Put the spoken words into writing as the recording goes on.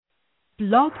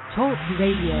Blog Talk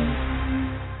Radio.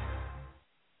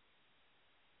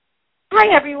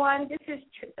 Hi, everyone. This is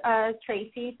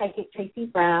Tracy, Psychic Tracy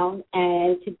Brown,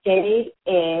 and today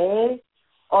is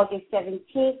August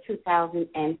 17th,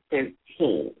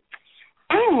 2013.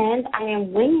 And I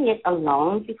am winging it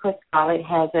alone because Scarlett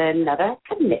has another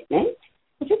commitment,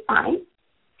 which is fine.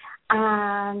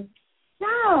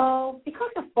 So, because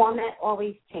the format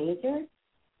always changes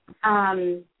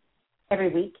every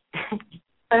week,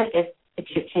 but I guess it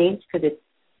should change because it's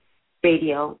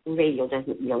radio. Radio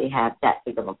doesn't really have that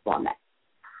big of a format.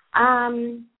 I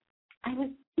was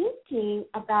thinking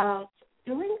about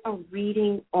doing a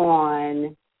reading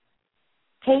on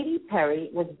Katy Perry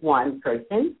was one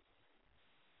person,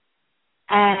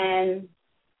 and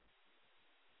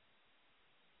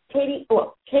Katy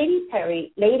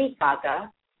Perry, Lady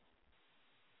Gaga,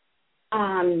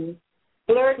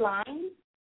 Blurred Lines,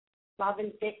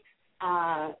 Robin Thicke's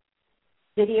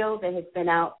video that has been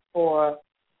out for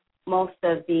most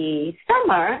of the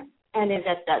summer and is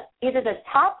at either the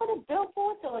top of the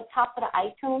Billboard or the top of the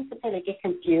iTunes, sometimes I get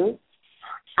confused.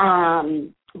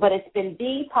 But it's been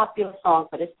the popular song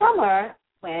for the summer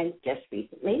when just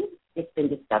recently it's been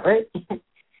discovered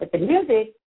that the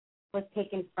music was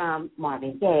taken from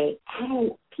Marvin Gaye,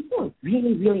 and people are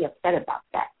really, really upset about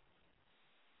that.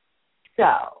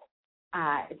 So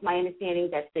it's my understanding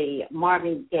that the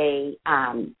Marvin Gaye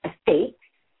estate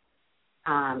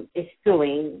is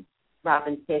suing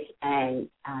Robin Thicke and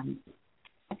I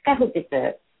forgot who did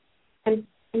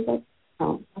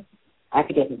I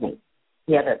forget his name.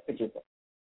 The other producer.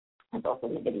 That's also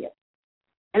in the video.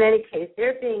 In any case,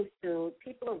 they're being sued.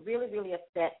 People are really, really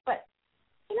upset. But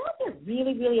you know what they're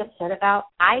really, really upset about?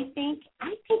 I think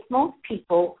most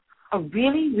people are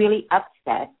really, really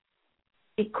upset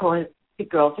because the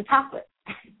girls are topless.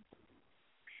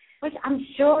 Which I'm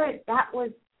sure that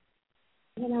was,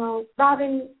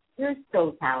 Robin, you're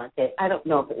so talented. I don't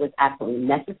know if it was absolutely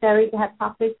necessary to have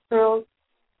topless girls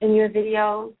in your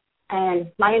video.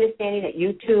 And my understanding that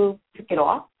YouTube took it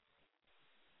off.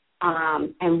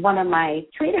 And one of my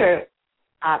Twitter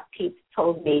peeps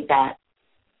told me that,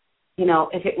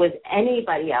 if it was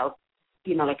anybody else,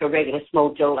 like a regular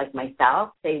Smo Joe like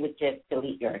myself, they would just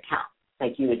delete your account.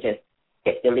 Like you would just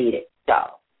get deleted.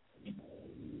 So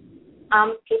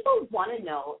people want to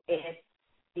know if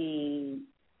the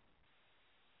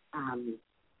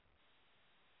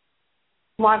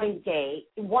Marvin Gaye,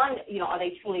 are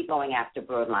they truly going after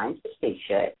Blurred Lines, which they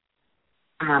should,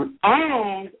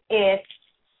 and if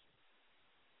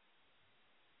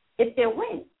they'll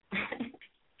win.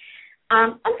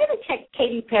 I'm going to check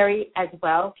Katy Perry as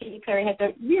well. Katy Perry has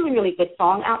a really, really good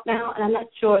song out now, and I'm not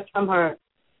sure it's from her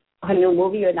new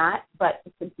movie or not, but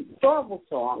it's an adorable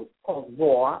song called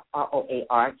Roar,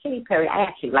 R-O-A-R. Katy Perry, I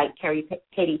actually like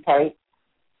Katy Perry.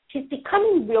 She's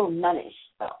becoming real nunnish,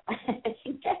 though.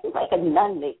 She's dressing like a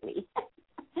nun lately.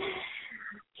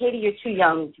 Katy, you're too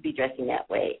young to be dressing that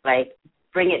way. Like,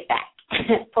 bring it back.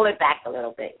 Pull it back a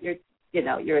little bit.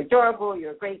 You're adorable.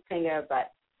 You're a great singer,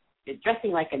 but you're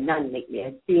dressing like a nun lately.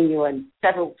 I've seen you on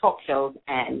several talk shows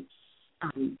and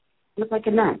look like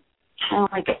a nun. I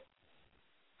don't like it.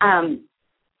 I'm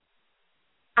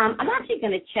actually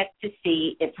going to check to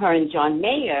see if her and John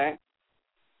Mayer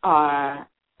are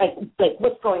like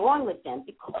what's going on with them,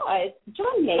 because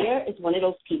John Mayer is one of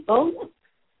those people.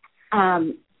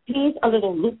 He's a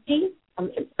little loopy.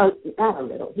 Not a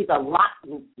little. He's a lot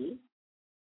loopy.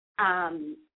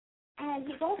 And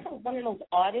he's also one of those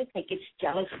artists that gets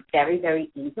jealous very, very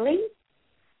easily.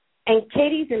 And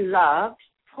Katie's in love,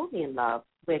 totally in love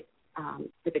with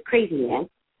a crazy man.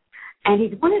 And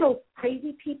he's one of those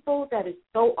crazy people that is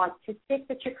so artistic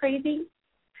that you're crazy,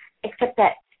 except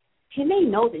that he may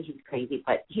know that he's crazy,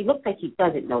 but he looks like he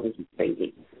doesn't know that he's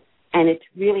crazy. And it's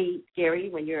really scary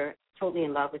when you're totally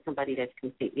in love with somebody that's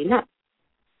completely nuts.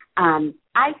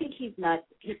 I think he's nuts.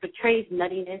 He portrays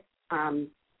nuttiness.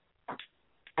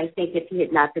 I think if he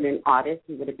had not been an artist,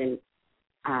 he would have been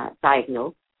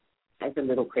diagnosed as a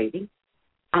little crazy.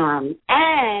 And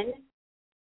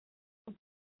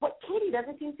what Katie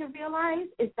doesn't seem to realize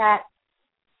is that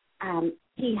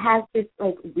he has this,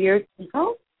 weird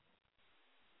ego.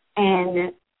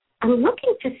 And I'm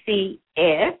looking to see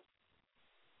if,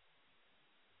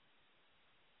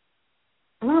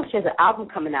 I don't know if she has an album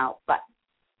coming out, but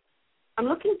I'm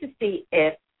looking to see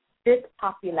if this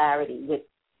popularity with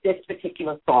this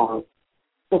particular song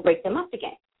will break them up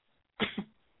again.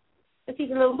 Because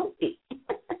he's a little loopy.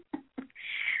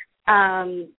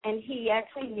 And he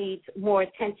actually needs more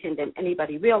attention than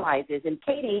anybody realizes. And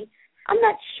Katie, I'm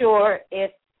not sure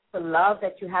if the love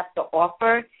that you have to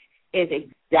offer is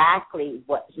exactly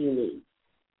what he needs.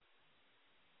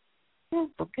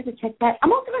 I'm going to check that.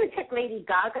 I'm also going to check Lady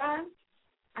Gaga.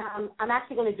 I'm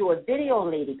actually going to do a video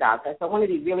on Lady Gaga, so I want to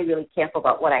be really, really careful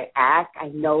about what I ask. I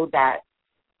know that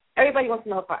everybody wants to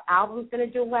know if our album's going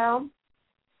to do well.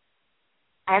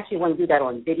 I actually want to do that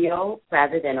on video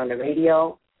rather than on the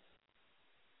radio.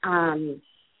 I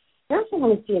also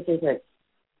want to see if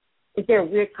is there a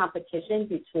weird competition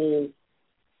between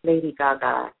Lady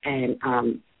Gaga and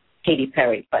Katy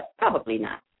Perry, but probably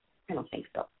not. I don't think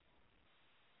so.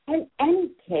 In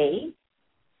any case,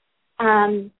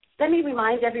 let me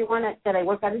remind everyone that I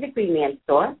work at a Degree Man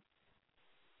store.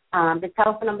 The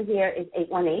telephone number here is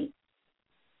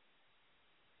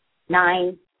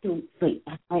 818-923.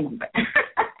 That's my number. I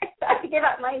have to give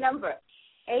out my number.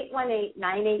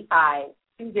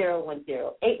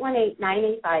 818-985-2010.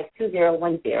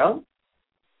 818-985-2010.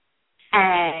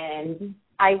 And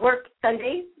I work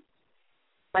Sundays.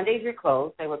 Mondays are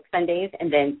closed. I work Sundays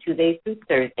and then Tuesdays through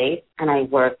Thursdays. And I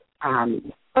work,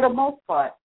 for the most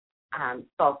part,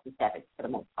 12 to 7 for the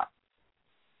most part.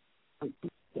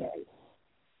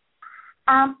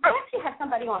 I actually have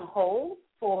somebody on hold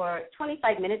for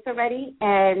 25 minutes already,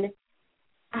 and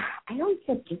I always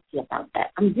get guilty about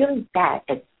that. I'm really bad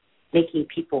at making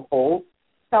people hold.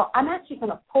 So I'm actually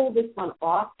going to pull this one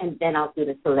off, and then I'll do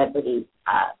the celebrity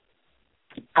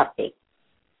update.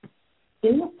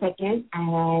 Give me a second,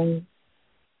 and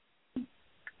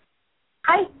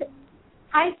hi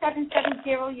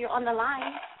 770, you're on the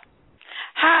line.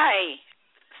 Hi,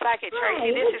 Psychic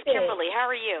Tracy. This is Kimberly. How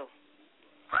are you?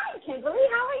 Hi, Kimberly.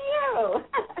 How are you?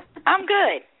 I'm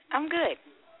good.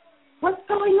 What's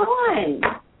going on?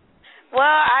 Well,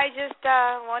 I just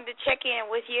wanted to check in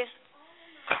with you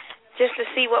just to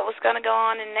see what was going to go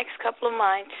on in the next couple of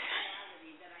months.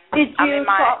 Did you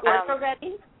start work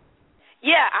already?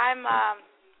 Yeah,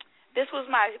 this was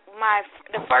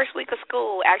the first week of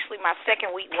school, actually my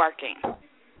second week working.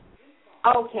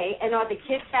 Okay, and are the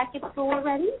kids back at school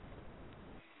already?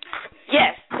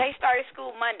 Yes, they started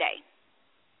school Monday.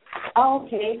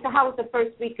 Okay, so how was the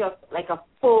first week of like a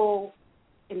full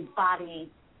embodied,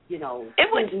 it was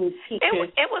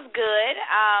good.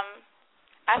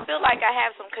 I feel like I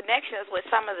have some connections with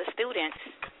some of the students.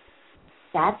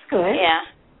 That's good. Yeah,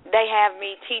 they have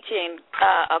me teaching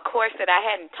a course that I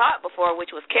hadn't taught before, which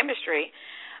was chemistry.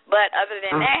 But other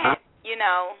than that,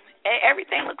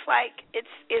 everything looks like it's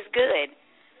good.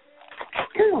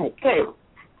 Good.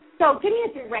 So give me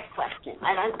a direct question.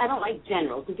 I don't like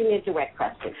general, so give me a direct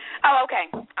question. Oh, okay.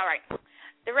 All right.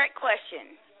 Direct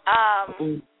question.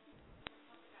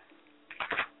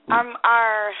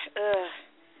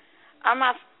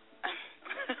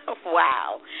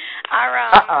 Wow.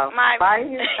 Why are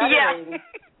you yeah.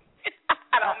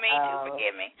 I don't mean to.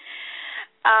 Forgive me.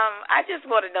 I just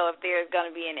want to know if there's going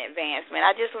to be an advancement.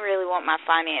 I just really want my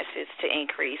finances to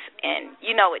increase. And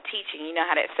with teaching, you know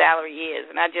how that salary is.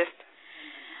 And I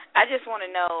just want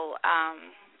to know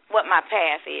what my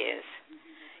path is.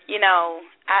 I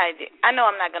know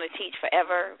I'm not going to teach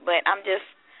forever, but I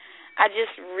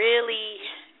just really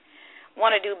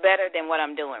want to do better than what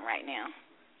I'm doing right now.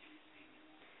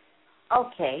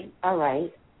 Okay. All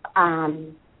right.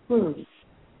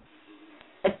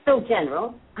 It's still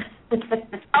general.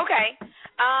 Okay.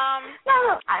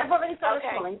 No, I've already started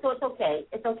schooling, so it's okay.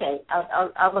 It's okay.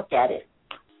 I'll look at it.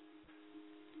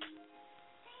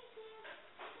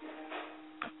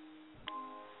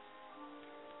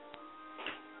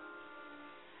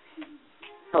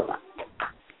 Hold on.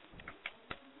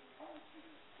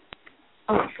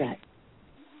 Oh, good.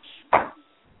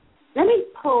 Let me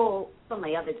pull from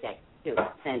my other deck too,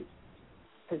 since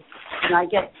because I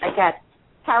got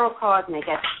tarot cards and I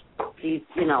got these,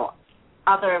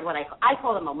 other what I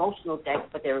call them emotional decks,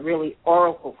 but they're really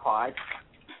oracle cards.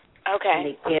 Okay. And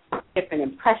they give different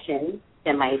impressions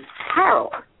than my tarot,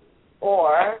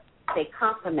 or they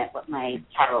complement what my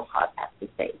tarot cards have to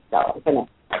say. So I'm gonna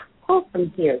pull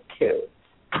from here too.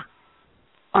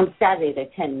 On Saturdays, I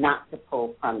tend not to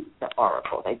pull from the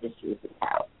oracle. I just use the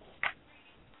tarot.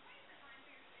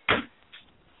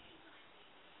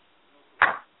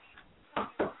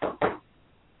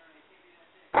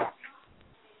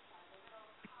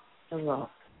 Well,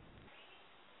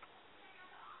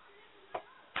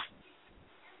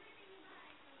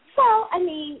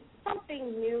 something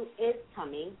new is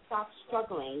coming. Stop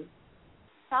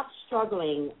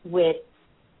struggling with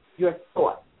your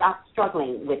thoughts. Stop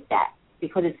struggling with that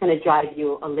because it's going to drive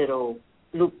you a little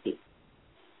loopy.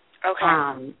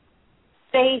 Okay.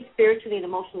 Stay spiritually and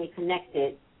emotionally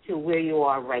connected to where you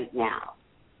are right now.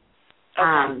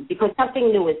 Okay. Because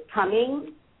something new is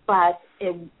coming, but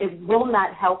it will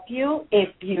not help you if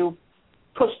you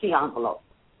push the envelope.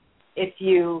 If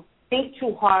you think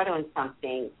too hard on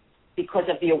something because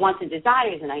of your wants and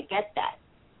desires, and I get that,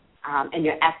 and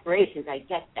your aspirations, I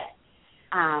get that.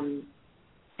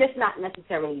 Just not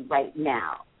necessarily right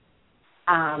now.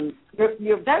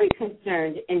 You're very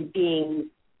concerned in being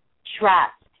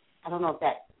trapped. I don't know if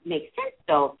that makes sense,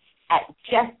 though, at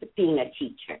just being a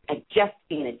teacher,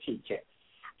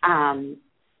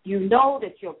 You know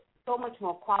that you're so much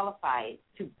more qualified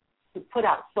to put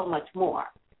out so much more.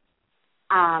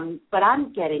 But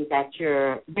I'm getting that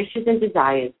your wishes and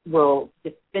desires will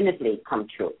definitively come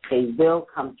true. They will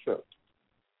come true.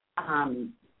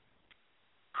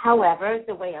 However,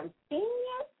 the way I'm seeing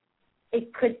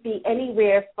it could be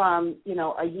anywhere from,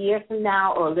 a year from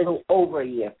now or a little over a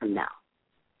year from now.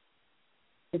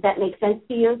 Does that make sense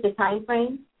to you, the time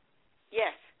frame?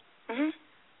 Yes. Mm-hmm.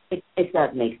 It does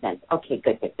make sense. Okay,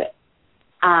 good.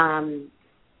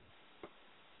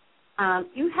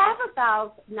 You have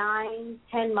about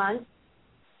 9-10 months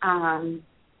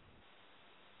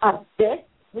of this,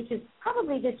 which is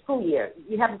probably this school year.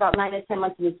 You have about 9 or 10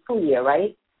 months in the school year,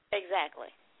 right? Exactly.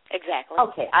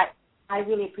 Okay, I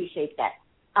really appreciate that.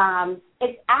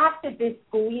 It's after this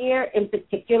school year in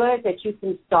particular that you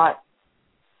can start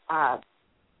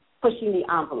pushing the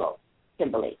envelope,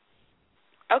 Kimberly.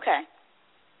 Okay.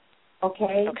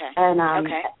 Okay? And I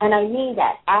mean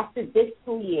that. After this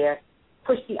school year,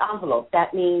 push the envelope.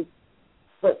 That means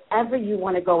whatever you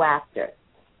want to go after,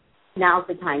 now's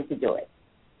the time to do it.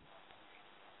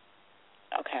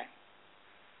 Okay.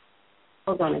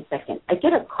 Hold on a second. I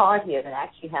get a card here that I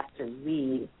actually have to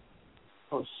read.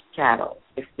 Oh, Shadow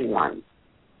 61.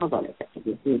 Hold on a second.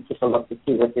 Let me take a look to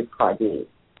see what this card means.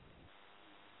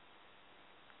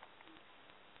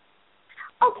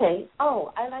 Okay.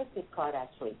 Oh, I like this card,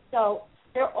 actually. So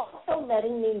they're also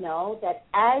letting me know that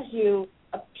as you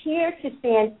appear to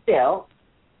stand still,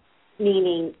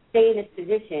 meaning stay in this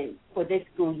position for this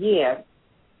school year,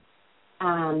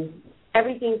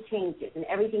 everything changes, and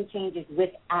everything changes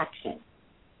with action.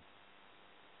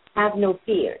 Have no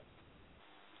fears.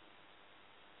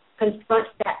 Confront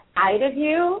that side of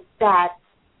you that,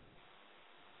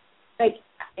 like,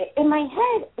 in my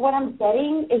head, what I'm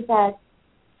getting is that,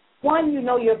 one,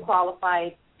 you're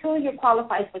qualified. Two, you're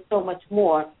qualified for so much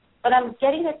more. But I'm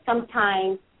getting that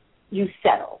sometimes you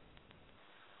settle.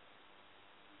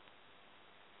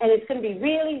 And it's going to be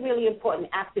really, really important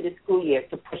after the school year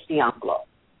to push the envelope.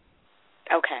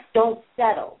 Okay. Don't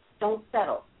settle.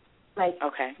 Like,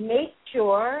 make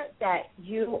sure that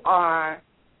you are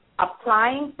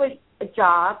applying for a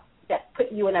job that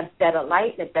put you in a better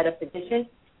light, in a better position.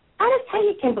 I got to tell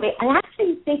you, Kimberly, I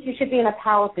actually think you should be in a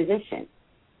power position.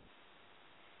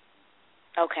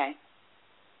 Okay.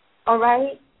 All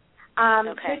right?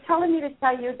 They're telling me to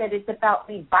tell you that it's about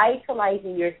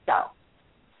revitalizing yourself.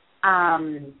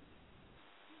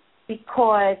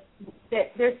 Because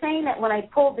they're saying that when I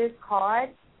pull this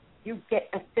card, you get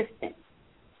assistance.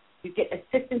 You get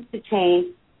assistance to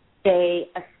change. They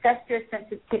assess your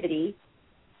sensitivity,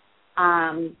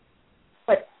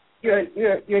 but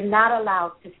you're not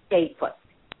allowed to stay put.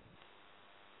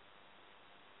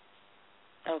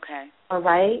 Okay. All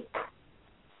right?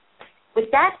 With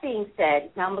that being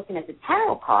said, now I'm looking at the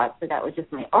tarot card, so that was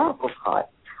just my oracle card.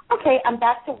 Okay, I'm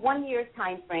back to 1 year's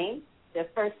time frame. The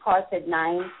first card said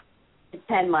 9 to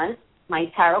 10 months. My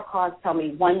tarot cards tell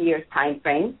me 1 year's time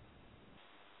frame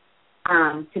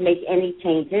to make any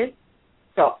changes.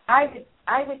 So I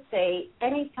would say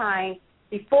any time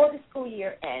before the school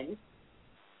year ends,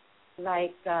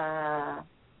 like 9,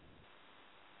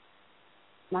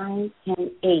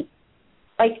 10, 8,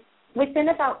 like within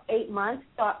about 8 months,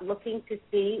 start looking to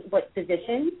see what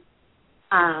positions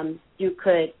you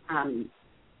could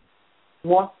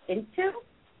walk into.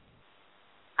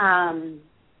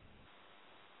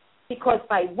 Because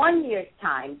by 1 year's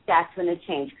time, that's when a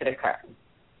change could occur.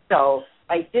 So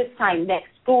by this time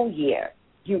next school year,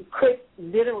 you could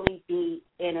literally be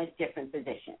in a different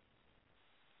position.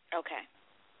 Okay.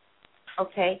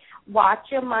 Okay?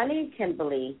 Watch your money,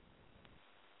 Kimberly.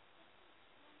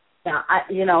 Now,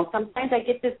 sometimes I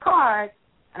get this card,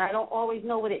 and I don't always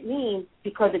know what it means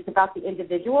because it's about the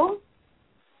individual.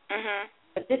 Mm-hmm.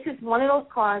 But this is one of those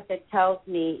cards that tells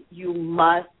me you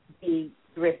must be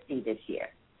thrifty this year.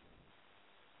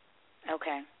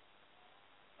 Okay.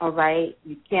 All right?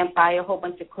 You can't buy a whole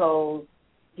bunch of clothes,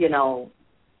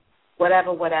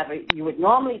 whatever you would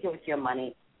normally do with your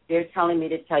money. They're telling me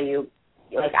to tell you,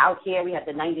 like out here we have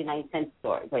the 99-cent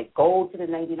store. Like, go to the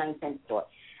 99-cent store.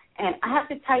 And I have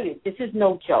to tell you, this is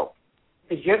no joke,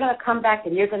 because you're going to come back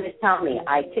and you're going to tell me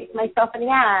I kicked myself in the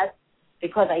ass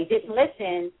because I didn't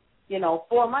listen,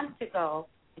 4 months ago.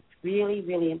 It's really,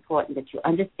 really important that you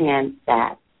understand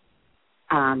that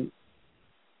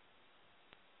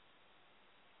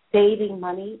saving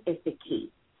money is the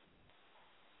key.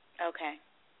 Okay.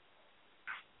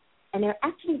 And they're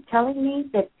actually telling me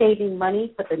that saving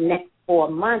money for the next 4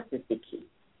 months is the key.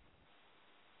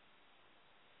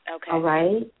 Okay. All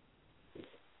right?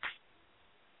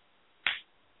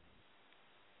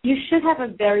 You should have a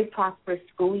very prosperous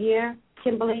school year,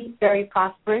 Kimberly, very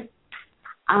prosperous.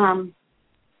 I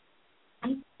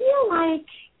feel like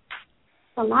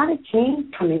a lot of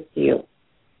change coming to you.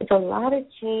 It's a lot of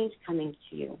change coming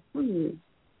to you.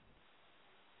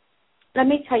 Let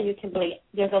me tell you, Kimberly,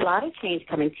 there's a lot of change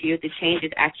coming to you. The change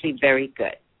is actually very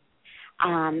good.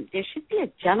 There should be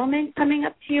a gentleman coming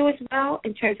up to you as well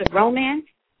in terms of romance,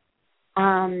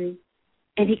 and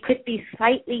he could be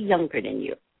slightly younger than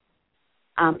you.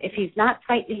 If he's not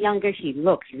slightly younger, he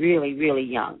looks really, really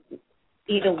young.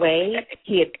 Either way,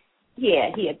 he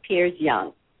appears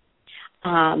young.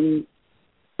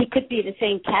 He could be the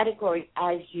same category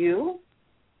as you.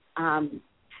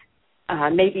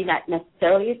 Maybe not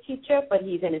necessarily a teacher, but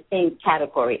he's in the same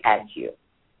category as you.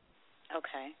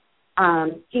 Okay.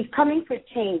 He's coming for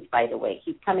change, by the way.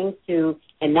 He's coming to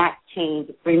enact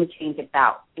change, bring change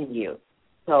about in you.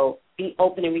 So be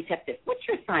open and receptive. What's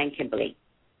your sign, Kimberly?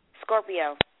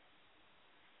 Scorpio.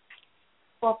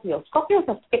 Scorpio. Scorpio's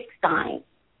a fixed sign.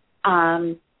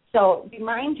 So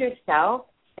remind yourself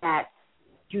that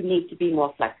you need to be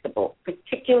more flexible,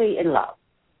 particularly in love.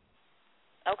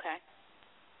 Okay.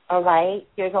 All right?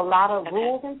 There's a lot of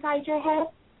rules inside your head.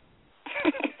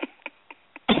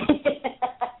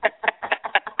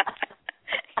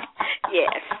 Yes.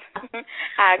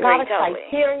 I agree totally. A lot of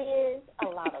criteria, a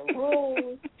lot of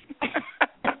rules.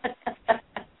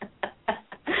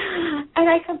 And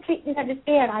I completely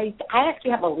understand. I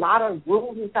actually have a lot of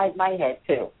rules inside my head,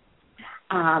 too.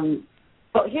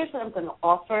 But here's what I'm going to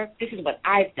offer. This is what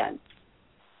I've done.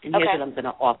 And here's what I'm going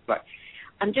to offer.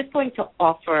 I'm just going to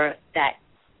offer that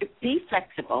be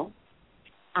flexible,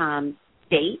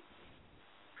 date,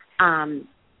 and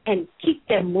keep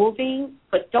them moving,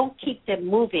 but don't keep them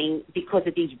moving because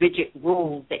of these rigid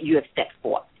rules that you have set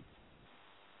forth.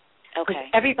 Okay.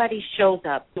 Everybody shows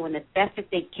up doing the best that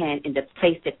they can in the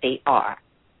place that they are.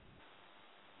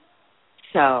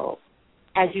 So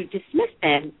as you dismiss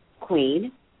them,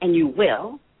 Queen, and you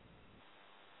will,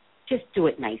 just do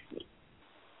it nicely.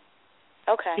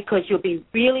 Okay. Because you'll be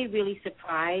really, really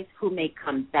surprised who may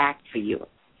come back for you.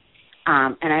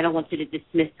 And I don't want you to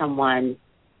dismiss someone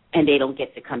and they don't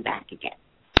get to come back again.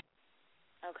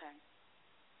 Okay.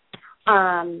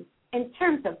 In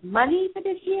terms of money for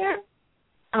this year,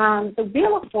 the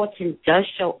Wheel of Fortune does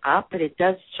show up, but it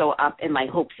does show up in my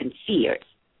hopes and fears.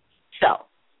 So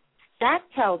that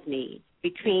tells me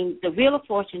between the Wheel of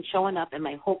Fortune showing up in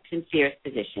my hopes and fears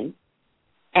position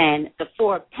and the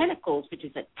Four of Pentacles, which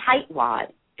is a tightwad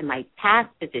in my past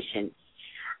position,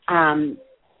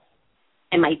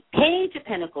 and my Page of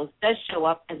Pentacles does show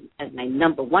up as my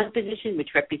number one position, which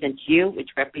represents you, which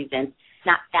represents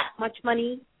not that much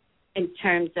money in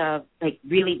terms of, like,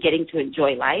 really getting to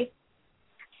enjoy life.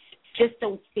 Just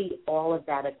don't see all of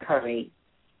that occurring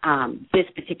this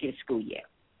particular school year.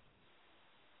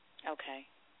 Okay.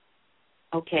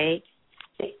 Okay?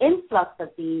 The influx of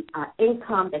the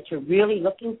income that you're really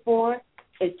looking for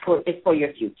is for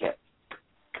your future.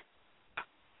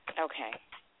 Okay.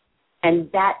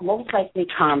 And that most likely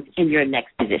comes in your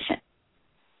next position.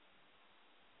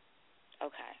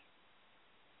 Okay.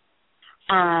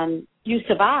 You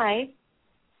survive,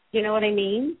 you know what I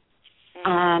mean?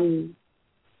 Mm-hmm.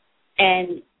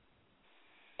 And,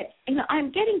 you know,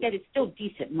 I'm getting that it's still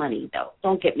decent money, though.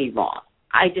 Don't get me wrong.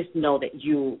 I just know that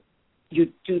you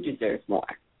do deserve more.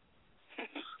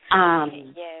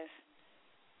 Yes.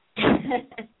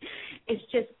 It's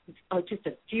just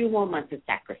a few more months of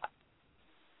sacrifice.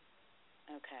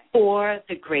 Okay. For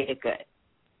the greater good.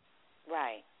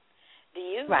 Right. Do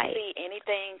you right. see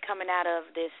anything coming out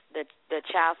of this the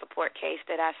child support case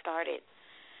that I started?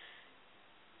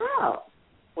 Oh.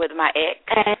 With my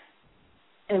ex.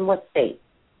 In what state?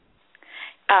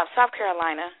 South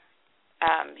Carolina.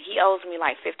 He owes me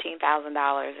like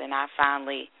 $15,000, and I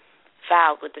finally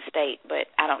filed with the state, but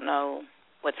I don't know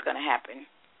what's going to happen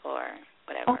or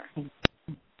whatever. Okay.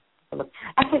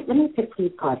 Actually, let me pick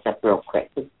these cards up real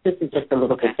quick. This is just a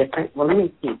little bit different. Well, let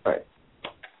me see first.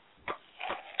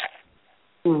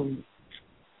 Hold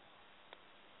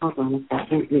on a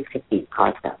second. Let me pick these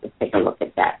cards up. Let's take a look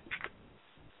at that.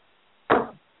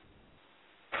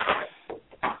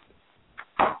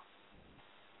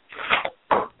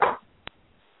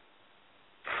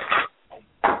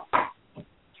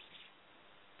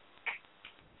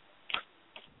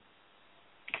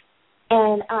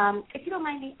 And if you don't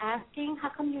mind me asking, how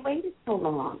come you waited so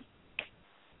long?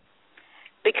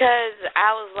 Because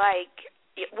I was like,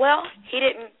 well,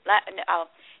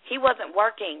 he wasn't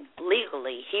working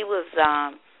legally. He was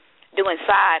doing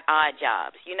side odd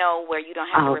jobs, where you don't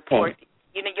have to report.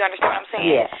 You understand what I'm saying?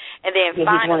 Yeah. And then he's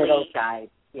finally, one of those guys.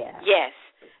 Yeah. Yes.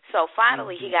 So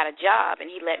finally, he got a job,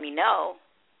 and he let me know.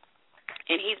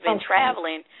 And he's been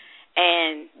traveling,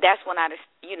 and that's when I,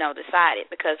 decided,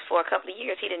 because for a couple of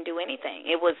years he didn't do anything.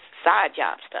 It was side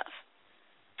job stuff.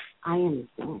 I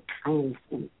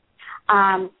understand.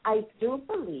 I do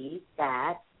believe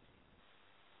that,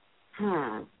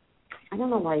 I don't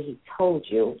know why he told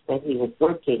you that he was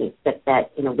working, except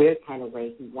that in a weird kind of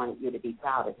way he wanted you to be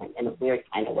proud of him in a weird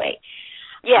kind of way.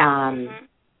 Yeah.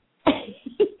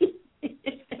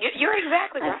 You're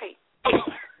exactly right.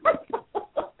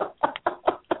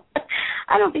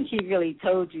 I don't think he really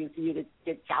told you for you to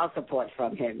get child support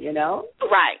from him,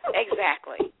 Right,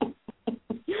 exactly.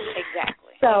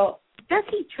 Exactly. So does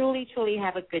he truly, truly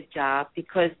have a good job?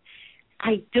 Because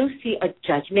I do see a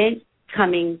judgment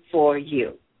coming for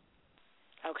you.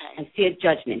 Okay. I see a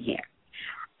judgment here.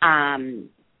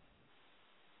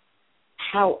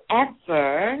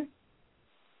 However,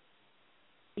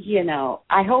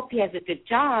 I hope he has a good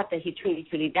job that he truly,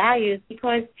 truly values,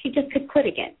 because he just could quit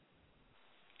again.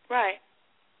 Right.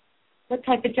 What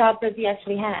type of job does he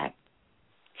actually have?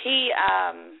 He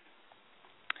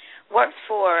works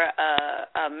for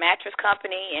a mattress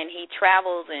company, and he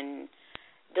travels and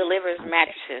delivers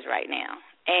mattresses right now.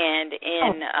 And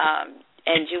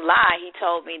in July, he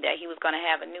told me that he was going to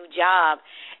have a new job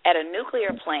at a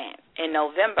nuclear plant in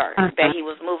November, that he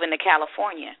was moving to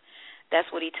California.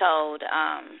 That's what he told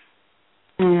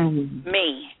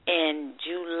me in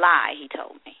July, he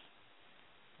told me.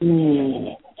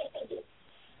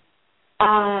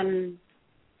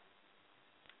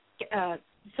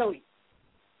 So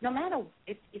no matter,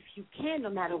 if you can, no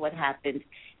matter what happens,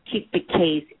 keep the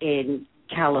case in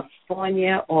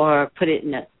California or put it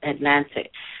in Atlanta,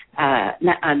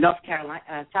 North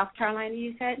Carolina, South Carolina,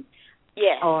 you said?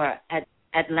 Yes. Or at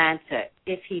Atlanta,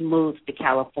 if he moves to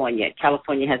California.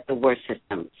 California has the worst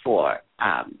system for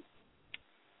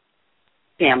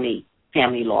family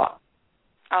law.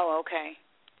 Oh, okay.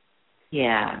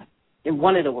 Yeah,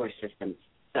 one of the worst systems.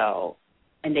 So,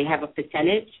 and they have a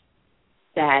percentage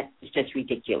that is just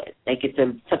ridiculous. Like, it's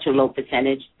such a low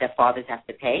percentage that fathers have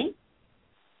to pay.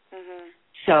 Mm-hmm.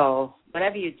 So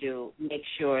whatever you do, make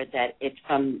sure that it's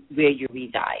from where you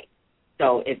reside.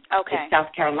 So if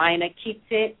South Carolina keeps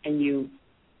it and you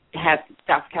have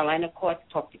South Carolina courts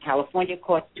talk to California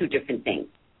courts, two different things.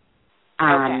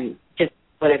 Just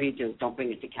whatever you do, don't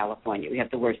bring it to California. We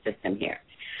have the worst system here.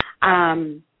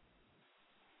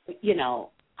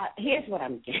 Here's what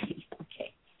I'm getting.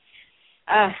 Okay.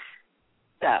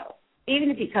 So even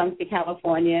if he comes to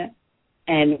California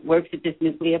and works at this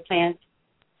nuclear plant,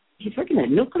 he's working at a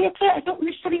nuclear plant? I don't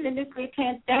wish shutting the nuclear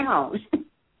plant down.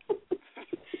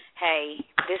 Hey,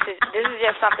 this is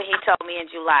just something he told me in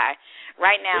July.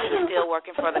 Right now, he's still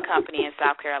working for the company in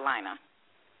South Carolina.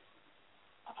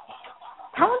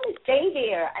 Tell him to stay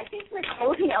there. I think we're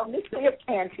closing out nuclear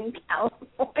plants in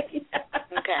California.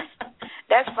 Okay.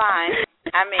 That's fine.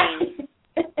 I mean,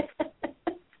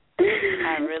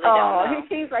 I really don't know.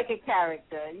 He seems like a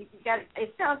character.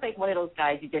 It sounds like one of those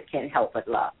guys you just can't help but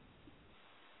love.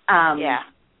 Yeah.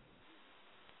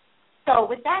 So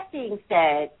with that being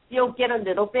said, you'll get a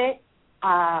little bit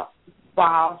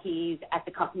while he's at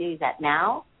the company he's at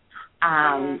now.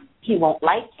 He won't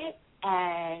like it,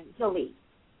 and he'll leave.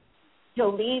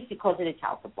 He'll leave because of the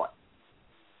child support.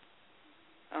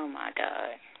 Oh, my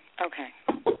God. Okay.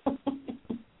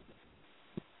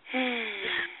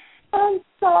 I'm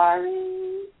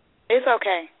sorry. It's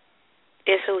okay.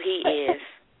 It's who he is.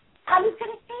 I was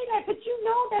going to say that, but you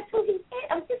know that's who he is.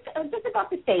 I was just about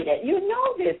to say that. You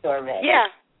know this already. Yeah.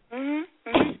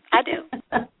 I do.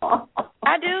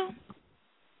 I do.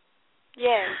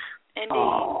 Yes, indeed.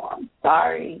 Oh,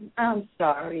 I'm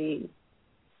sorry.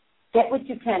 Get what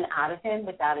you can out of him,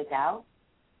 without a doubt.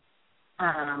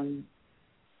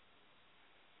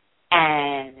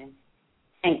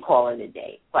 And call it a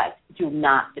day. But do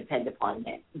not depend upon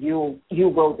him. You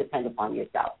will depend upon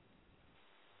yourself.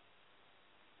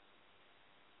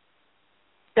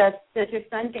 Does your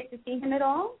son get to see him at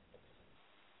all?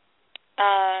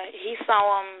 He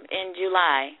saw him in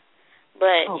July,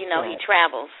 but he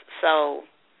travels, so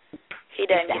he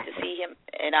doesn't get to see him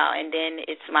at all. And then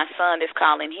it's my son that's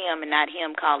calling him, and not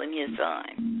him calling his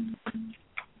son.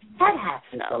 That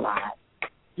happens a lot.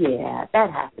 Yeah,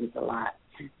 that happens a lot.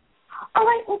 All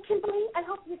right, well, Kimberly, I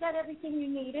hope you got everything you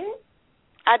needed.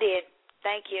 I did.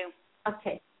 Thank you.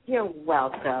 Okay, you're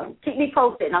welcome. Keep me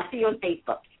posted, and I'll see you on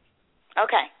Facebook.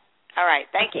 Okay. All right.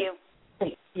 Thank you.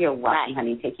 Thanks. You're welcome, Bye.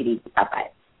 honey. Take it easy. Bye-bye.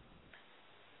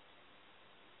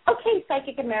 Okay,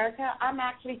 Psychic America, I'm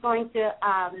actually going to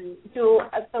do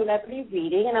a celebrity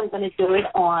reading, and I'm going to do it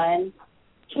on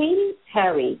Katy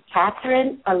Perry,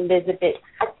 Catherine Elizabeth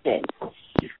Hudson.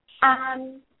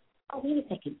 Wait a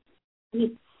second. Let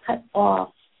me cut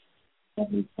off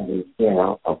 770.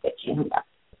 Okay, she hung up.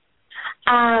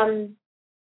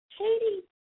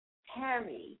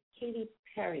 Katy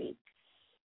Perry.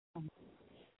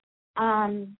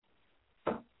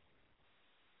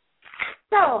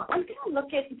 So I'm going to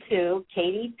look into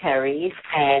Katy Perry's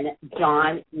and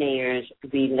John Mayer's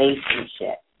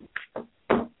relationship.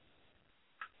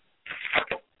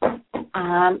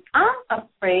 I'm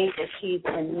afraid that she's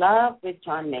in love with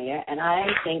John Mayer, and I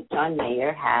think John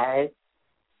Mayer has,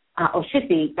 or should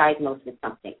be diagnosed with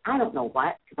something. I don't know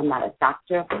what, because I'm not a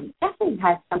doctor, but he definitely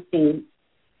has something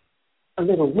a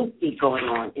little loopy going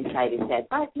on inside his head.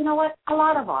 But you know what? A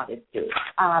lot of artists do.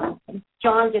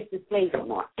 John just displays it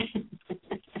more.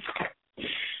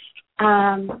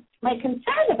 My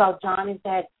concern about John is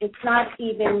that it's not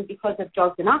even because of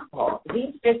drugs and alcohol.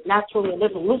 He's just naturally a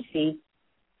little loosey,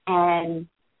 and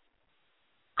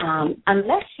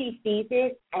unless she sees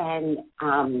it and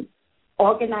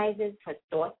organizes her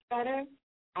thoughts better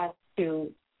as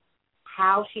to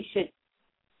how she should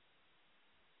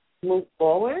move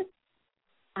forward,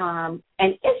 and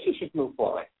if she should move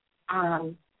forward,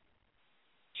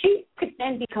 she could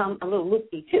then become a little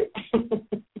loosey too.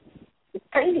 It's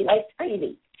crazy. Life's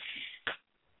crazy.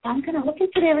 So I'm going to look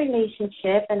into their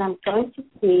relationship, and I'm going to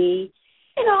see,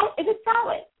 if it's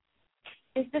solid.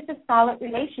 Is this a solid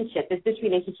relationship? Is this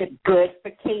relationship good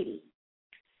for Katy?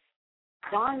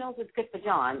 John knows what's good for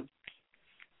John.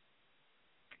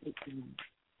 It's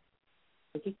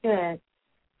good.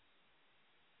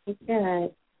 It's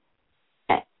good.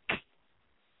 Okay.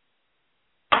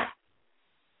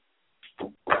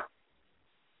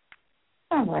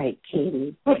 All right,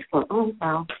 Katy. What's going on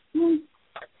now?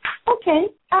 Okay.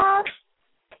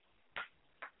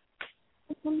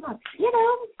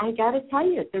 I got to tell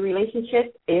you, the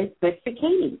relationship is good for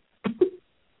Katy.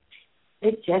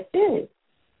 It just is.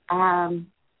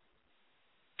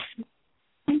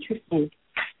 Interesting.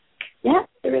 Yeah,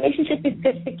 the relationship is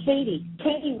good for Katy.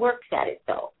 Katy works at it,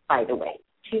 though, by the way.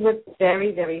 She works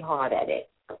very, very hard at it.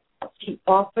 She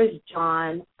offers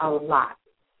John a lot.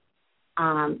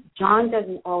 John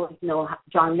doesn't always know,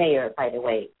 John Mayer, by the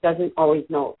way, doesn't always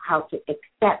know how to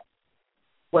accept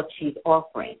what she's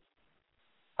offering.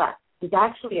 But he's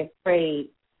actually afraid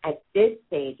at this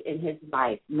stage in his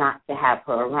life not to have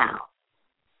her around.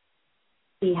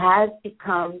 He has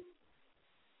come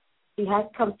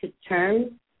to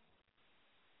terms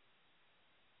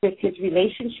with his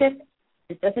relationship.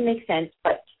 It doesn't make sense,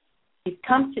 but he's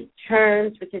come to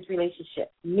terms with his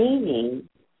relationship, meaning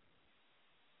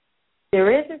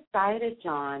there is a side of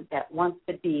John that wants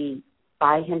to be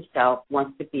by himself,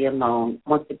 wants to be alone,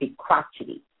 wants to be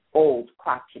crotchety,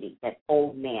 that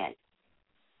old man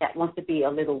that wants to be a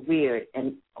little weird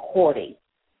and hoarding.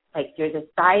 Like there's a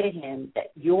side of him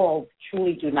that you all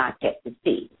truly do not get to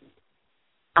see.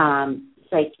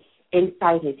 Like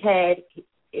inside his head,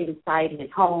 inside his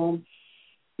home,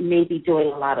 maybe doing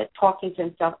a lot of talking to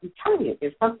himself. I'm telling you,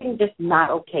 there's something just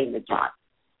not okay with John.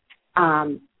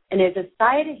 And there's a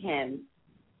side of him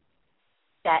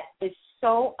that is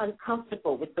so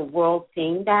uncomfortable with the world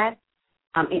seeing that,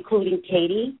 including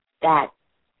Katy, that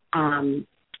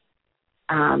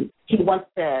he wants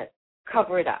to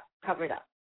cover it up.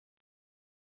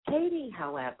 Katy,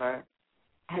 however,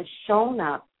 has shown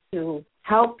up to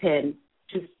help him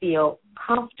to feel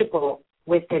comfortable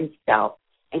with himself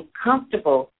and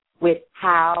comfortable with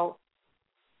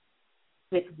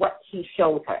what he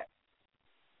showed her.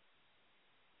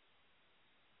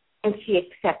 And she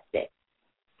accepts it.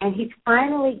 And he's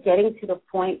finally getting to the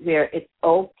point where it's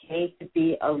okay to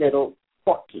be a little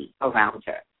quirky around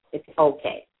her. It's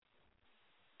okay.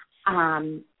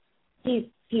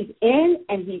 He's in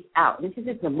and he's out. This is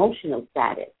his emotional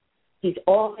status. He's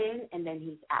all in and then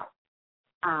he's out.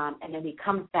 And then he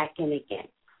comes back in again.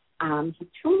 He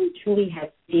truly has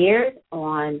fears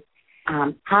on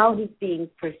how he's being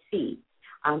perceived.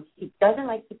 He doesn't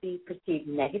like to be perceived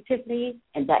negatively,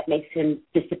 and that makes him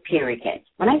disappear again.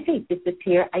 When I say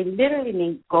disappear, I literally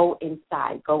mean go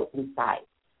inside.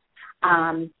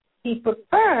 He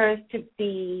prefers to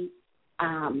be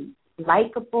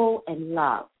likable and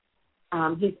loved.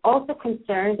 He's also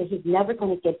concerned that he's never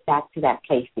going to get back to that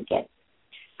place again.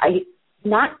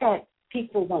 Not that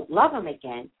people won't love him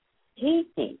again. He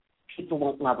thinks people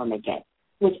won't love him again,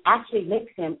 which actually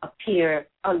makes him appear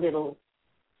a little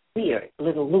weird, a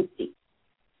little loopy,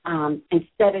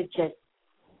 instead of just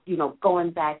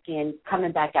going back in,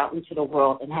 coming back out into the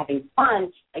world and having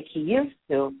fun like he used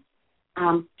to,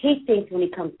 he thinks when he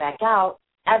comes back out,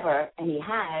 and he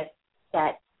has,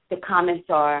 that the comments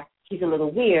are he's a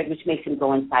little weird, which makes him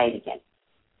go inside again.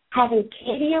 Having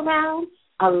Katie around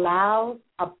allows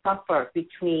a buffer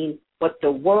between what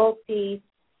the world sees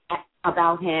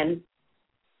about him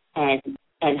and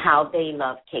how they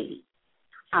love Katie.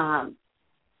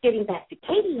 Getting back to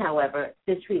Katie, however,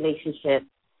 this relationship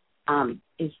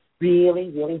is really,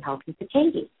 really healthy for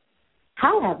Katie.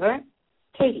 However,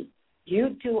 Katie,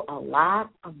 you do a lot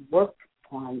of work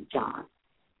on John.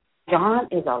 John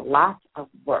is a lot of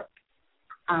work.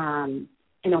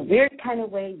 In a weird kind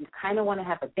of way, you kind of want to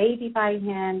have a baby by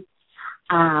him.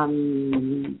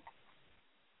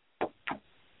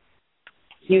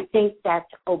 You think that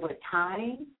over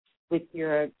time, with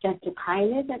your gentle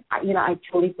kindness, and I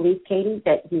truly believe, Katie,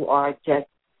 that you are just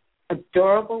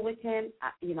adorable with him.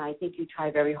 I think you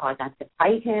try very hard not to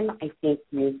fight him. I think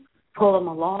you pull him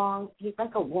along. He's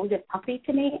like a wounded puppy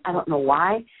to me. I don't know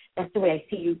why. That's the way I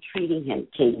see you treating him,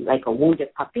 Katie, like a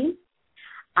wounded puppy.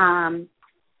 And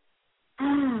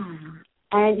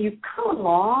you come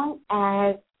along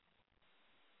as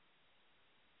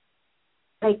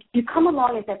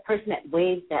that person that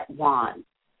waves that wand,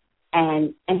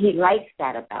 and he likes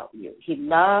that about you. He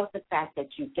loves the fact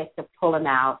that you get to pull him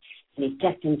out, and he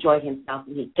gets to enjoy himself,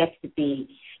 and he gets to be,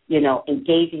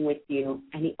 engaging with you.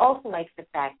 And he also likes the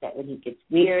fact that when he gets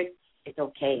weird, it's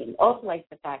okay. And he also likes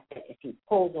the fact that if he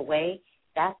pulls away,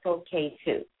 that's okay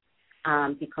too,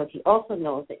 because he also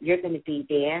knows that you're going to be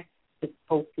there to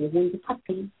poke him in the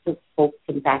puppy, to poke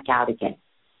him back out again.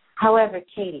 However,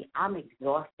 Katie, I'm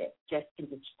exhausted just in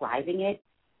describing it,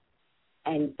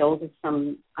 and those are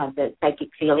some of the psychic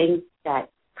feelings that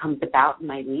comes about in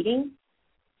my reading.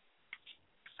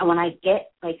 And when I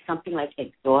get something like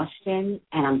exhaustion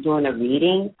and I'm doing a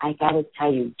reading, I got to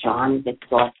tell you, John is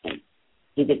exhausting.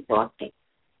 He's exhausting.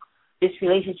 This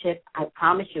relationship, I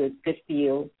promise you, is good for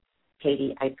you,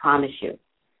 Katie. I promise you.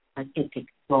 But it's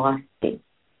exhausting.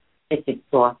 It's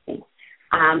exhausting.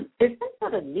 There's some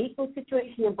sort of legal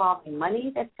situation involving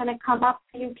money that's going to come up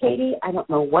for you, Katie. I don't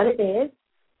know what it is.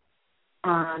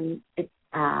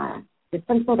 There's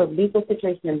some sort of legal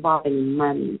situation involving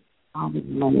money. I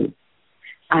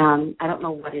don't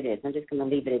know what it is. I'm just going to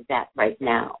leave it at that right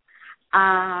now.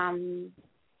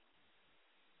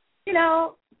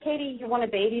 Katie, you want a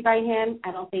baby by him.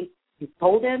 I don't think you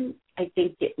told him. I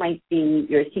think it might be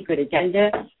your secret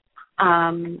agenda.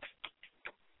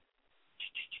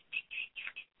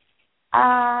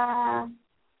 I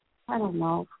don't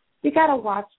know. You got to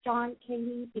watch John,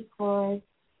 Katie, because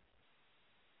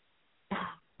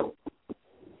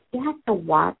you have to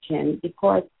watch him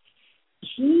because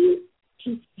he's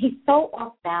so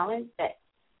off balance that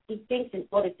he thinks in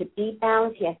order to be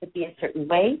balanced, he has to be a certain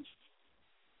way.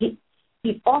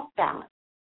 He's off balance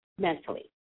mentally.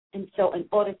 And so in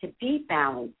order to be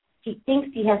balanced, he thinks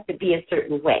he has to be a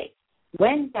certain way.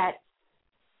 When that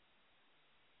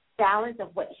balance of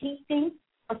what he thinks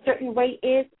a certain way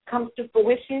comes to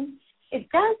fruition, it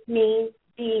does mean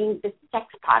being the sex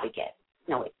pot again.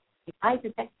 No, if I was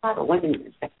a sex pot or women in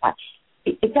a sex pot,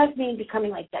 it does mean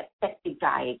becoming like that sexy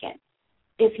guy again.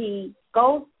 If he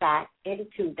goes back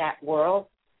into that world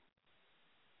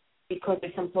because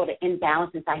there's some sort of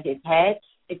imbalance inside his head,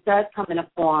 it does come in a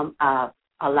form of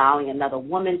allowing another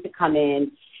woman to come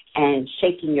in and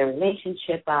shaking your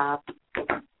relationship up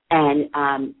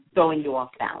and throwing you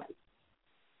off balance,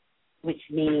 which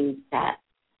means that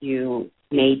you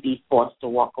may be forced to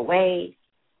walk away.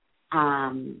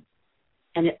 And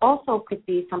it also could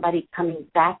be somebody coming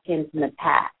back in from the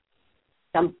past,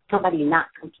 somebody not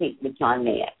complete with John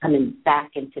Mayer, coming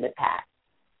back into the past.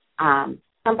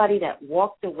 Somebody that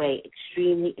walked away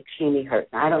extremely, extremely hurt.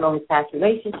 Now, I don't know his past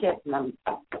relationship, and I'm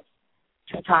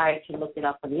too tired to look it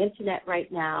up on the Internet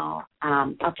right now.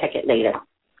 I'll check it later.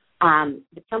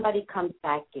 But somebody comes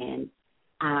back in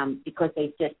because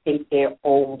they just think they're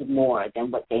owed more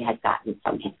than what they had gotten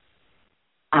from him.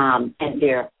 And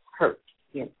they're hurt.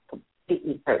 They're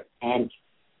completely hurt. And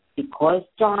because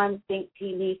John thinks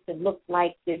he needs to look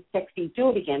like this sexy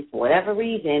dude again for whatever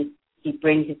reason, he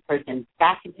brings his person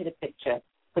back into the picture,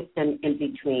 puts them in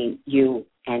between you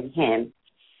and him,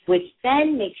 which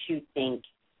then makes you think,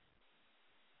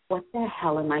 what the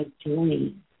hell am I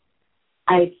doing?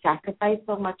 I sacrificed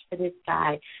so much for this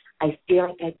guy. I feel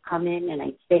like I come in and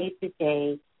I save the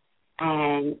day,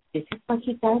 and this is what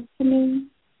he does to me,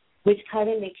 which kind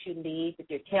of makes you leave with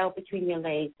your tail between your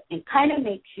legs and kind of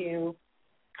makes you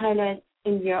kind of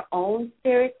in your own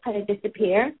spirit kind of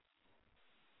disappear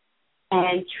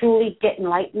and truly get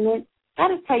enlightenment. Got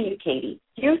to tell you, Katie,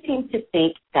 you seem to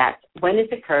think that when this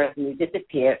occurs and you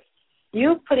disappear,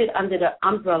 you put it under the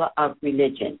umbrella of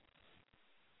religion.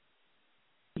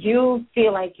 You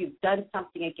feel like you've done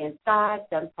something against God,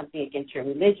 done something against your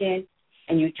religion,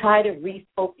 and you try to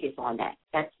refocus on that.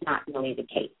 That's not really the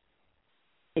case.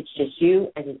 It's just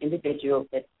you as an individual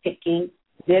that's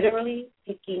literally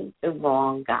picking the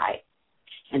wrong guy.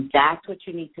 And that's what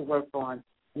you need to work on,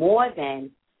 more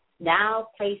than now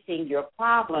placing your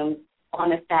problems on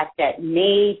the fact that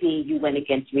maybe you went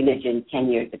against religion 10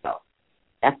 years ago.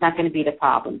 That's not going to be the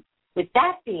problem. With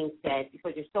that being said,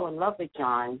 because you're so in love with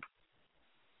John,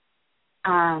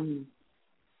 I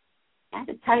have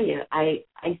to tell you, I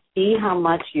see how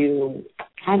much you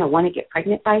kind of want to get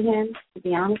pregnant by him, to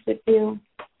be honest with you.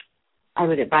 I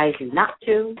would advise you not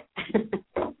to.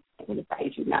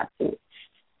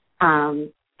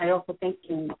 I also think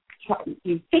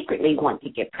you secretly want to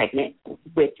get pregnant,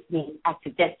 which means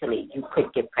accidentally you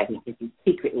could get pregnant if you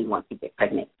secretly want to get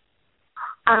pregnant.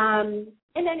 In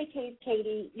any case,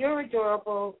 Katie, you're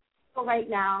adorable. So right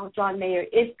now, John Mayer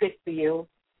is good for you.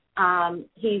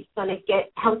 He's going to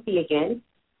get healthy again.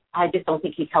 I just don't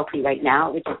think he's healthy right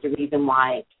now, which is the reason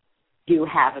why you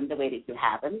have him the way that you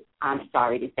have him. I'm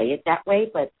sorry to say it that way,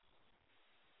 but,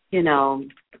 you know,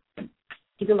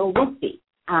 he's a little loopy.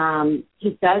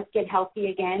 He does get healthy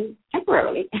again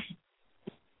temporarily.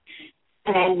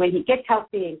 And when he gets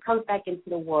healthy and comes back into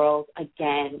the world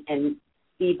again and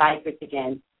be vibrant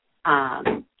again,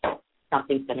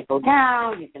 something's going to go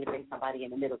down. He's going to bring somebody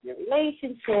in the middle of your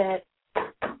relationship.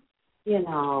 You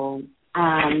know,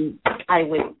 I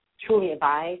would truly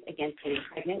advise against getting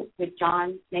pregnant with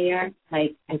John Mayer.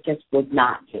 Like, I just would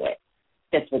not do it.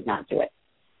 Just would not do it.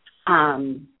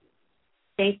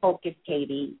 Stay focused,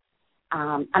 Katie.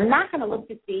 I'm not going to look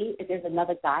to see if there's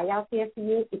another guy out there for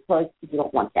you, because you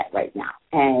don't want that right now.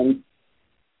 And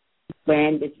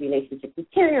when this relationship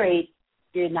deteriorates,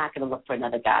 you're not going to look for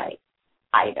another guy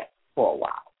either for a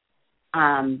while.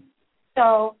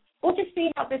 So we'll just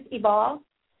see how this evolves.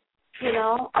 You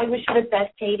know, I wish you the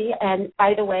best, Katie. And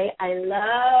by the way, I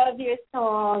love your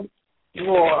song,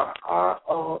 Roar,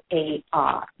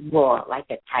 R-O-A-R, Roar like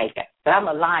a tiger. But I'm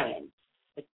a lion,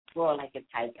 but roar like a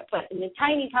tiger. But in the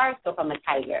tiny horoscope, I'm a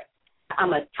tiger.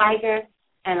 I'm a tiger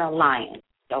and a lion,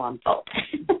 so I'm both.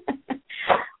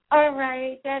 All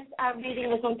right, that's our reading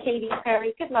was on Katy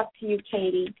Perry. Good luck to you,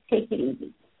 Katie. Take it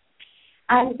easy.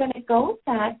 I'm going to go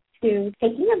back to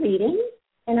taking a reading,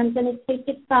 and I'm going to take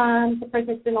it from the person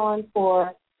that's been on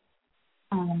for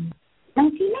 19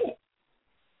 minutes.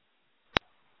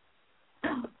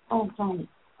 Oh, Tony.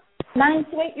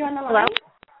 928, you're on the line? Hello?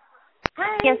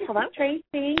 Hi. Yes, hello?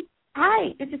 Tracy.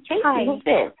 Hi, this is Tracy. Hi. Who's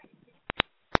this?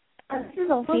 This is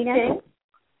Alfina.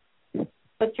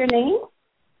 What's your name?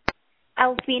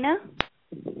 Alfina.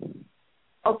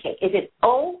 Okay, is it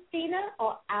Olfina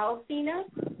or Alfina?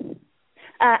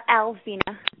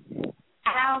 Alfina.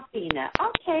 Alfina.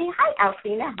 Okay, hi,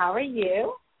 Alfina. How are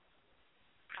you?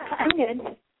 I'm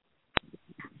good.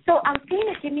 So,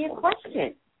 Alfina, give me a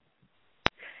question.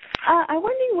 I'm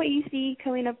wondering what you see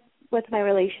coming up with my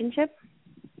relationship.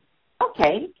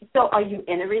 Okay, so are you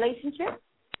in a relationship?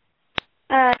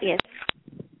 Yes.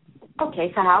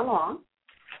 Okay, for how long?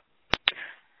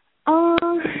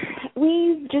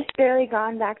 We've just barely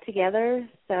gone back together,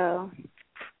 so.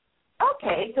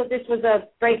 Okay, so this was a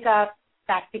breakup,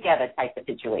 back together type of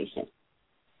situation.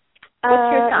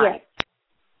 What's your sign?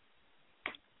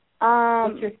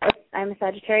 Yes. I'm a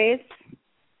Sagittarius.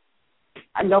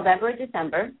 November or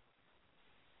December?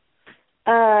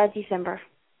 December.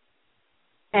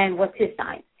 And what's his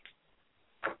sign?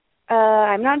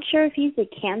 I'm not sure if he's a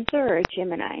Cancer or a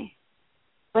Gemini.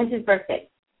 When's his birthday?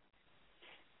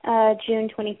 June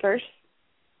 21st.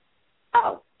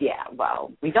 Oh, yeah,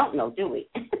 well, we don't know, do we?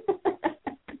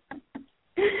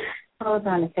 Hold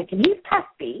on a second. He's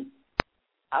cuspy.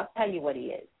 I'll tell you what he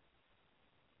is.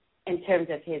 In terms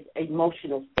of his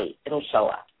emotional state, it'll show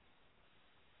up.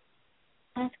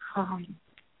 That's calm.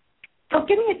 So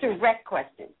give me a direct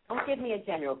question. Don't give me a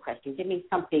general question. Give me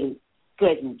something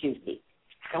good and juicy.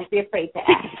 Don't be afraid to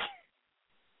ask.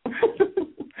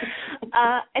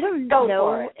 I don't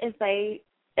know if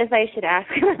I should ask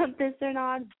about this or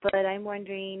not, but I'm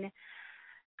wondering,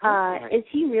 is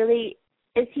he really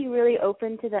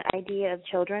open to the idea of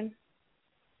children?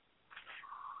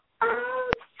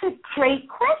 That's a great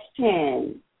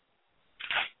question.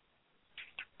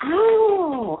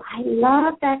 Oh, I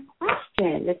love that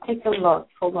question. Let's take a look.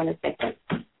 Hold on a second.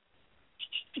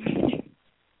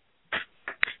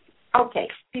 Okay,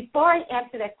 before I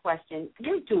answer that question,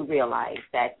 you do realize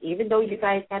that even though you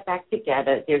guys got back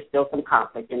together, there's still some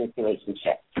conflict in this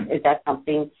relationship. Is that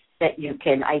something that you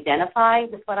can identify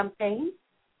with what I'm saying?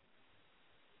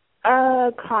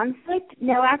 Conflict?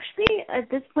 No, actually, at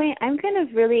this point, I'm kind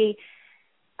of really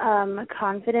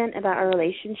confident about our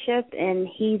relationship, and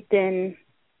he's been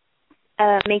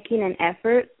making an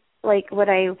effort. Like,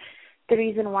 the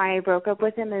reason why I broke up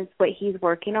with him is what he's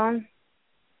working on.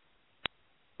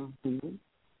 Mm-hmm.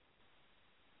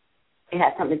 It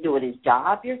has something to do with his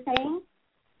job, you're saying?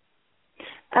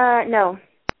 No.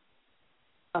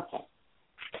 Okay.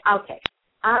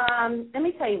 Let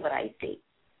me tell you what I see.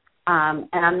 And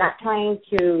I'm not trying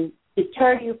to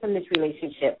deter you from this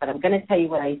relationship, but I'm going to tell you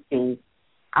what I see.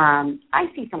 I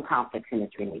see some conflicts in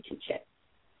this relationship.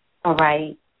 All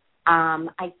right?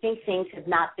 I think things have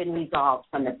not been resolved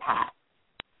from the past.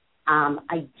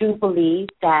 I do believe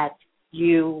that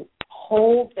you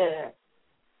hold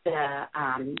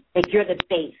like you're the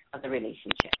base of the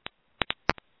relationship.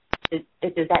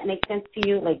 Does that make sense to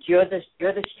you? Like you're the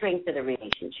strength of the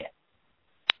relationship.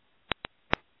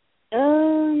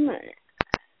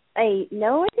 I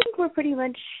think we're pretty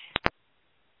much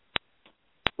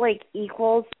like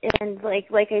equals, and like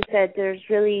I said, there's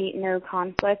really no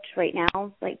conflict right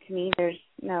now. Like to me, there's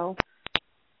no.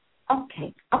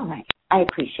 Okay, all right, I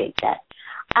appreciate that.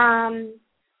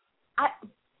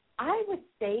 I would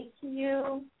say to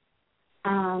you,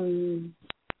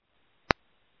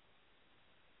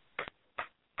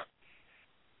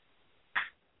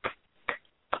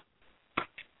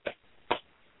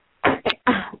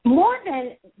 more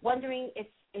than wondering if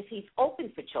he's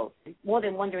open for children, more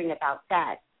than wondering about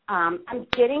that, I'm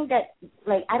getting that,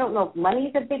 like, I don't know if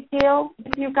money's a big deal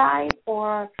with you guys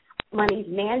or money's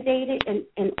mandated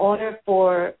in order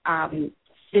for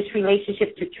this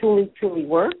relationship to truly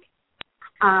work.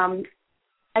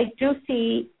 I do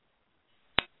see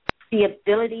the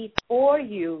ability for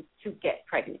you to get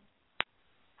pregnant.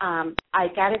 I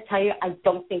got to tell you, I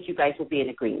don't think you guys will be in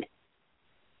agreement.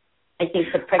 I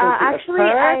think the pregnancy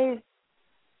occurs.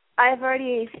 I've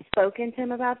already spoken to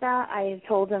him about that. I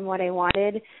told him what I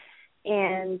wanted,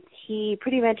 and he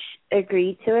pretty much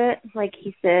agreed to it. Like,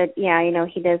 he said, yeah,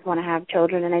 he does want to have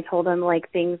children, and I told him, like,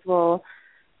 things will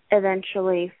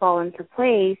eventually fall into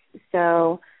place.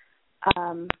 So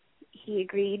he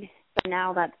agreed. So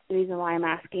now that's the reason why I'm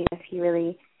asking if he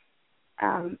really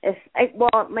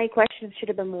my question should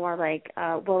have been more like,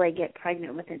 will I get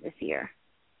pregnant within this year?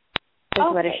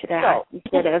 That's what I should have asked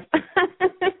instead of.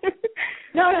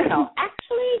 No.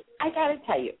 Actually, I got to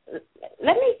tell you,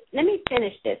 let me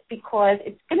finish this because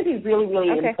it's going to be really, really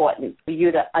important for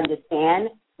you to understand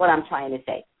what I'm trying to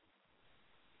say.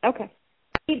 Okay.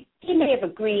 He may have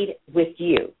agreed with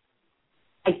you.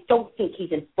 I don't think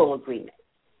he's in full agreement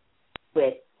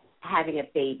with having a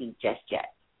baby just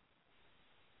yet.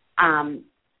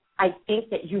 I think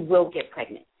that you will get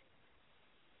pregnant,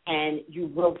 and you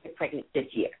will get pregnant this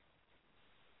year.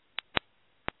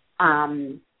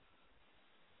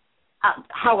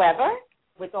 However,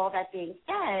 with all that being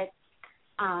said,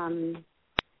 I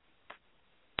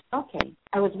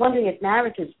was wondering if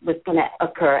marriage was going to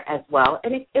occur as well,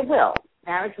 and it will.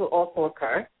 Marriage will also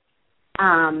occur.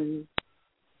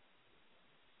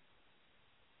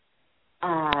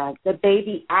 The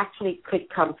baby actually could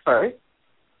come first.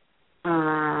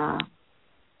 Yeah,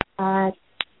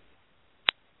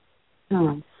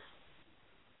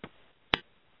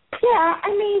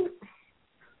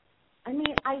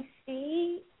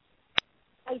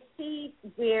 I see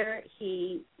where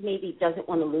he maybe doesn't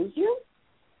want to lose you,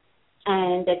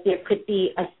 and that there could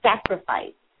be a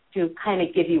sacrifice to kind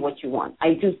of give you what you want.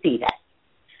 I do see that.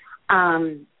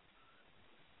 I'm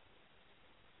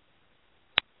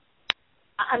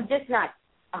just not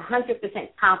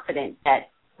 100% confident that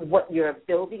what you're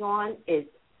building on is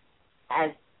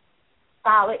as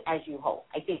solid as you hope.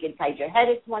 I think inside your head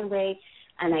it's one way,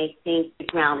 and I think the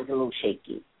ground is a little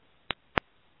shaky,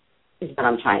 is what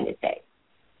I'm trying to say.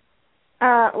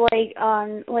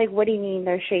 What do you mean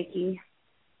they're shaky?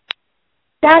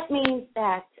 That means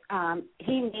that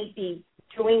he may be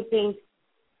doing things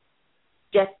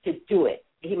just to do it.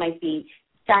 He might be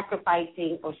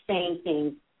sacrificing or saying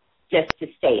things just to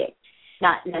say it,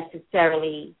 not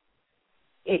necessarily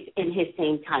it's in his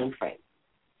same time frame.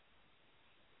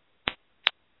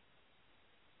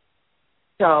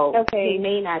 So he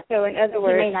may not. So in other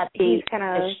words, he may not be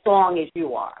as strong as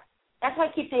you are. That's why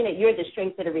I keep saying that you're the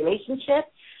strength of the relationship,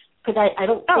 because I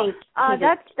don't think.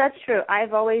 That's true.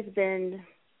 I've always been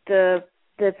the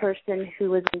person who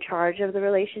was in charge of the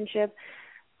relationship.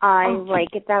 I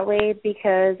like it that way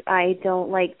because I don't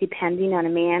like depending on a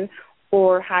man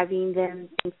or having them,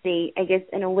 say, I guess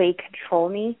in a way, control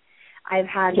me. I've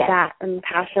had that in the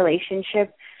past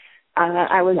relationship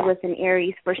I was with an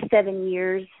Aries for 7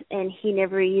 years, and he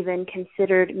never even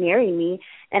considered marrying me.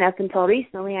 And up until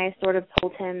recently, I sort of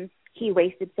told him he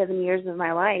wasted 7 years of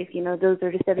my life. You know, those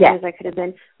are the 7 years I could have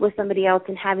been with somebody else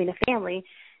and having a family.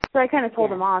 So I kind of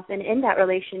told him off. And in that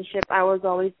relationship, I was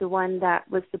always the one that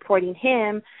was supporting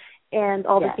him and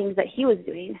all the things that he was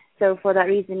doing. So for that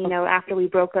reason, you know, after we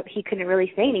broke up, he couldn't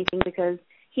really say anything because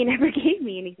he never gave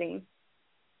me anything.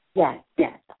 Yes,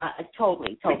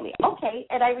 totally. Okay,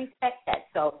 and I respect that.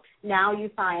 So now you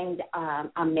find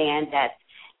a man that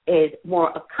is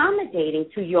more accommodating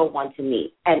to your want and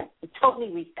need, and totally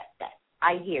respect that.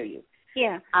 I hear you.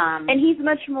 Yeah, and he's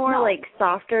much more like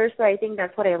softer, so I think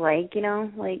that's what I like. You know,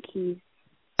 like he's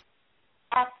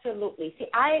absolutely. See,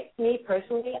 me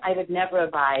personally, I would never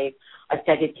advise a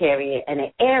Sagittarius and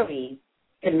an Aries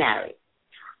to marry.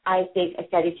 I think a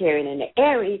Sagittarian and an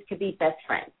Aries could be best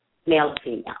friends, male or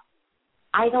female.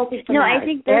 I don't think so. No, I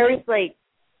think they're just like,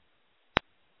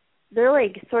 they're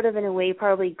like sort of in a way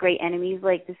probably great enemies,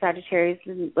 like the Sagittarius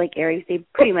and like Aries. They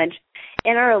pretty much,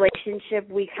 in our relationship,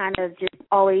 we kind of just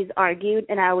always argued,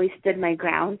 and I always stood my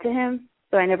ground to him,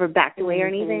 so I never backed away or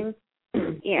anything.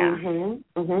 Yeah.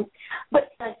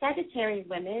 But Sagittarian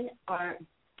women are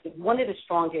one of the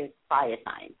strongest fire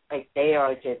signs. Like, they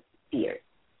are just fierce.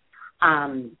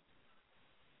 And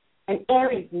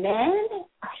Aries men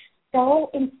are so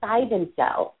inside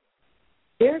themselves.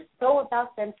 They're so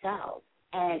about themselves.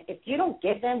 And if you don't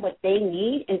give them what they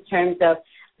need in terms of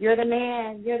you're the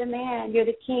man, you're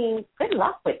the king, good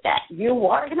luck with that. You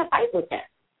are going to fight with them.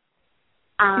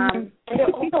 And they're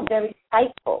also very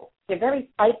spiteful. They're very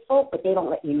spiteful, but they don't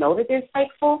let you know that they're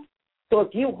spiteful. So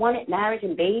if you wanted marriage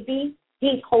and baby,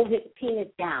 he'd hold his penis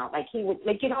down. Like, he would,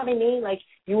 like, you know what I mean? Like,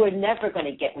 you were never going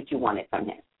to get what you wanted from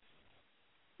him.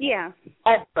 Yeah.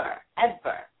 Ever.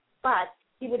 But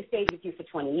he would have stayed with you for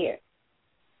 20 years.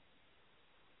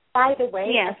 By the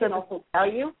way, I can also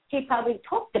tell you, he probably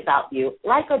talked about you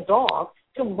like a dog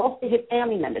to most of his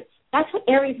family members. That's what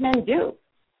Aries men do.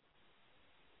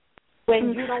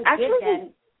 When you don't give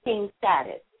them king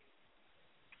status.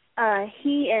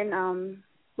 He and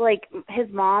like his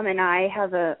mom and I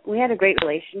we had a great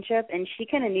relationship, and she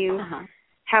kind of knew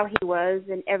how he was,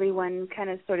 and everyone kind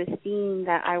of sort of seeing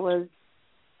that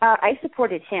I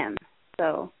supported him.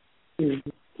 So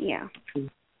yeah.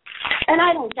 And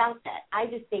I don't doubt that. I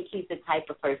just think he's the type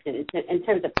of person, in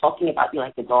terms of talking about you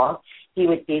like a dog, he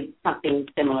would be something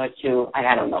similar to,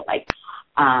 I don't know, like,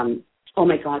 oh,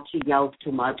 my God, she yells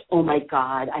too much. Oh, my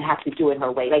God, I have to do it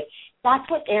her way. Like, that's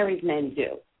what Aries men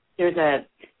do. There's a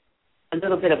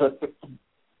little bit of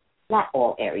not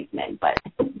all Aries men, but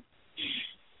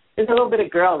there's a little bit of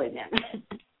girl in them.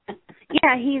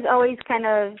 Yeah, he always kind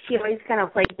of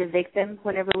played the victim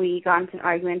whenever we got into an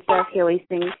argument and stuff. He always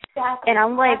thinks, and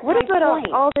I'm like, what about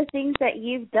all the things that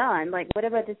you've done? Like, what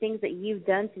about the things that you've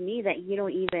done to me that you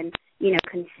don't even,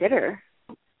 consider?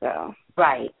 So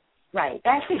Right.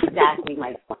 That's exactly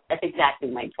my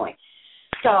point.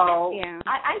 So yeah.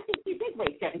 I think you did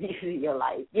waste 7 years of your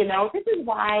life. This is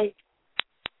why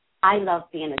I love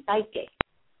being a psychic,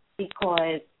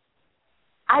 because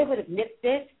I would have nipped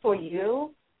this for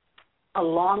you a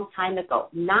long time ago.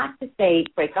 Not to say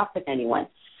break up with anyone,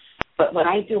 but when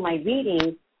I do my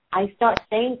readings, I start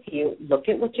saying to you, look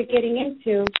at what you're getting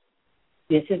into.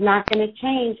 This is not going to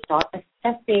change. Start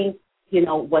assessing,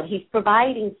 what he's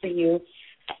providing for you.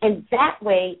 And that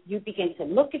way you begin to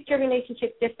look at your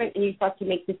relationship different, and you start to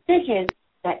make decisions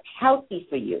that's healthy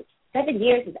for you. 7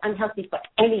 years is unhealthy for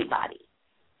anybody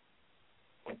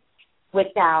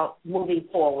without moving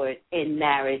forward in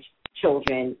marriage,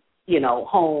 children,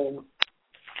 home.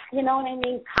 You know what I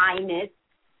mean? Kindness.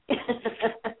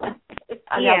 It's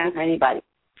unhealthy for anybody.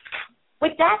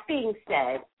 With that being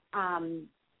said,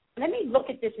 let me look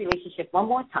at this relationship one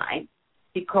more time,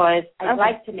 because I'd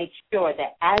like to make sure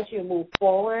that as you move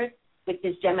forward with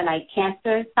this Gemini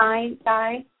Cancer sign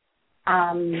guy.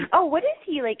 What is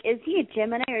he like? Is he a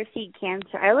Gemini or is he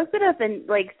Cancer? I looked it up, and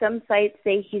like some sites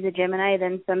say he's a Gemini,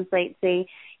 then some sites say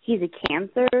he's a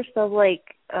Cancer. So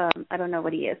like, I don't know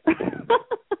what he is.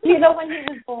 You know when he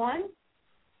was born?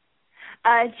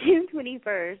 June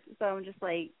 21st. So I'm just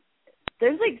like,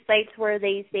 there's like sites where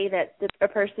they say that a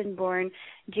person born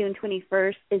June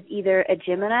 21st is either a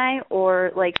Gemini,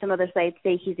 or like some other sites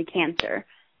say he's a Cancer.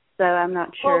 So I'm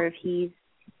not sure if he's.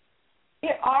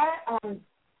 There are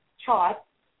charts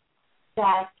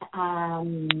that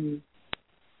can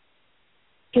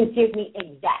give me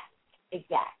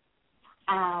exact.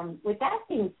 With that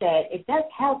being said, it does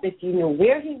help if you know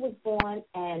where he was born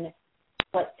and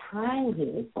what time he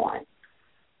was born.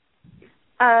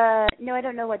 No, I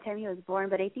don't know what time he was born,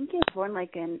 but I think he was born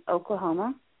like in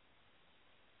Oklahoma.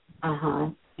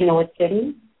 You know what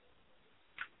city?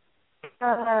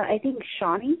 I think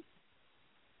Shawnee.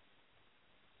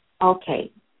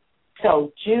 Okay.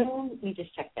 So June, let me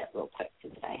just check that real quick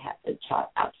since I have the chart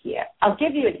out here. I'll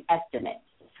give you an estimate.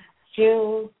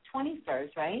 June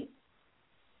 21st, right?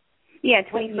 Yeah,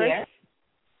 21st. What year?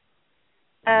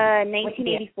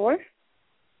 1984.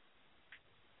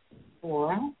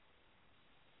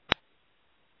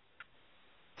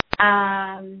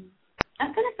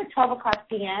 I'm going to put 12 o'clock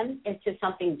p.m. into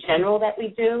something general that we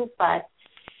do, but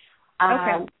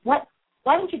okay.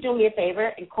 Why don't you do me a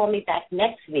favor and call me back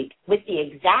next week with the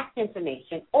exact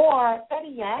information, or better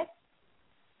yet,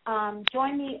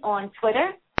 join me on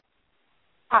Twitter,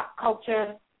 Pop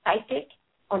Culture Psychic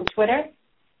on Twitter,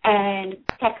 and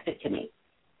text it to me.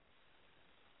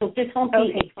 So this won't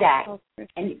be exact.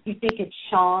 And you think it's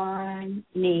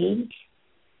Shawnee?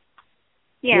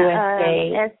 Yeah,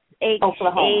 USA,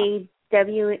 Oklahoma.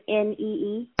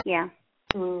 SHAWNEE. Yeah.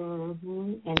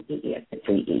 NEE, it's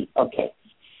 3E. Okay.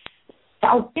 So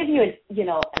I'll give you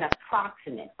an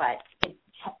approximate, but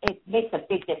it makes a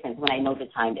big difference when I know the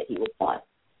time that he was born.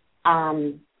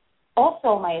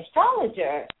 Also, my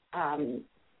astrologer,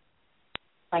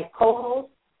 my co-host,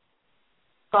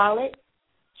 Scarlett,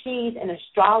 she's an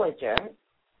astrologer,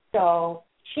 so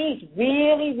she's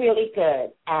really, really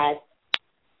good at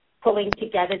pulling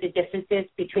together the differences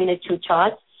between the two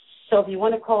charts. So if you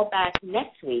want to call back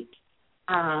next week,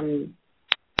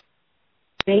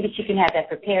 maybe she can have that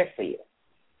prepared for you.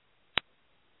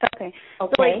 Okay. So,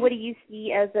 what do you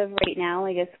see as of right now,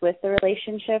 I guess, with the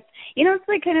relationship? It's,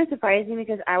 kind of surprising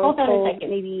because I was told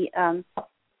maybe...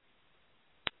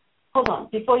 Hold on.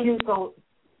 Before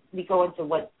we go into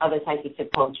what other psychics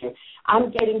have told you, I'm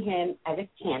getting him as a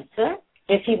Cancer.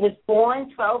 If he was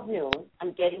born 12 noon,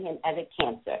 I'm getting him as a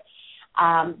Cancer.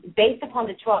 Based upon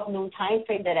the 12 noon time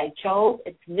frame that I chose,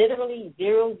 it's literally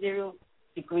 00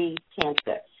 degrees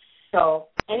Cancer. So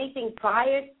anything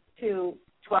prior to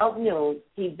 12 noon,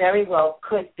 he very well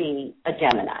could be a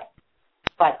Gemini.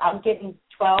 But I'm getting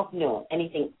 12 noon.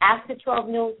 Anything after 12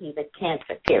 noon, he's a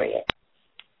Cancer, period.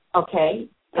 Okay?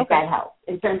 If that helps,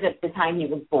 in terms of the time he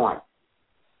was born.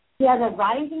 He has a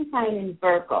rising sign in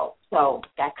Virgo, so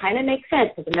that kind of makes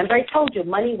sense. Because remember I told you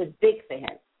money was big for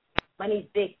him. Money's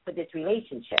big for this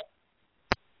relationship.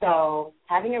 So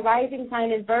having a rising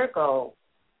sign in Virgo,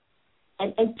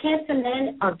 and Cancer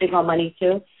men are big on money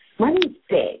too. Money's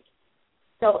big.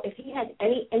 So if he has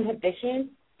any inhibition,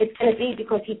 it's going to be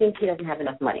because he thinks he doesn't have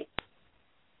enough money.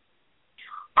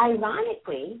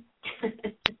 Ironically,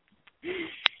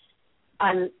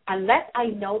 unless I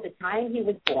know the time he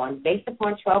was born, based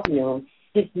upon 12 noon,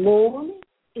 his moon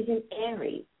is in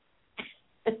Aries.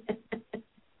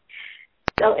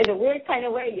 So in a weird kind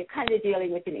of way, you're kind of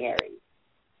dealing with an Aries.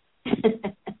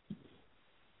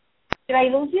 Did I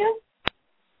lose you?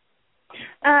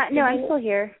 No, I'm still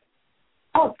here.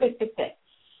 Oh, good.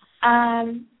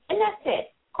 And that's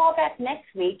it. Call back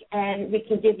next week, and we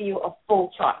can give you a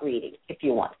full chart reading if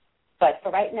you want. But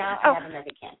for right now, I have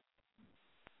another Cancer.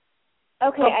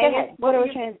 Okay, what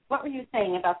were you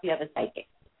saying about the other psychic?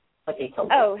 What they told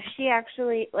you? Oh, she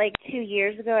actually, 2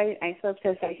 years ago, I spoke to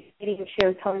a psychic lady, and she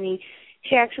was telling me,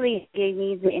 she actually gave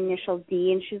me the initial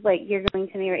D, and she's like, you're going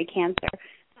to marry a Cancer.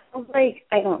 I was like,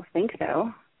 I don't think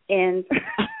so. And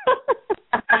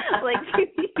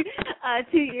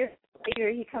 2 years later,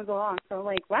 he comes along. So I'm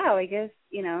like, wow, I guess,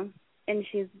 and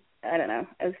she's, I don't know,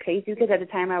 it was crazy because at the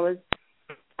time I was,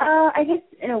 I guess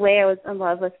in a way I was in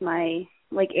love with my,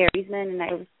 Aries man, and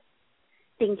I was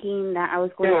thinking that I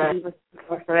was going to be with him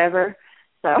for forever.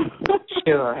 So.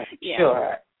 Sure, yeah.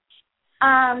 Sure.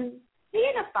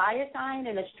 Being a fire sign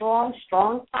and a strong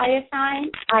fire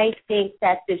sign, I think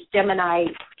that this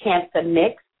Gemini Cancer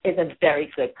mix is a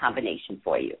very good combination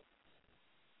for you.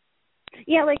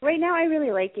 Yeah, right now I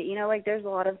really like it. There's a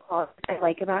lot of qualities I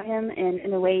like about him, and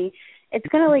in a way, it's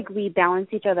kind of we balance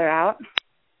each other out.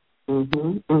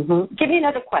 Give me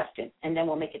another question, and then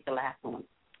we'll make it the last one.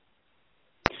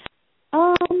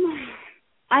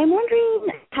 I'm wondering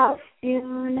how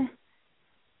soon,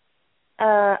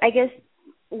 I guess,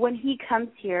 when he comes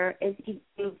here, is he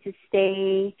going to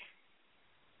stay?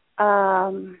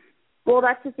 Well,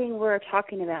 that's the thing we're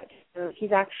talking about. So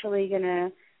he's actually going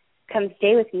to come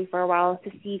stay with me for a while to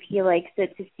see if he likes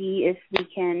it, to see if we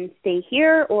can stay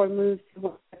here or move to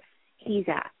where he's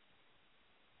at.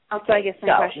 Okay. So I guess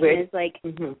my question is,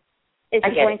 is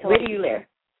he going to... Where do you live?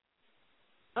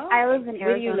 I live in Arizona.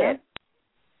 Where do you live?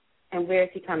 And where is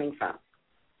he coming from?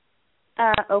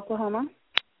 Oklahoma.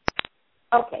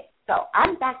 Okay, so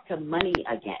I'm back to money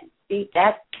again. See,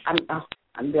 I'm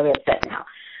really upset now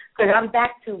because I'm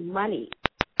back to money.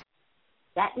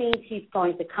 that means he's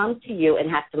going to come to you and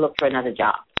have to look for another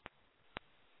job.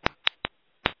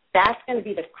 That's going to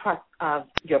be the crux of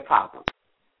your problem.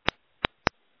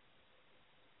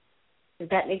 Does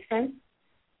that make sense?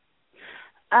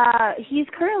 He's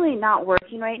currently not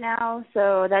working right now,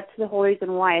 so that's the whole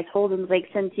reason why I told him, like,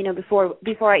 since, you know,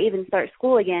 before I even start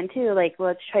school again, too, like,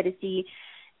 let's try to see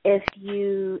if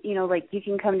you know, like, you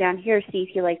can come down here, see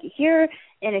if you like it here,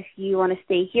 and if you want to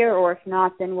stay here, or if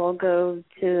not, then we'll go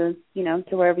to, you know,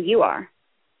 to wherever you are.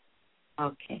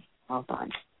 Okay, hold on.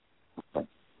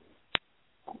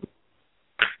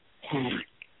 10.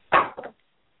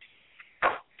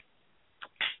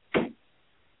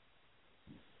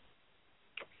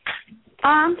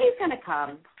 He's going to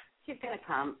come. He's going to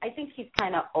come. I think he's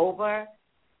kind of over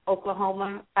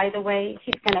Oklahoma, by the way.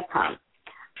 He's going to come.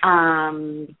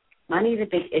 Money's a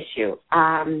big issue.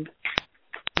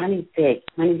 Money's big.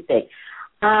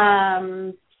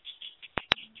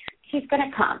 He's going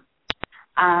to come.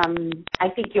 I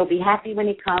think you'll be happy when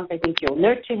he comes. I think you'll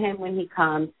nurture him when he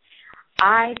comes.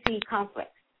 I see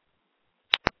conflict.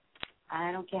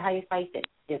 I don't care how you fight it.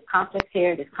 There's conflict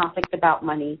here. There's conflict about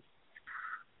money.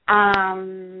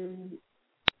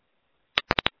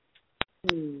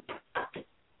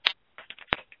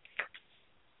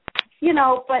 You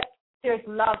know, but there's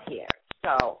love here,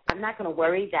 so I'm not going to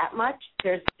worry that much.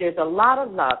 There's a lot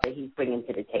of love that he's bringing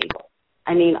to the table.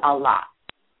 I mean, a lot.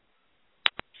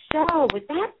 So with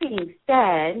that being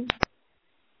said,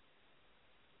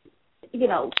 you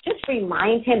know, just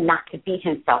remind him not to beat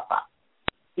himself up.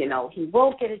 You know, he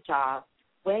will get a job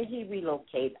when he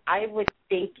relocates. I would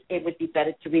think it would be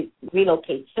better to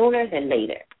relocate sooner than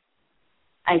later.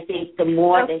 I think the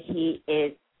more that he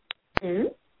is...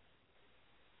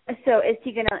 So is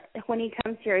he going to, when he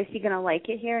comes here, is he going to like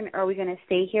it here, and are we going to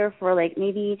stay here for, like,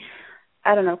 maybe,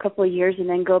 I don't know, a couple of years and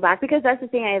then go back? Because that's the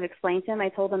thing I have explained to him. I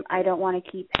told him I don't want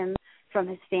to keep him from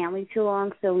his family too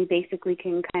long, so we basically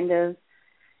can kind of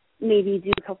maybe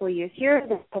do a couple of years here,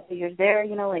 then a couple of years there,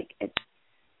 you know, like it's...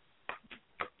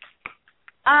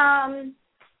 How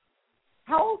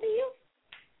old are you?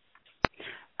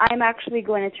 I'm actually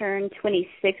going to turn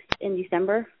 26 in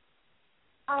December.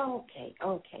 Oh,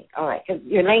 okay. All right. 'Cause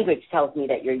your language tells me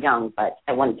that you're young, but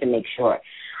I wanted to make sure.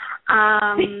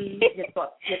 Your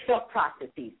thought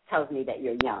processes tells me that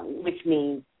you're young, which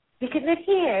means we could live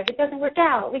here. If it doesn't work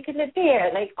out, we could live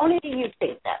there. Like, only you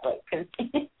think that way, because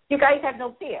you guys have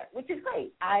no fear, which is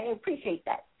great. I appreciate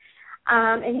that.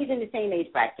 And he's in the same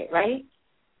age bracket, right?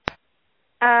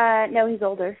 No, he's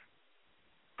older.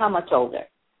 How much older?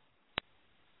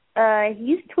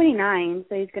 He's 29,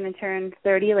 so he's going to turn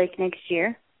 30, like, next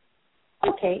year.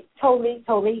 Okay, totally.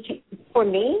 For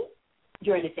me,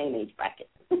 you're in the same age bracket.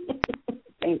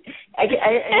 I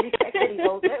respect that he's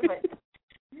older, but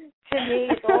to me,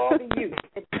 it's all the youth.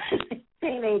 It's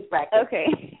same age bracket.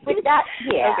 Okay. With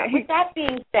that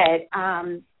being said,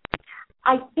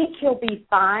 I think he'll be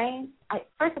fine.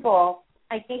 First of all,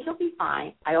 I think he'll be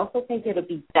fine. I also think it'll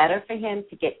be better for him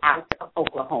to get out of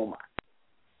Oklahoma.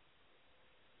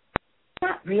 It's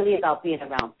not really about being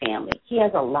around family. He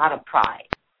has a lot of pride.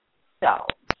 So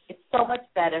it's so much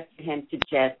better for him to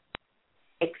just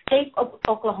escape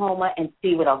Oklahoma and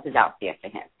see what else is out there for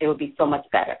him. It would be so much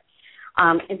better.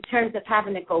 In terms of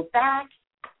having to go back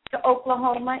to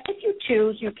Oklahoma, if you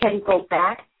choose, you can go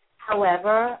back.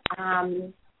 However,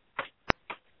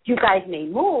 you guys may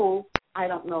move. I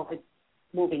don't know if it's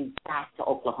moving back to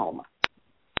Oklahoma.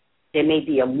 There may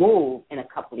be a move in a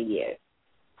couple of years,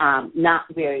 not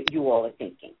where you all are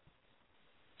thinking.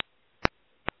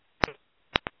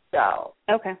 So,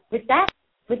 okay. With that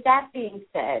being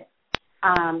said,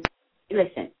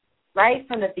 listen, right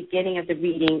from the beginning of the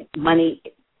reading, money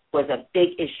was a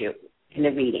big issue in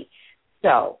the reading.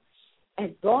 So, as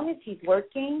long as he's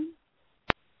working,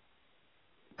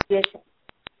 this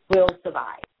will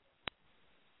survive.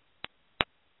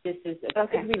 This is a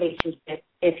good relationship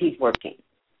if he's working.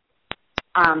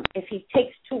 If he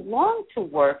takes too long to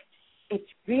work, it's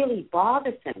really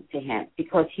bothersome to him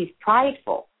because he's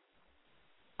prideful.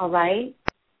 All right?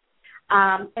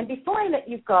 And before I let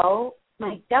you go,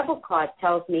 my devil card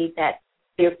tells me that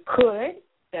there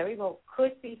very well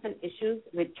could be some issues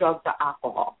with drugs or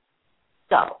alcohol.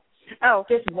 So,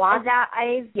 just watch that.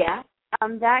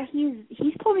 That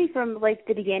he's told me from like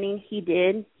the beginning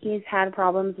he's had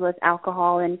problems with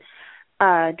alcohol and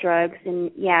drugs,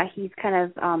 and he's kind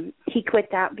of he quit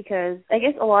that because I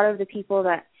guess a lot of the people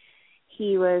that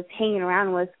he was hanging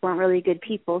around with weren't really good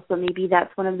people, so maybe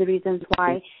that's one of the reasons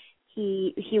why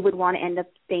he would want to end up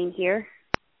staying here.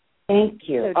 Thank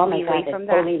you. So oh my God, that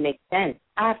totally makes sense.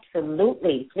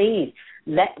 Absolutely. Please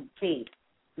let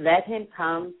him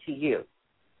come to you.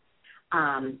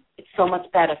 it's so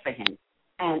much better for him.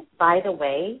 And by the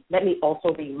way, let me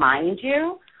also remind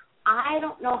you, I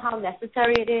don't know how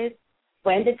necessary it is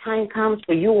when the time comes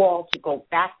for you all to go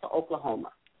back to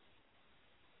Oklahoma.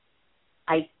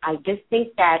 I just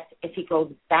think that if he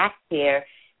goes back there,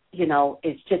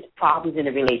 it's just problems in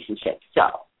the relationship.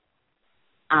 So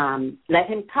let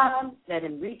him come, let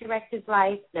him redirect his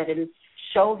life, let him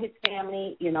show his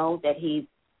family, that he's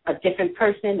a different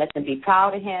person, let them be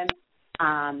proud of him.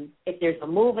 If there's a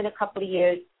move in a couple of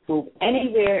years, move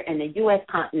anywhere in the U.S.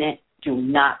 continent, do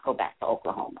not go back to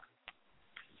Oklahoma.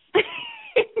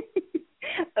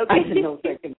 Okay. Under no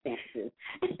circumstances.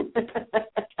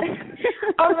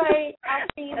 All right,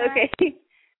 Alfina. Okay.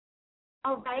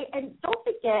 All right, and don't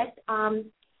forget,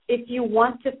 if you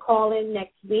want to call in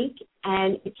next week,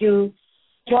 and if you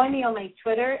join me on my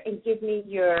Twitter and give me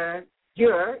your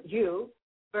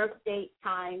birth date,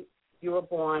 time you were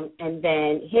born, and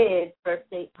then his birth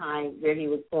date, time where he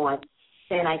was born,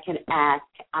 then I can ask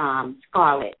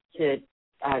Scarlett to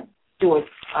do a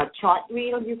chart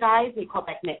read on you guys. We call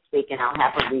back next week, and I'll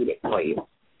have her read it for you.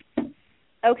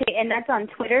 Okay, and that's on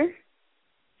Twitter?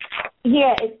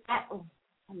 Yeah, it's at,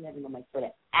 I never know my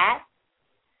Twitter, at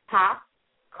Pop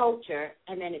Culture,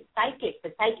 and then it's Psychic.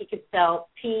 The Psychic is spelled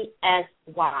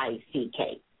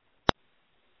P-S-Y-C-K.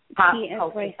 Pop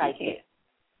Culture Psychic.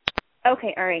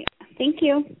 Okay, all right. Thank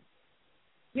you.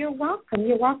 You're welcome.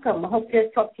 You're welcome. I hope to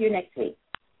talk to you next week.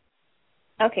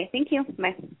 Okay, thank you.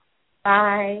 Bye.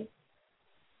 Bye.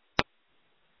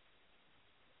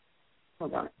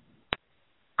 Hold on.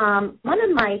 One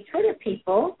of my Twitter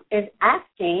people is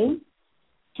asking,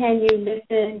 can you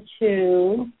listen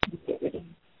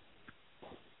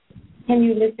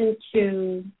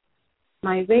to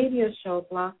my radio show,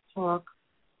 Blog Talk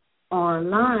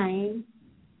Online,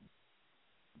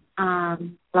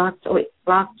 Blog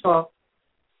Talk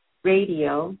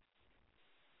Radio,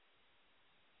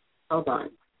 hold on,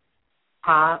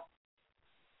 Pop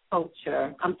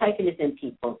Culture, I'm typing this in,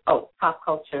 people. Oh, Pop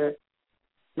Culture,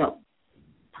 no,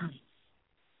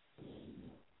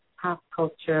 Pop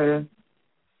Culture,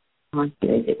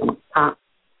 Pop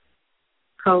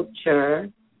Culture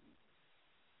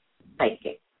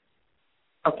Psychic.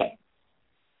 Okay.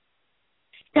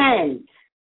 Send,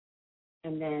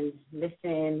 and then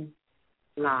listen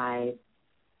live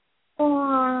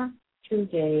for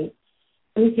Tuesday.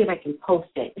 Let me see if I can post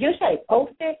it. Usually I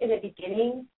post it in the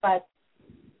beginning, but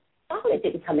it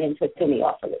didn't come in, so it threw me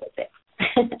off a little bit.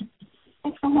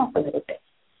 I come off a little bit.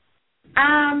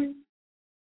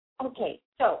 Okay,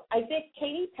 so I did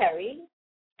Katy Perry,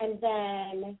 and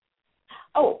then,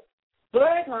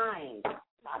 Blurred Lines.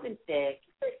 Robin Thicke,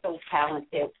 you're so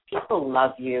talented. People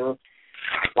love you.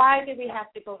 Why did we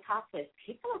have to go topless?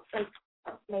 People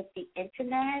like the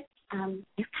internet,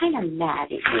 they're kind of mad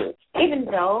at you. Even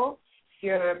though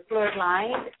your Blurred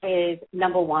Lines is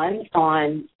number one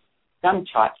on some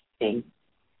chart thing,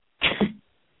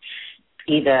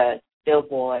 either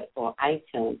Billboard or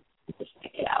iTunes. Just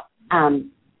check it out.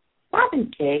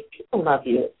 Robin Thicke, people love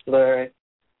you. It's Blurred.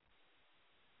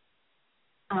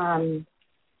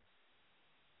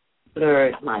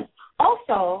 Blurred Lines.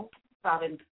 Also,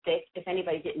 Robin Thicke, if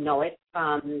anybody didn't know it,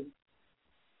 I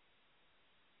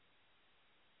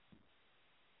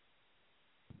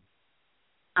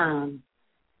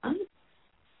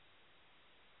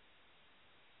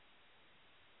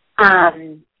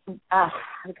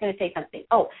was going to say something.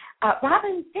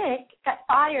 Robin Thicke got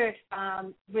fired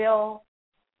from Real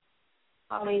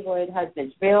Hollywood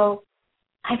Husbands. Real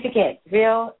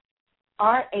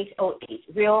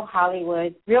RHOH, Real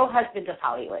Husbands of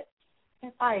Hollywood. They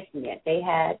fired from there. They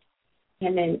had,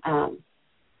 him and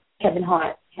Kevin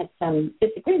Hart had some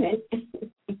disagreements.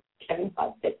 Kevin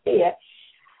Hart said there.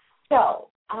 So,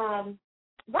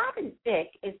 Robin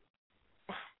Thicke is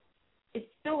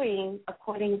suing,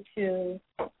 according to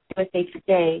USA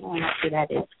Today. I want to see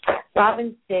that is.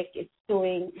 Robin Thicke is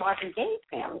suing Marvin Gaye's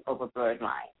family over Blurred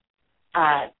Lines.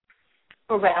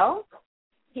 Pharrell,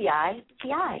 T.I.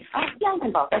 Oh, yeah,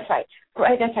 involved. That's right.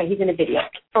 That's right. He's in a video.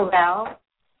 Pharrell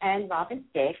and Robin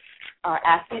Thicke are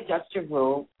asking a judge to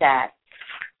rule that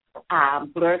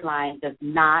Blurred Lines does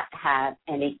not have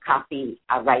any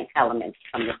copyright elements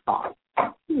from the song.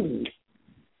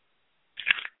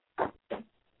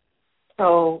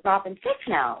 So Robin Thicke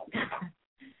now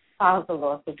files a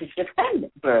lawsuit to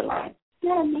defend Blurred Lines.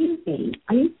 Isn't that amazing?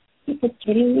 Are you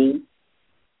kidding me?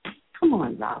 Come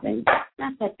on, Robin.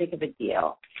 Not that big of a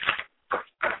deal.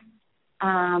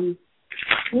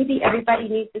 Maybe everybody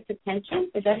needs this attention.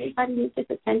 Does everybody need this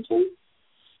attention?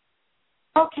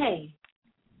 Okay.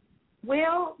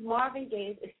 Will Marvin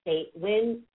Gaye's estate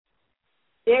win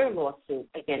their lawsuit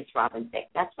against Robin Thicke.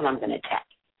 That's what I'm going to check.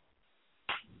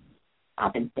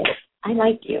 Robin Thicke, I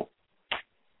like you.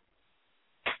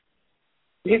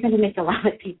 You're going to make a lot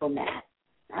of people mad.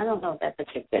 I don't know if that's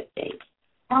such a good thing.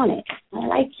 On it. I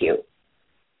like you.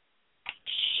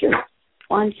 Shoot.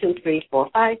 1, 2, 3, 4,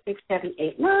 5, 6, 7,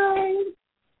 8, 9.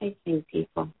 I think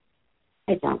people.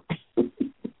 I don't.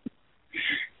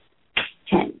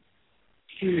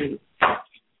 10.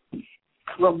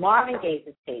 Well, Marvin Gaye's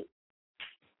estate.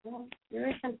 Well, there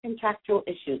are some contractual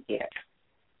issues here.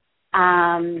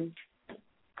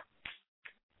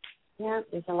 Yeah,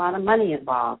 there's a lot of money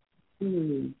involved.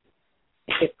 If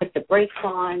they put the brakes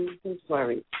on, who's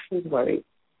worried? Who's worried?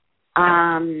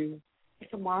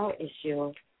 It's a moral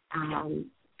issue.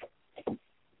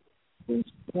 Who's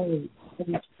worried?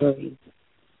 Who's worried?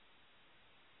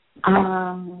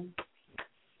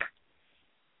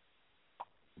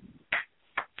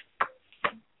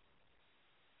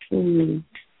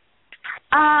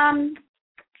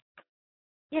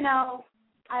 You know,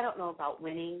 I don't know about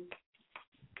winning.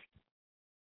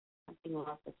 Something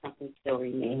lost or something still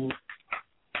remains.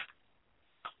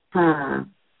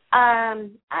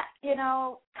 You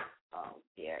know, oh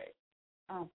dear.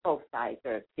 Both sides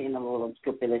are being a little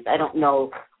scrupulous. I don't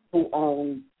know who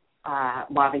owns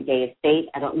Marvin Gaye estate.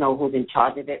 I don't know who's in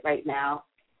charge of it right now.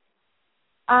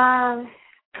 Oh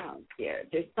dear.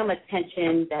 There's some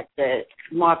attention that the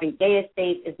Marvin Gaye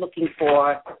estate is looking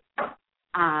for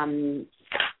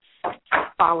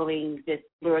following this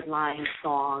Blurred Lines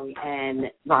song,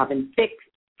 and Robin Thicke's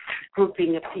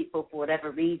grouping of people, for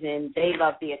whatever reason, they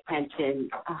love the attention.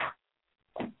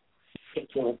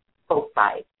 Ridiculous. Both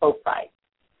sides.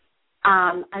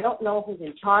 I don't know who's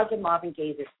in charge of Marvin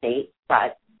Gaye's estate,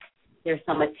 but there's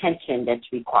some attention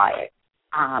that's required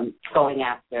going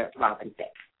after Robin Thicke.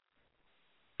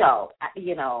 So,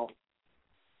 you know,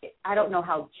 I don't know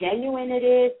how genuine it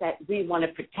is that we want to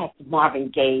protect Marvin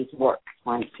Gaye's work.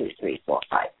 1, 2, 3, 4,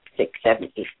 5, 6,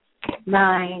 7, 8,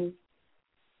 9,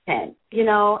 10. You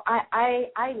know,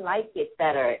 I like it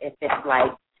better if it's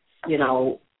like, you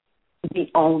know,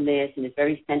 we own this and it's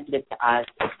very sensitive to us.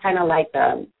 It's kind of like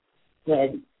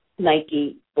when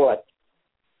Nike bought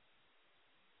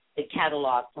the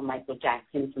catalog from Michael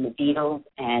Jackson from the Beatles,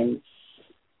 and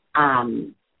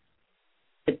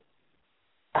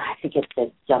I forget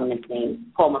the gentleman's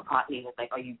name, Paul McCartney was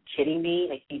like, are you kidding me?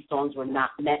 Like, these songs were not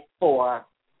meant for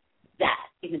that.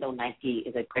 Even though Nike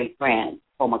is a great brand,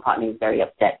 Paul McCartney was very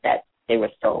upset that they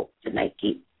were sold to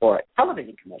Nike for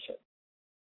television commercials.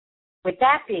 With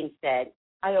that being said,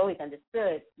 I always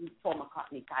understood Paul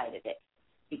McCartney's side of it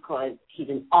because he's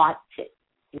an artist,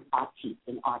 an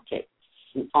artist.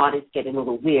 And artists get a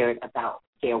little weird about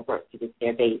their work because it's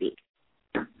their baby.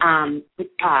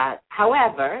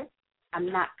 However,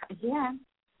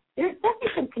 there's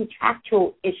definitely some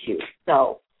contractual issues.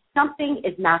 So something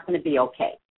is not going to be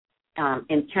okay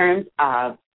in terms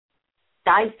of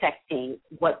dissecting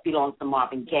what belongs to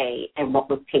Marvin Gaye and what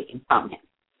was taken from him.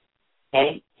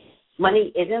 Okay?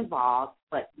 Money is involved,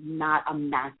 but not a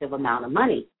massive amount of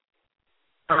money.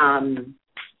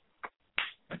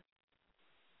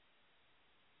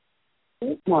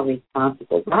 Who's more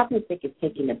responsible? Robin Thicke is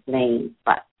taking the blame,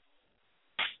 but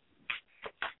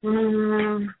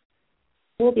will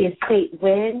the estate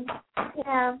win?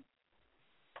 Yeah.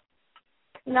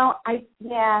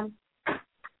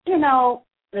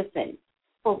 Listen,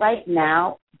 for right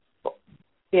now,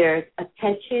 there's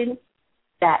attention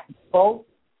that both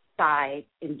sides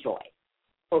enjoy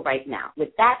for right now. With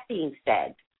that being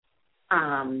said,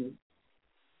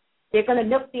 they're going to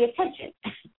milk the attention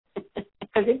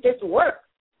because it just works.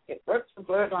 It works for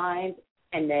Blurred Lines,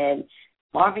 and then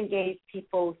Marvin Gaye's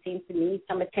people seem to need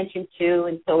some attention too,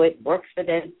 and so it works for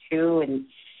them too. And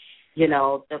you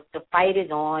know, the fight is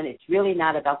on. It's really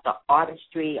not about the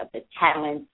artistry of the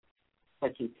talent,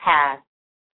 what you pass.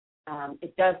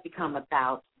 It does become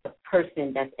about the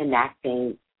person that's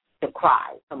enacting the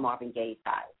cry from Marvin Gaye's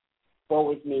side.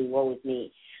 Woe is me, woe is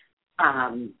me.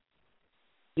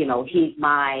 You know, he's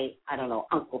my,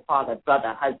 uncle, father,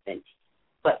 brother, husband.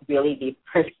 But really the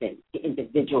person, the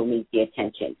individual needs the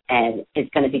attention, and it's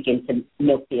going to begin to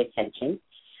milk the attention.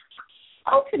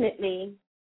 Ultimately,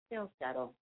 they'll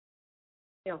settle.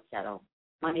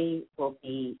 Money will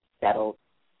be settled.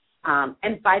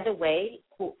 And by the way,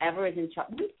 whoever is in charge,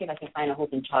 let me see if I can find out who's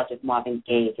in charge of Marvin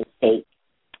Gaye's estate.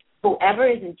 Whoever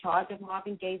is in charge of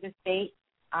Marvin Gaye's estate,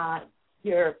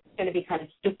 you're going to be kind of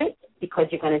stupid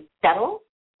because you're going to settle,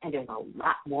 and there's a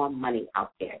lot more money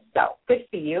out there. So good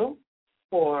for you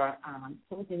for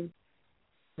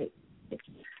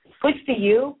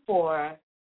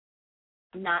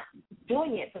not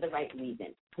doing it for the right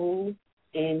reason. Who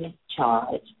in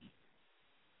charge?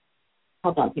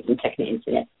 Hold on, people check the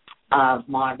internet. Of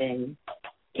Marvin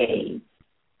Gaye's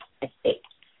estate.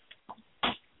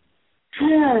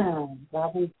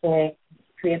 Robin Thicke,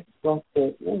 creative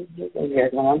explosive.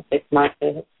 Here's one. 6 months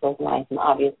of explosive lines and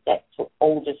obvious that to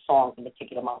older songs, in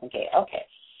particular Marvin Gaye. Okay.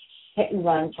 Hit and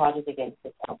run charges against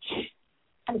this. Okay.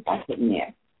 How did that get in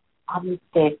there? Robin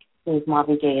Thicke, who's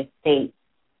Marvin Gaye's estate.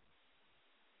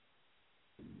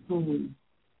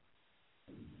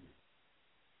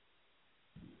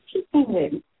 She's saying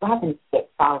that Robin Thicke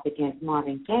filed against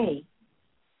Marvin Gaye.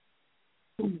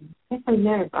 There's some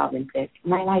nerve, Robin Thicke.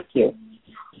 Might like you.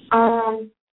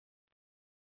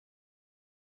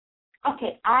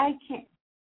 Okay, I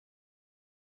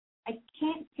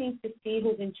can't seem to see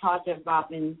who's in charge of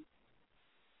Marvin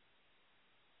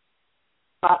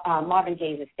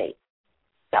Gaye's estate.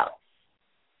 So,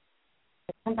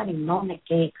 if somebody known that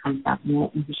Gaye comes up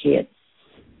and who she is.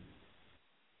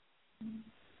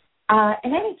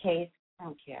 In any case, I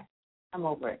don't care. I'm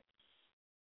over it.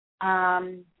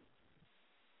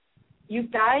 You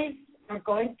guys are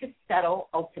going to settle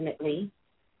ultimately.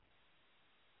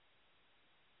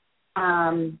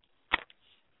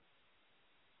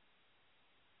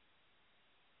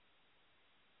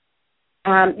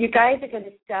 You guys are going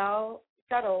to settle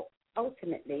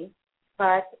ultimately,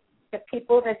 but the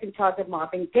people that's in charge of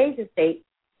Marvin Gaye's estate,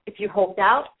 if you hold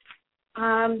out,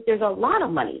 there's a lot of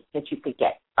money that you could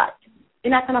get, but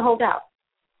you're not going to hold out.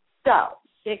 So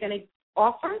they're going to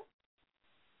offer,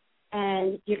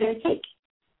 and you're going to take.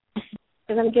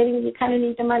 Because you kind of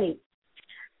need the money.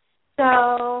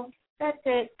 So that's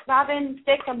it. Robin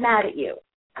Thicke, I'm mad at you.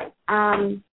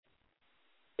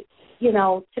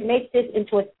 To make this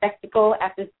into a spectacle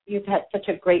after you've had such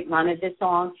a great run of this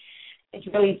song, it's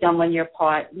really dumb on your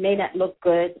part. May not look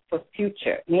good for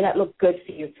future. May not look good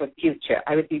for you for future.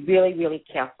 I would be really, really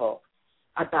careful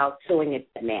about suing this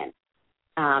man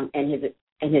and his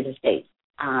estate.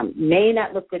 May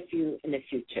not look good for you in the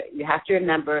future. You have to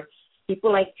remember,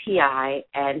 people like T.I.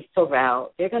 and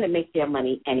Pharrell, they're going to make their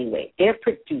money anyway. They're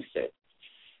producers.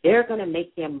 They're going to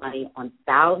make their money on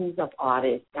thousands of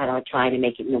artists that are trying to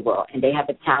make it in the world, and they have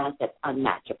a talent that's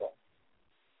unmatchable.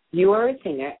 You are a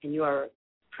singer, and you are a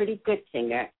pretty good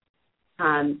singer,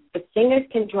 but singers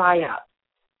can dry up.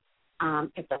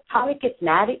 If the public gets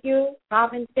mad at you,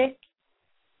 Robin Thicke,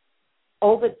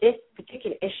 over this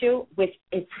particular issue, which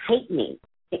is heightening,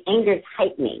 the anger is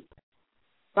heightening,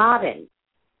 Robin,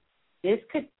 this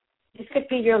could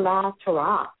be your last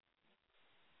hurrah.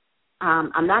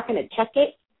 I'm not going to check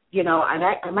it.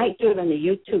 I might do it on the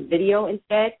YouTube video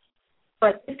instead.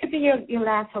 But this could be your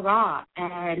last hurrah,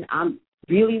 and I'm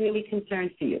really, really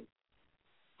concerned for you.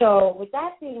 So with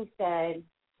that being said,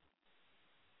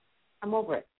 I'm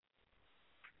over it.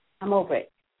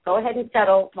 Go ahead and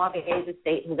settle Marvin Gaye's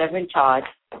estate, who's ever in charge.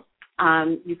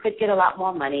 You could get a lot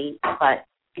more money, but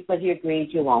because you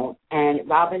agreed, you won't. And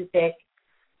Robin Thicke,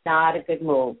 not a good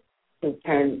move to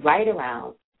turn right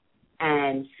around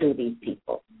and sue these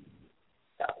people.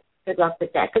 So good luck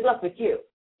with that. Good luck with you.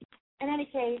 In any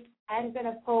case, I'm going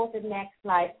to pull the next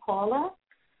live caller.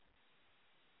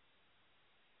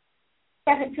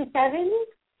 727.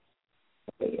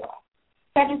 There you are.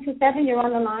 727, you're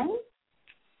on the line.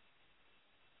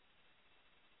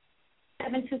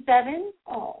 727.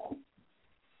 Oh,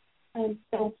 I'm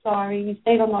so sorry. You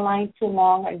stayed on the line too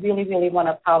long. I really, really want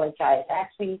to apologize. I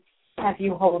actually have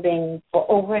you holding for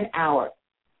over an hour.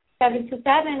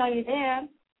 727, are you there?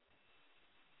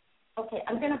 Okay,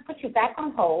 I'm going to put you back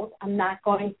on hold. I'm not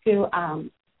going to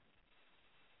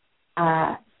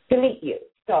delete you.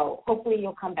 So hopefully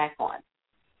you'll come back on.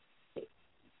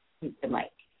 Keep the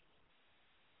mic.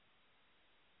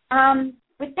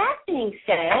 With that being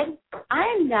said, I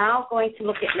am now going to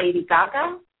look at Lady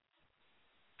Gaga.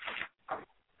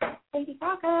 Lady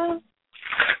Gaga.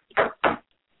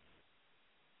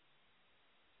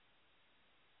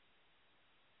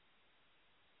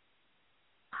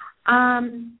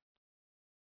 I'm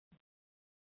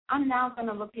now going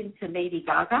to look into Lady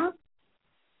Gaga.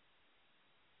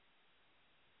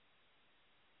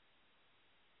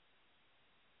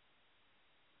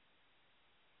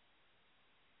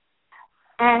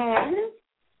 And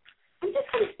I'm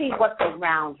just going to see what's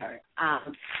around her.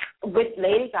 With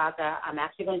Lady Gaga, I'm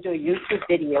actually going to do a YouTube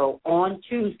video on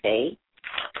Tuesday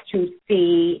to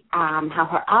see how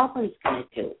her album's going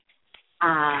to do.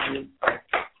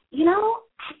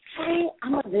 Actually,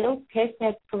 I'm a little pissed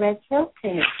at Perez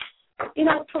Hilton.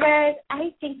 Perez,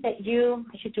 I think that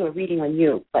I should do a reading on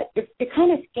you, but you're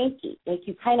kind of skanky. Like,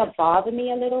 you kind of bother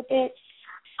me a little bit.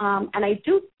 And I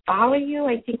do follow you,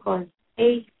 I think, on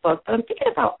Facebook, but I'm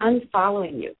thinking about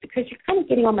unfollowing you because you're kind of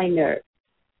getting on my nerves.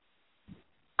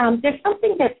 there's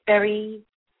something that's very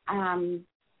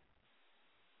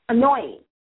annoying.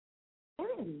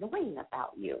 Very annoying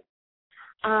about you.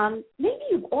 Maybe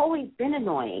you've always been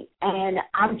annoying, and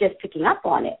I'm just picking up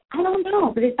on it. I don't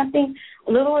know, but there's something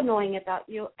a little annoying about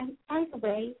you. And by the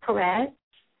way, Perez,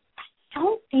 I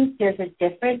don't think there's a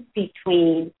difference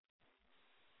between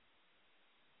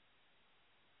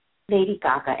Lady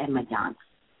Gaga and Madonna.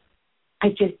 I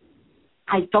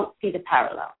don't see the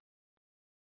parallel.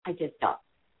 I just don't.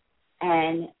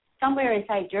 And somewhere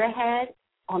inside your head,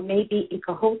 or maybe in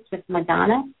cahoots with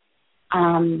Madonna,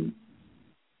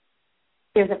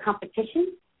 there's a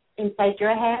competition inside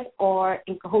your head, or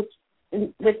in cahoots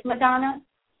with Madonna,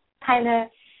 kind of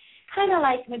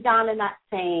like Madonna not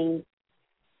saying,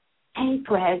 "Hey,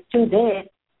 Perez, do this,"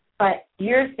 but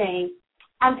you're saying,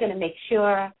 "I'm going to make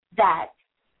sure that,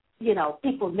 you know,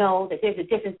 people know that there's a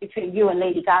difference between you and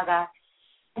Lady Gaga,"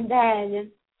 and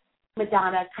then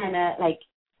Madonna kind of like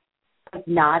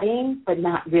nodding, but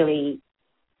not really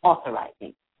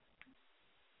authorizing.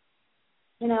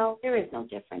 You know, there is no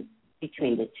difference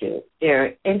between the two.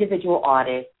 They're individual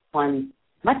artists, one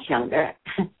much younger,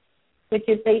 which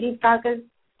is Lady Gaga's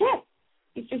gift.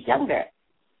 She's just younger.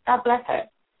 God bless her.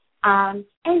 And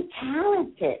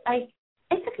talented. Like,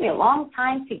 it took me a long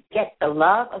time to get the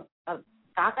love of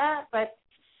Gaga, but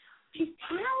she's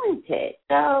talented.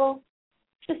 So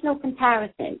there's no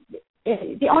comparison.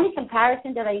 The only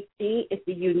comparison that I see is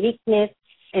the uniqueness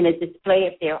in a display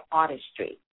of their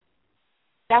artistry.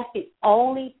 That's the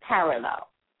only parallel,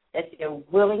 that they're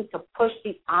willing to push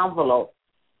the envelope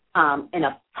in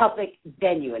a public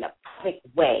venue, in a public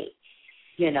way,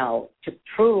 you know, to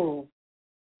prove,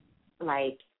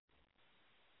 like,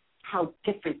 how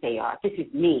different they are. This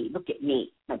is me. Look at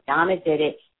me. Madonna did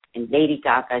it, and Lady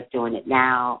Gaga is doing it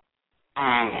now,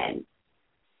 and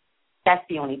that's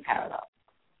the only parallel.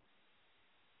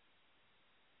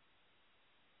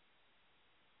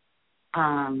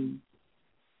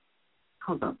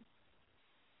 Hold on.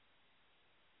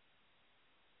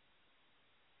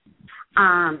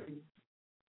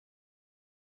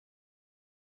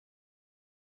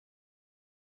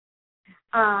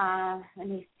 Let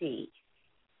me see.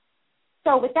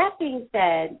 So with that being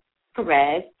said,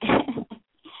 Perez,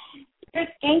 you're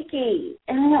skanky,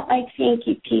 and I don't like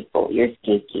skanky people. You're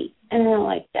skanky, and I don't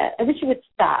like that. I wish you would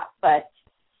stop, but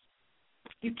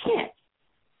you can't.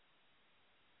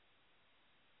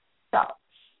 So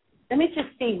let me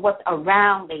just see what's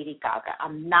around Lady Gaga.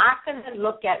 I'm not going to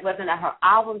look at whether or not her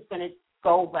album's going to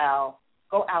go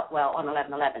out well on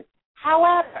 11/11.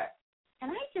 However,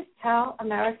 can I just tell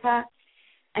America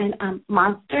and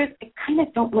Monsters, I kind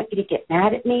of don't want you to get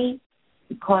mad at me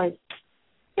because,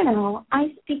 you know,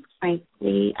 I speak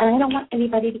frankly, and I don't want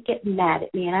anybody to get mad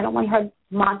at me, and I don't want her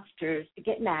Monsters to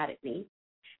get mad at me.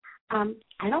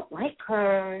 I don't like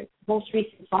her most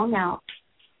recent song out.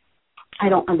 I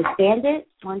don't understand it.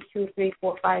 1, 2, 3,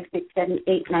 4, 5, 6, 7,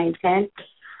 8, 9, 10.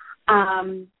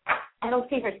 I don't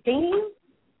see her singing.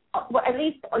 Well, at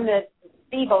least on the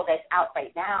Devo that's out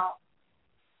right now.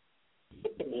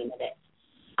 What's the name of it?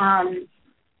 And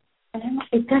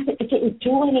it didn't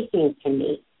do anything to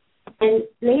me. And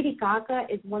Lady Gaga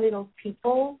is one of those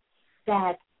people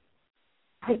that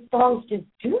her songs just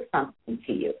do something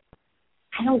to you.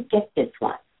 I don't get this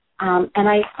one. And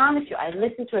I promise you, I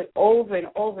listened to it over and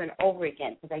over and over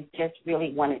again because I just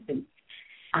really wanted to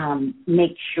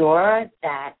make sure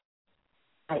that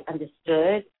I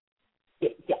understood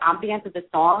the ambiance of the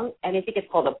song. And I think it's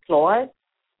called Applause.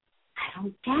 I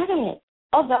don't get it.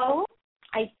 Although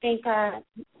I think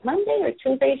Monday or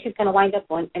Tuesday she's going to wind up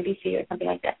on NBC or something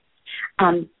like that.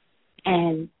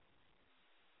 And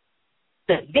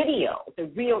the video, the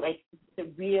real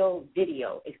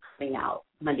video is coming out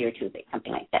Monday or Tuesday,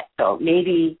 something like that. So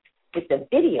maybe with the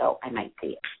video, I might see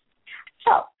it.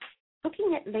 So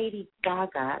looking at Lady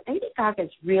Gaga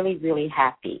is really, really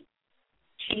happy.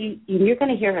 You're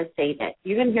going to hear her say that.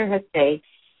 You're going to hear her say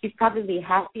she's probably the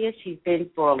happiest she's been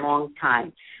for a long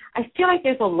time. I feel like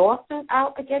there's a lawsuit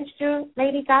out against you,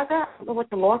 Lady Gaga. I don't know what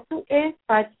the lawsuit is,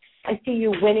 but I see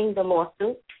you winning the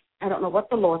lawsuit. I don't know what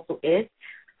the lawsuit is,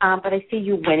 but I see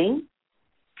you winning.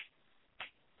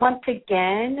 Once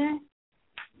again,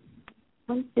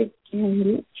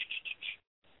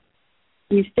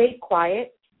 you stayed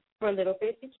quiet for a little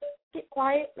bit. Did you get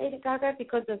quiet, Lady Gaga,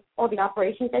 because of all the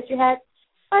operations that you had?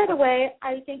 By the way,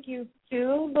 I think you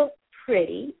do look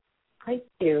pretty. I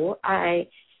do. I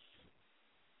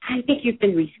think you've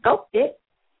been resculpted.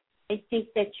 I think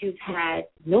that you've had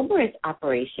numerous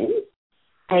operations.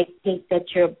 I think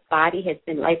that your body has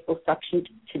been liposuctioned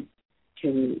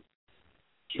to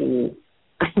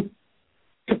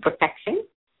perfection.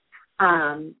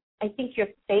 I think your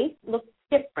face looks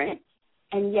different,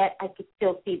 and yet I could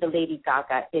still see the Lady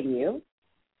Gaga in you.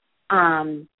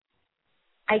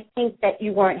 I think that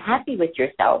you weren't happy with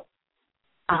yourself.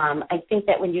 I think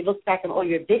that when you look back on all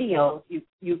your videos,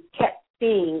 you kept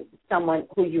seeing someone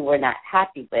who you were not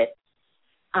happy with.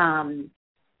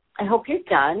 I hope you're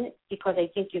done, because I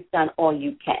think you've done all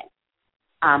you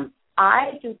can.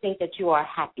 I do think that you are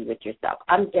happy with yourself.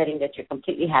 I'm getting that you're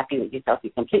completely happy with yourself.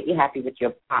 You're completely happy with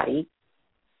your body,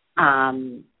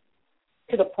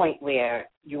 to the point where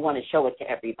you want to show it to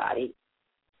everybody.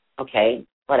 Okay,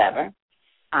 whatever.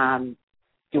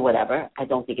 Do whatever. I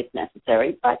don't think it's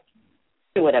necessary, but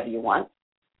do whatever you want.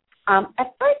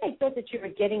 At first I thought that you were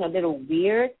getting a little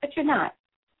weird, but you're not.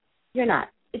 You're not.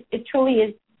 It truly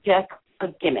is just a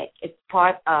gimmick. It's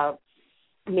part of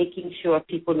making sure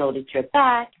people know that you're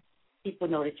back, people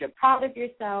know that you're proud of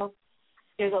yourself.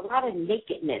 There's a lot of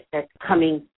nakedness that's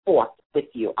coming forth with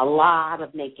you, a lot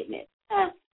of nakedness.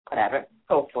 Whatever,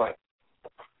 go for it.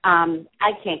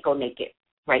 I can't go naked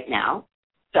right now,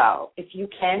 so if you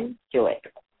can, do it.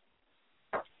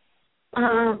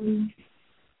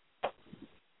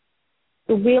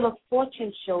 The Wheel of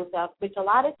Fortune shows up, which a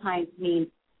lot of times means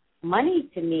money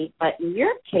to me, but in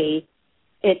your case,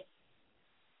 it's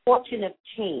fortune of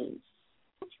change.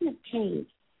 Fortune of change.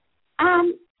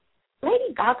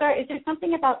 Lady Gaga, is there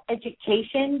something about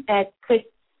education that could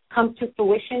come to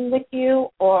fruition with you,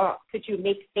 or could you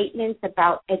make statements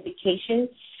about education,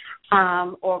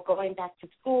 or going back to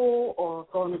school, or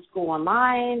going to school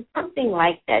online, something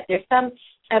like that? There's some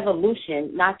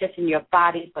evolution, not just in your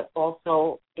body, but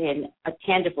also in a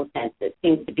tangible sense that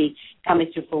seems to be coming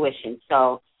to fruition.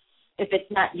 So if it's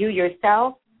not you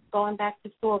yourself going back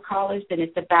to school or college, then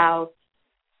it's about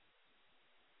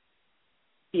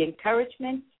the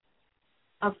encouragement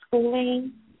of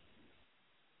schooling,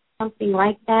 something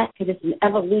like that, because it's an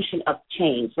evolution of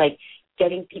change, like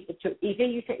getting people to either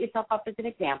you set yourself up as an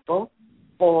example,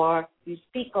 or you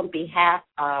speak on behalf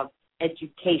of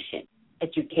education,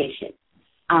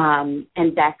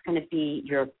 and that's going to be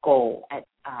your goal,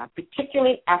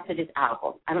 particularly after this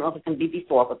album. I don't know if it's going to be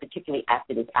before, but particularly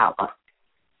after this album.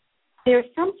 There's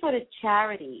some sort of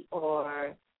charity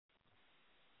or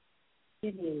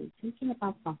something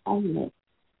about the homeless.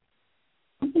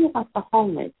 Something about the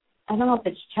homeless. I don't know if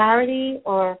it's charity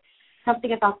or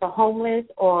something about the homeless,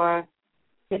 or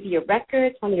maybe your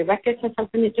records. One of your records has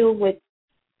something to do with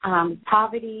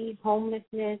poverty,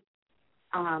 homelessness,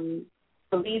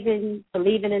 believing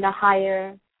in a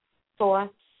higher source,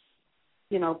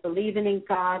 believing in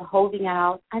God, holding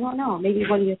out. I don't know. Maybe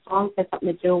one of your songs has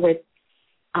something to do with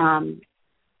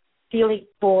feeling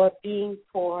poor, being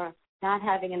poor, not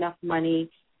having enough money,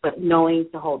 but knowing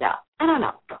to hold out. I don't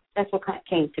know. That's what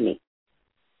came to me.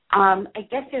 I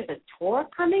guess there's a tour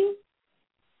coming.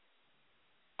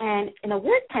 And in a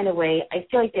weird kind of way, I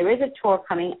feel like there is a tour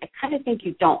coming. I kind of think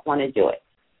you don't want to do it,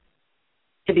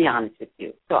 to be honest with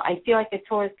you. So I feel like the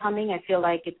tour is coming. I feel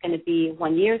like it's going to be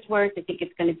 1 year's worth. I think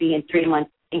it's going to be in 3 month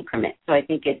increments. So I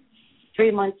think it's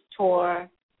 3 months tour.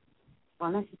 Well,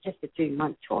 unless it's just a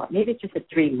 3-month tour. Maybe it's just a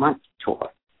 3-month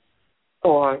tour.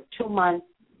 Or 2 months,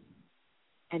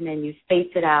 and then you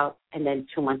space it out, and then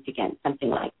 2 months again, something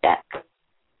like that.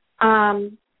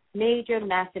 Major,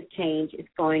 massive change is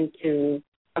going to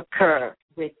occur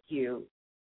with you,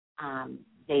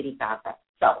 Lady Gaga.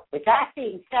 So with that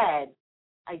being said,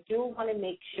 I do want to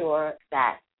make sure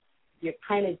that you're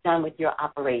kind of done with your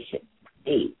operations.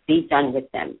 Be done with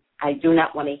them. I do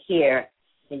not want to hear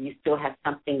that you still have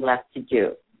something left to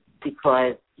do,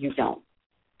 because you don't.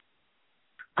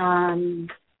 Are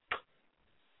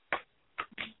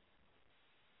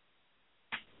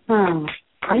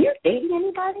you dating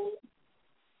anybody?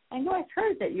 I know I've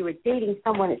heard that you were dating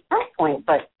someone at some point,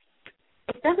 but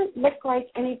it doesn't look like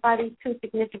anybody too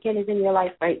significant is in your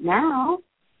life right now.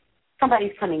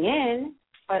 Somebody's coming in,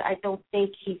 but I don't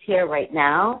think he's here right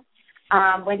now.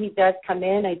 When he does come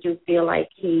in, I do feel like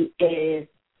he is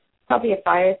probably a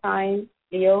fire sign,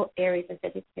 Leo, Aries, and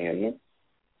Sagittarius.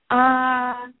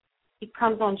 He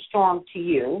comes on strong to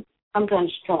you,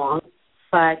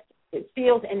 but it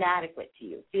feels inadequate to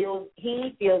you. He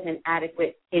feels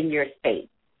inadequate in your space.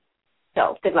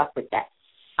 So good luck with that.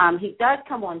 He does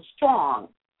come on strong,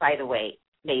 by the way,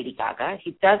 Lady Gaga.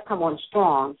 He does come on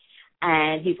strong,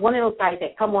 and he's one of those guys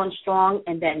that come on strong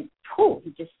and then,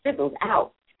 he just fizzles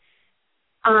out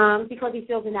because he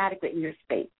feels inadequate in your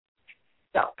space.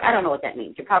 So I don't know what that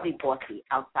means. You're probably bossy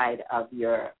outside of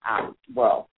your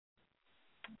world.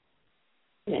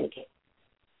 In any case.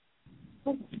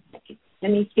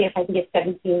 Let me see if I can get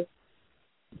 17.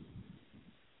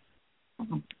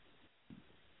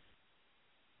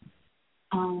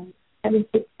 17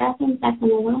 767 back on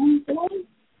the line today.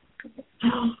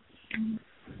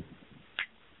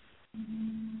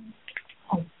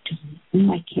 Oh,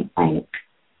 I can't find it.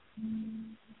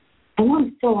 I know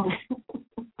I'm still on.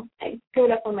 I threw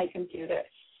it up on my computer.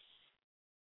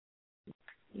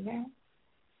 There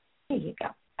you go.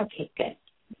 Okay, good.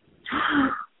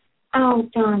 Oh,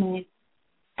 darn it.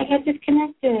 I got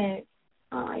disconnected.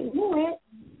 Oh, I knew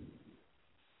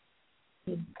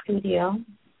it. Studio.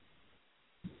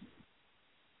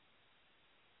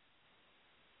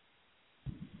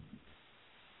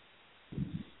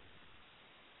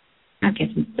 I guess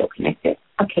I'm still connected.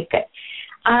 Okay, good.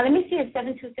 Let me see if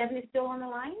 727 is still on the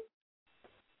line.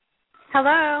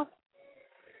 Hello.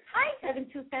 Hi,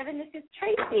 727. This is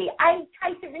Tracy. I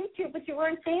tried to reach you, but you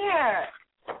weren't there.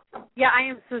 Yeah, I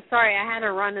am so sorry. I had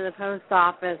to run to the post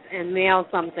office and mail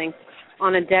something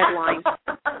on a deadline.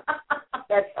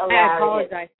 That's hilarious. I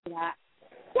apologize for that.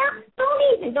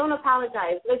 Yeah, don't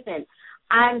apologize. Listen,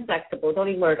 I'm flexible. Don't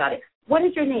even worry about it. What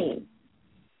is your name?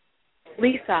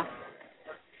 Lisa.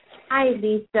 Hi,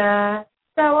 Lisa.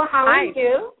 So, how are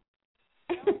you?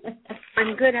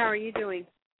 I'm good. How are you doing?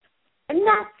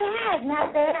 Not bad,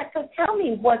 not bad. So tell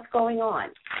me what's going on.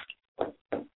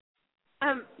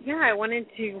 Yeah, I wanted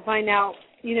to find out,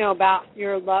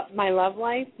 about my love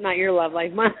life. Not your love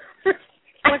life. What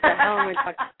the hell am I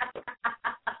talking?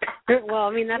 Well,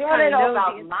 I mean, that's kind of nosy. You want to know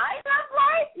about my love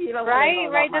life? You don't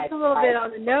right. That's a little bit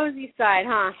on the nosy side,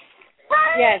 huh?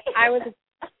 Right. Yes, I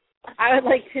would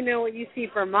like to know what you see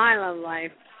for my love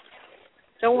life.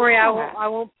 Don't worry, I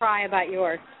won't pry about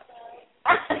yours.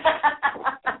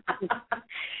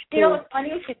 It's funny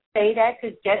you should say that,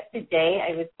 because just today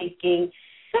I was thinking,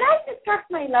 should I discuss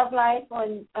my love life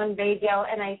on radio?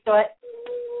 And I thought,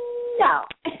 no.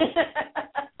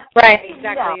 Right,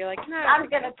 exactly. No. You're like, no. I'm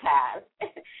going to pass.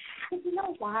 You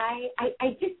know why?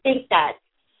 I just think that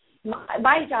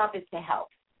my job is to help.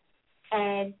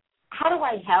 And how do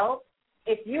I help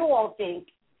if you all think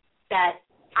that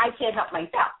I can't help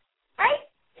myself, right?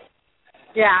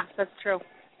 Yeah, that's true.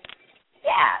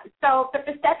 Yeah, so the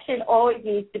perception always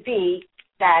needs to be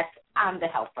that I'm the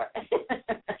helper,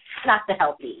 not the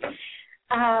helpee.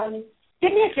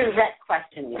 Give me a direct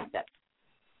question, Lisa.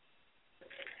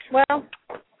 Well,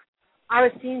 I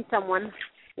was seeing someone,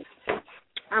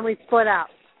 and we split up.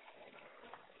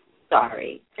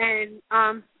 Sorry. And,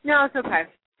 no, it's okay.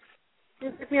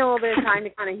 It took me a little bit of time to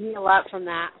kind of heal up from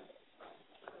that.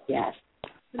 Yes.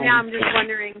 Now I'm just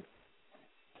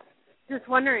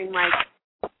wondering,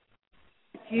 like,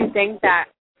 do you think that,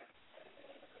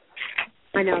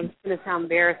 I know it's going to sound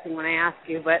embarrassing when I ask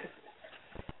you, but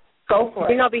go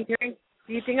for it.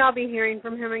 Do you think I'll be hearing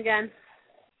from him again?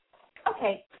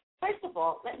 Okay. First of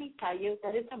all, let me tell you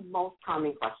that is the most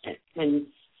common question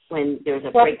when there's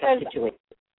a breakup situation.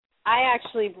 I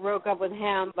actually broke up with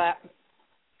him, but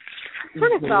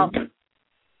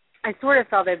I sort of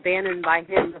felt abandoned by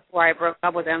him before I broke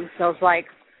up with him. So it's like,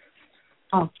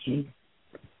 okay.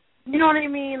 You know what I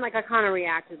mean? Like, I kind of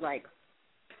reacted like,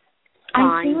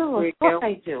 I do. Of course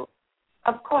I do.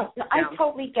 Of course. No, yeah. I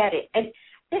totally get it. And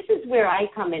this is where I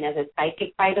come in as a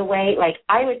psychic, by the way. Like,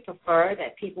 I would prefer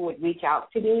that people would reach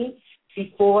out to me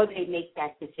before they make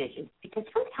that decision. Because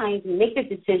sometimes you make the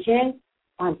decision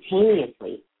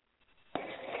spontaneously.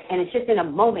 And it's just in a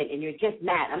moment, and you're just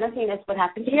mad. I'm not saying that's what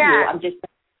happened to you. I'm just,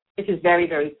 this is very,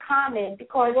 very common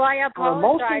because our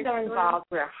emotions are involved.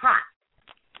 We're hot.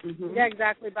 Mm-hmm. Yeah,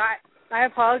 exactly. But I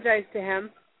apologized to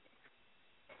him,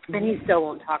 and he still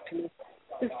won't talk to me.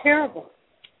 It's terrible.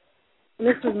 And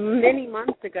this was many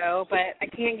months ago, but I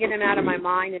can't get him out of my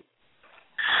mind.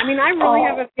 I mean, I really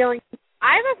have a feeling.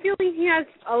 I have a feeling he has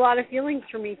a lot of feelings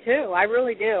for me too. I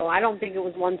really do. I don't think it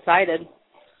was one-sided.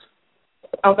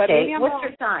 Okay. What's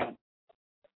your sign?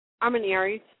 I'm an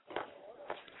Aries.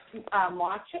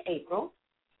 March or April?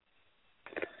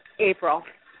 April.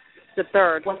 The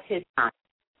 3rd. What's his sign?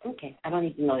 Okay, I don't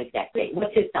even know the exact date.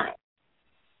 What's his sign?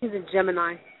 He's a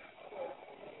Gemini.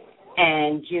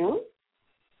 And June?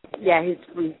 Yeah, he's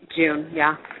from June,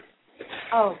 yeah.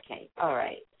 Okay, all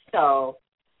right. So,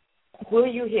 will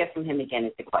you hear from him again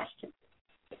is the question.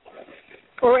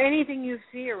 Or anything you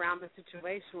see around the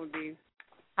situation would be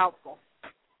helpful.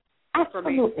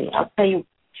 Absolutely. I'll tell you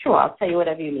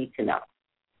whatever you need to know.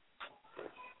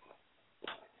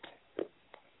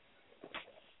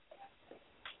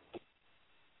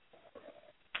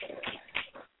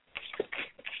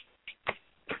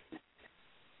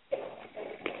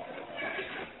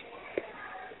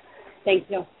 Thank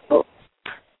you. So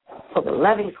the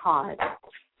 11 cards.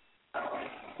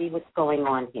 See what's going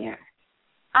on here.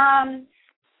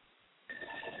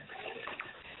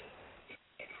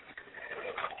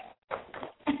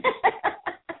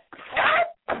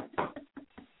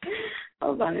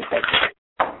 Hold on a second.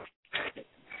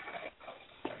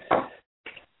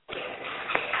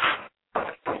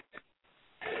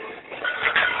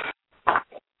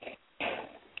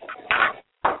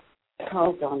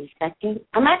 Hold on a second.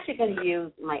 I'm actually going to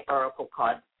use my oracle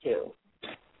cards too.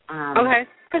 Okay.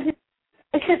 Because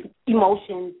it's just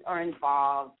emotions are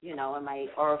involved, you know, and my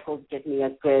oracles give me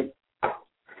a good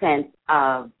sense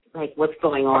of like what's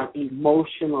going on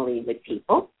emotionally with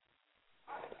people.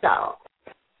 So,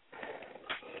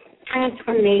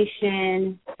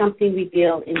 transformation, something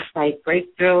revealed, insight,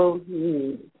 breakthrough,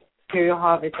 material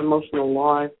harvest, emotional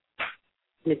loss,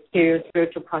 material,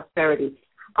 spiritual prosperity.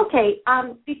 Okay,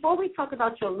 before we talk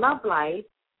about your love life,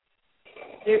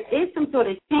 there is some sort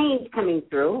of change coming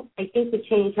through. I think the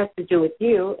change has to do with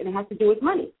you, and it has to do with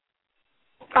money.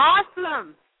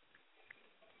 Awesome.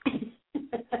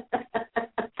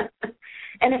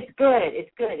 And it's good. It's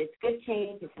good. It's good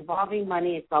change. It's involving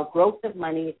money. It's about growth of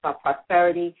money. It's about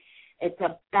prosperity. It's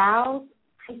about,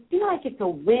 I feel like it's a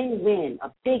win-win, a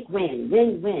big win,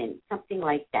 win-win, something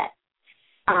like that.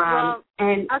 Well,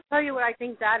 and I'll tell you what I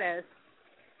think that is.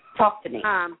 Talk to me.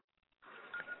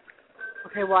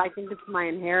 Okay, well, I think it's my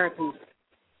inheritance.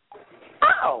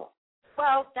 Oh,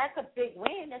 well, that's a big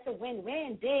win. That's a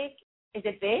win-win. Big. Is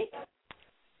it big?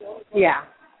 Yeah.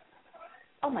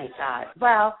 Oh, my God.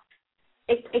 Well,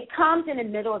 it comes in the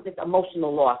middle of this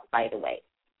emotional loss, by the way.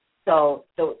 So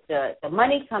the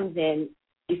money comes in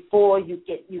before you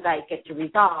guys get to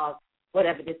resolve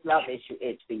whatever this love issue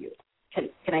is for you. Can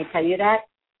I tell you that?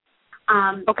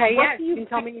 Okay, yes. You can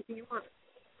tell me anything you want.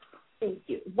 Thank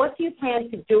you. What do you plan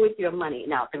to do with your money?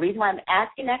 Now, the reason why I'm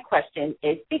asking that question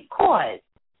is because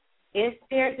if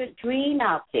there's a dream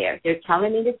out there, they're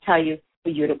telling me to tell you for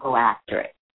you to go after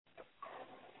it.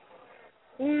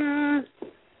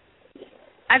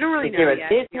 I don't really know yet. Is there a yet.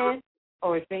 business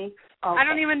or a dream? Okay. I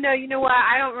don't even know. You know what?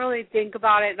 I don't really think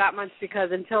about it that much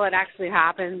because until it actually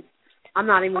happens, I'm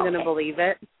not even going to believe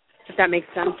it, if that makes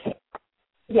sense. Okay.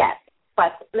 Yes,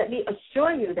 but let me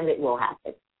assure you that it will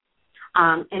happen.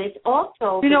 And it's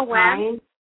also you know when?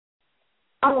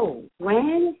 Oh,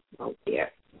 when? Oh, dear.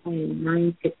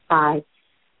 965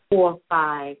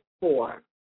 454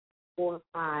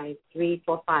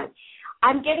 45345.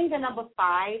 I'm getting the number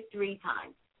 5 3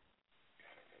 times.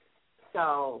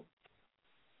 So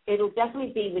it'll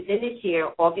definitely be within this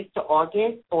year, August to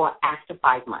August, or after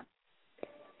 5 months.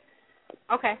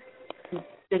 Okay.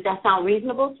 Does that sound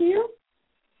reasonable to you?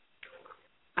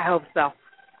 I hope so.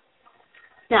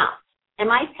 Now,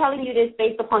 am I telling you this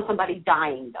based upon somebody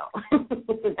dying, though?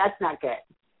 That's not good.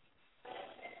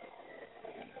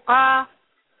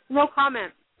 No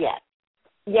comment. Yes.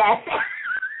 Yes.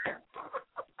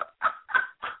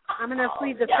 I'm going to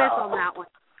plead the fifth on that one.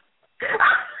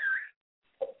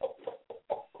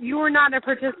 You were not a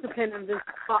participant in this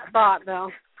thought,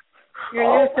 though. You're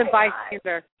an innocent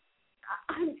bystander.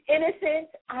 I'm innocent.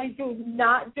 I do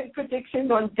not do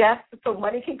predictions on death so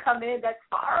money can come in. That's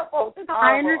horrible. That's horrible.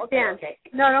 I understand. Okay.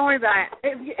 No, don't worry about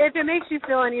it. If it makes you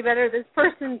feel any better, this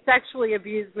person sexually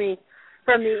abused me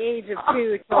from the age of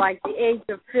 2 to like the age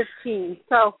of 15.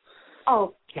 So.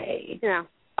 Okay. Yeah.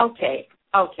 Okay.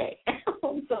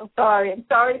 I'm so sorry. I'm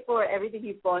sorry for everything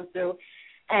you've gone through.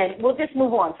 And we'll just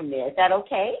move on from there. Is that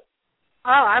okay? Oh,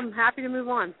 I'm happy to move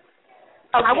on.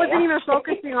 Okay. I wasn't even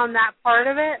focusing on that part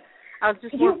of it. I was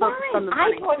just more focused on the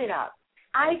money.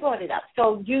 I brought it up.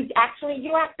 So you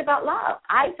asked about love.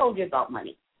 I told you about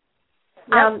money.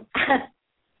 Yep.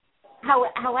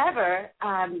 However,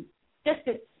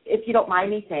 if you don't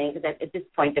mind me saying, because at this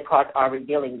point the cards are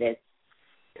revealing this,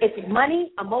 it's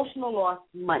money, emotional loss,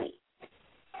 money.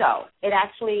 So it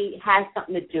actually has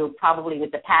something to do probably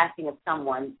with the passing of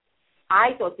someone.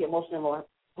 I thought the emotional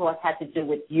loss had to do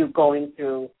with you going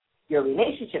through your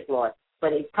relationship loss,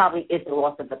 but it probably is the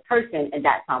loss of the person, and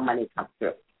that's how money comes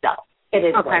through. So it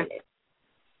is what it is.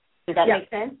 Does that make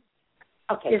sense?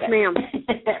 Okay. Yes, ma'am.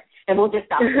 And we'll just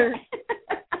stop there.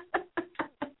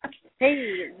 Hey,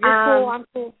 you're cool. I'm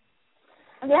cool.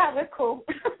 Yeah, we're cool.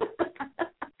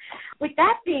 With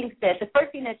that being said, the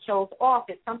first thing that shows off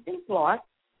is something's lost.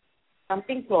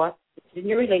 Something's lost in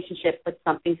your relationship, but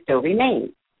something still remains.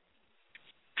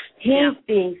 He's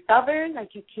being stubborn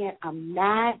like you can't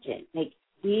imagine. Like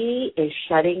he is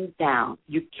shutting down.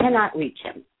 You cannot reach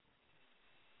him.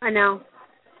 I know.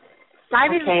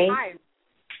 I've even tried.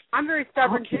 I'm very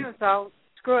stubborn too, so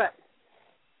screw it.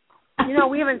 You know,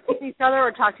 we haven't seen each other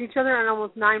or talked to each other in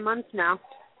almost 9 months now.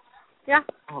 Yeah.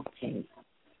 Okay.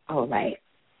 All right.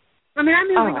 I mean, I'm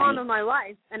moving on with my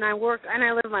life, and I work and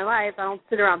I live my life. I don't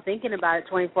sit around thinking about it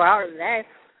 24 hours a day.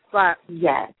 But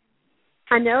yes,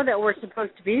 I know that we're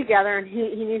supposed to be together, and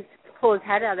he needs to pull his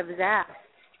head out of his ass.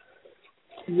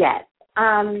 Yes.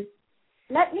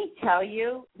 Let me tell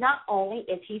you, not only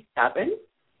is he stubborn,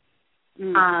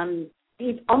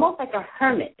 he's almost like a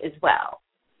hermit as well.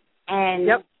 And,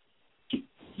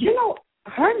 you know,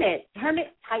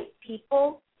 hermit-type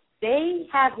people, they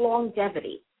have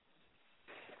longevity.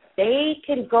 They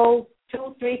can go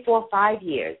 2, 3, 4, 5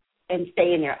 years and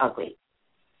stay in their ugly.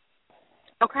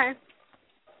 Okay.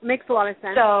 Makes a lot of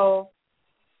sense. So,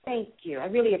 thank you. I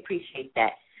really appreciate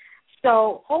that.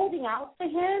 So, holding out for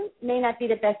him may not be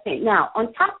the best thing. Now,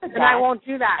 on top of that... And I won't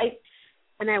do that.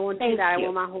 I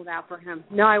will not hold out for him.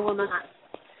 No, I will not.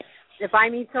 If I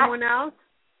meet someone else,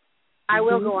 I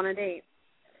will go on a date.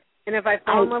 And if I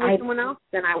fall in love with someone else,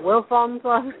 then I will fall in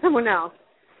love with someone else.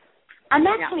 I'm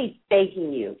actually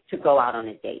begging you to go out on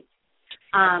a date.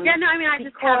 I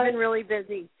just have been really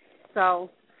busy. So,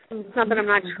 it's not that I'm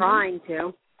not trying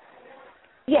to.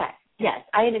 Yes,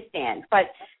 I understand.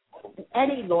 But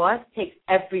any loss takes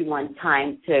everyone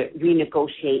time to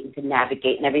renegotiate and to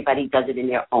navigate, and everybody does it in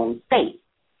their own space.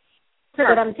 Sure.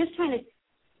 But I'm just trying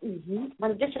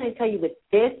to tell you with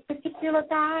this particular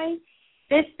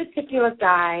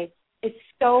guy is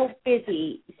so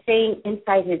busy staying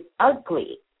inside his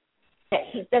ugly that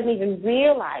he doesn't even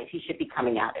realize he should be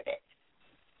coming out of it.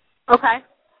 Okay.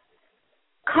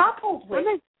 Coupled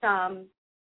with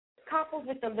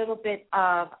a little bit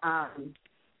of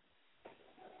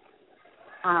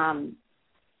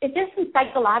is there some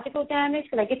psychological damage?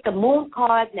 Because I get the moon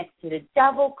card next to the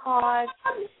devil card,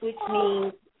 which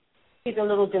means he's a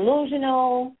little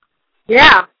delusional.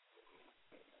 Yeah.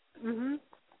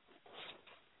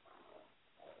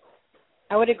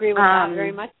 I would agree with that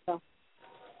very much so.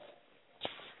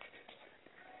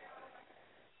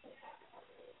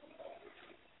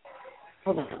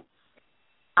 Hold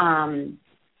on.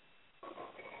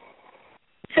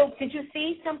 So did you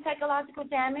see some psychological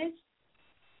damage?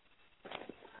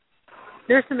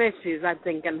 There's some issues, I'm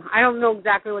thinking. I don't know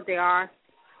exactly what they are.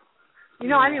 You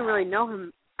know, I didn't really know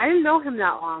him. I didn't know him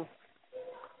that long.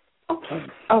 Okay.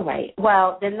 All right.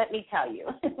 Well, then let me tell you.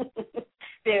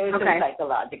 There was some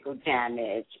psychological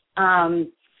damage.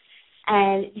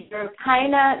 And you're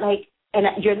kind of like,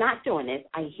 and you're not doing this,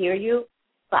 I hear you,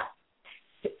 but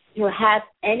you have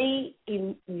any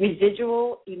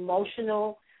residual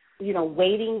emotional,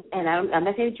 waiting, and I'm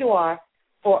not saying that you are,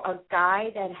 for a guy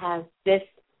that has this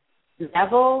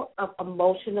level of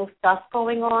emotional stuff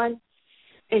going on,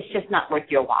 it's just not worth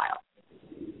your while.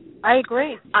 I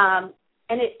agree. And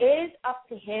it is up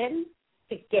to him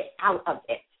to get out of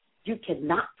it. You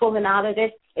cannot pull him out of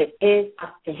this. It is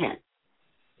up to him.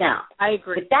 Now, I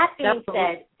agree. With that being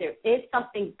said, there is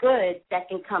something good that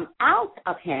can come out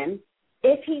of him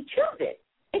if he chooses.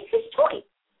 It's his choice.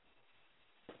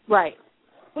 Right.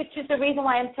 Which is the reason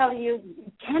why I'm telling you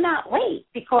cannot wait,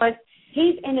 because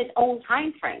he's in his own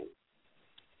time frame.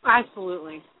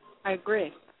 Absolutely. I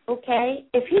agree. Okay?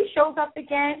 If he shows up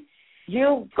again,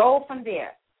 you go from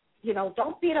there.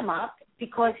 Don't beat him up,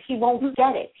 because he won't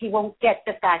get it. He won't get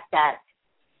the fact that,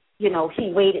 he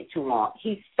waited too long.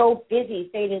 He's so busy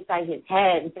staying inside his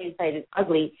head and staying inside his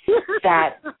ugly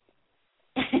that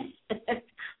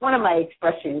one of my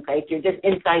expressions, like you're just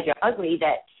inside your ugly,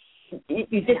 that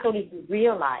you just don't even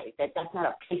realize that that's not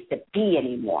a place to be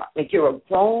anymore. Like you're a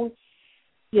grown,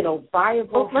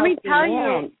 viable, let me tell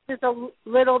man. you just a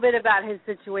little bit about his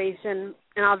situation,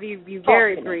 and I'll be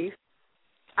very brief.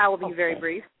 I will be very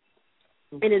brief.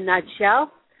 In a nutshell,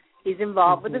 he's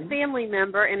involved with a family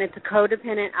member, and it's a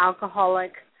codependent,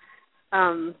 alcoholic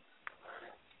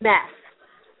mess.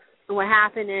 And what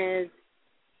happened is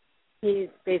he's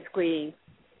basically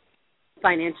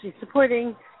financially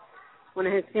supporting one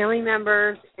of his family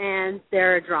members, and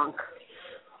they're a drunk.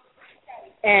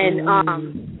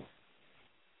 And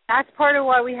that's part of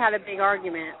why we had a big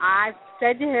argument. I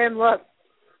said to him, look,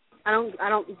 I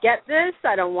don't get this.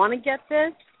 I don't want to get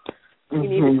this. You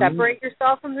need to separate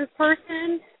yourself from this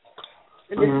person,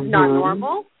 and this is not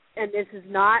normal, and this is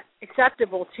not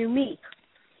acceptable to me.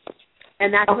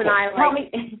 And that's when I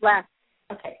left.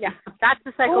 Okay. Yeah, that's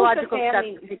the psychological stuff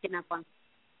I'm picking up on.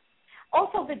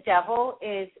 Also, the devil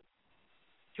is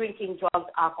drinking, drugs,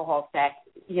 alcohol, sex.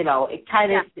 It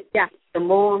kind of the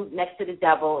moon next to the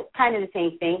devil. It's kind of the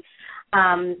same thing.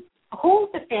 Who's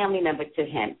the family member to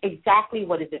him? Exactly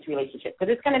what is this relationship?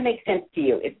 Because it's going to make sense to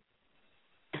you.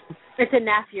 It's a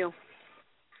nephew.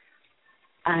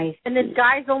 And this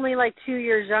guy's only like 2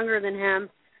 years younger than him.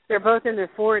 They're both in their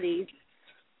 40s.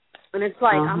 And it's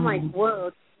like, I'm like, whoa,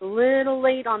 it's a little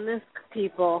late on this,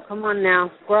 people. Come on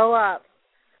now, grow up.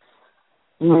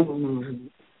 I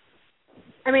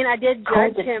mean, I did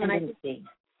judge him, and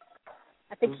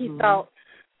I think he felt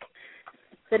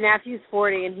the nephew's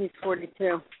 40 and he's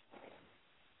 42.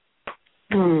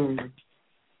 Mm.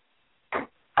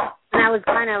 And I was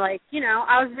kind of like,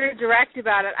 I was very direct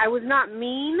about it. I was not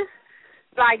mean,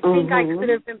 but I think I could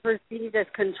have been perceived as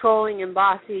controlling and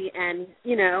bossy and,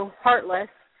 heartless.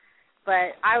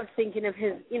 But I was thinking of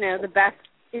his, the best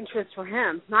interest for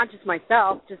him, not just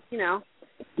myself, just,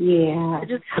 Yeah.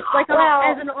 Just like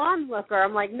as an onlooker,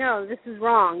 I'm like, no, this is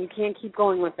wrong. You can't keep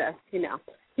going with this,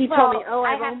 He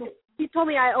told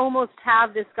me, I almost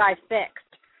have this guy fixed.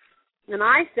 And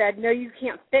I said, no, you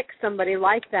can't fix somebody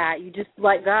like that. You just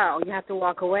let go. You have to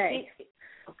walk away.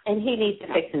 And he needs to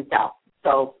fix himself.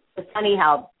 So it's funny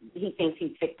how he thinks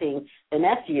he's fixing the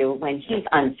nephew when he's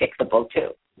unfixable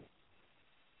too.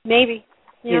 Maybe.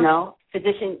 Yeah.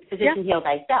 Physician heal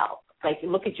thyself. Like,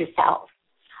 look at yourself.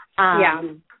 Yeah.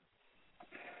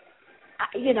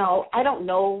 I don't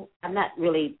know. I'm not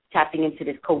really tapping into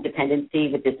this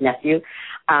codependency with this nephew.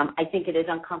 I think it is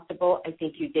uncomfortable. I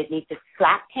think you did need to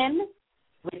slap him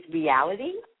with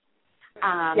reality.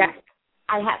 Yes.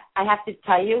 I have to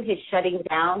tell you, his shutting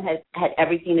down has had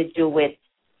everything to do with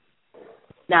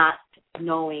not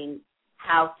knowing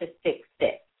how to fix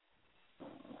it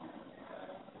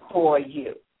for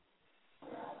you.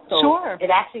 So sure. It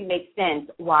actually makes sense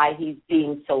why he's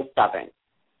being so stubborn.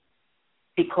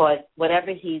 Because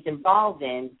whatever he's involved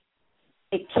in,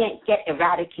 it can't get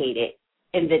eradicated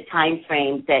in the time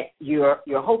frame that you're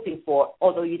hoping for,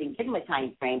 although you didn't give him a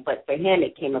time frame, but for him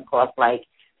it came across like,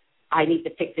 I need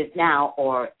to fix this now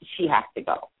or she has to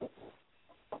go.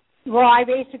 Well, I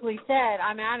basically said,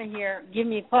 I'm out of here. Give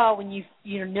me a call when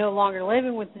you're no longer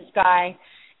living with this guy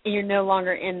and you're no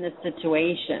longer in this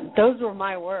situation. Those were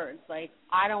my words. Like,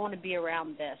 I don't want to be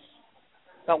around this.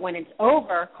 But when it's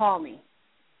over, call me.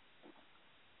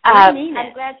 I mean I'm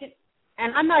it. glad you.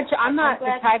 And I'm not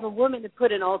the type of woman to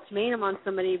put an ultimatum on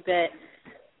somebody, but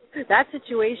that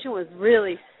situation was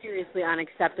really seriously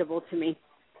unacceptable to me.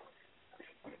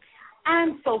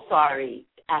 I'm so sorry,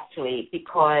 actually,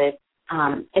 because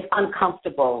it's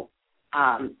uncomfortable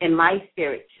in my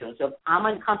spirit too. So I'm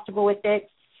uncomfortable with it,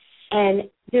 and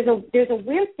there's a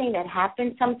weird thing that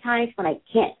happens sometimes when I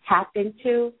can't tap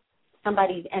into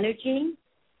somebody's energy.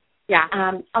 Yeah.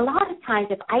 A lot of times,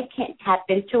 if I can't tap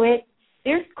into it,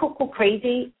 there's cuckoo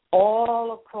crazy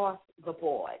all across the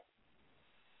board.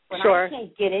 When sure. I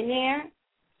can't get in there,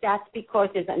 that's because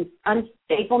there's an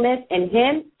unstableness in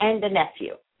him and the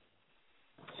nephew.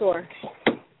 Sure.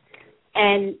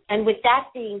 And with that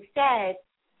being said,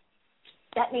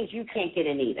 that means you can't get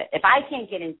in either. If I can't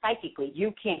get in psychically,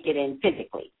 you can't get in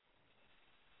physically.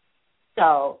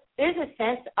 So there's a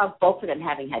sense of both of them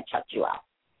having had shut you out.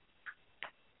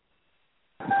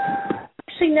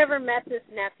 She never met this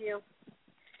nephew.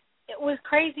 It was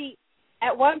crazy.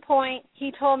 At one point,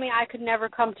 he told me I could never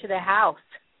come to the house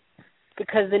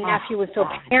because the nephew was so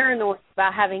paranoid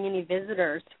about having any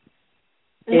visitors.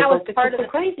 And that was part of the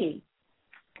crazy.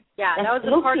 Yeah, that was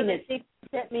the part of the thing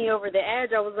that set me over the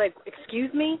edge. I was like,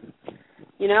 excuse me?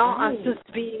 I'm supposed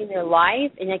to be in your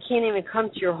life, and I can't even come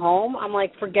to your home? I'm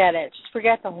like, forget it. Just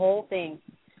forget the whole thing.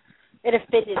 It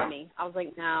offended me. I was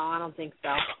like, no, I don't think so.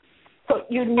 So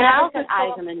you never set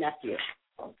eyes on the nephew?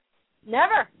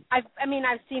 Never. I've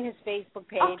seen his Facebook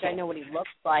page. Okay. I know what he looks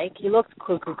like. He looks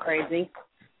cuckoo crazy,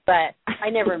 but I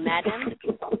never met him,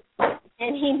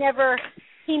 and he never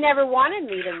wanted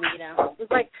me to meet him. It was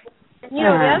like,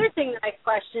 the other thing that I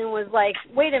questioned was like,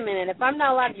 wait a minute, if I'm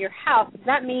not allowed to your house, does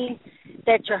that mean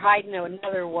that you're hiding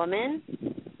another woman?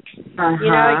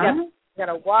 You got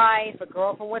a wife, a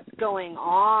girlfriend. What's going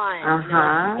on?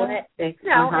 And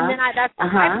then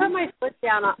I put my foot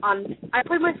down I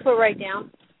put my foot right down.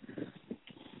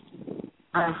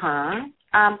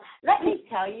 Let me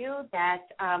tell you that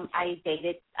I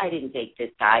didn't date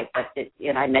this guy, but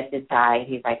I met this guy.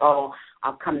 He's like, oh,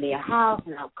 I'll come to your house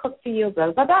and I'll cook for you,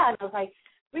 blah, blah, blah. And I was like,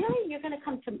 really? You're going to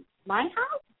come to my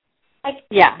house? Like,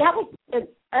 yeah. That was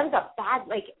a bad,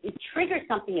 like, it triggered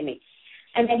something in me.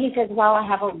 And then he says, well, I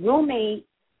have a roommate,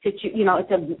 it's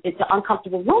an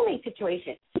uncomfortable roommate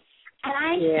situation. And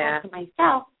I thought to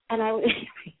myself,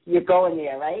 you're going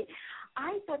there, right?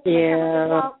 I thought to myself,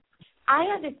 well, I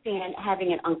understand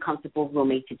having an uncomfortable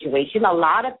roommate situation. A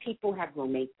lot of people have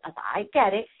roommates. I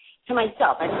get it. To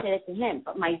myself, I didn't say it to him.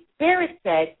 But my spirit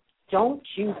said, don't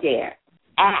you dare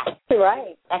ask.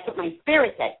 Right. That's what my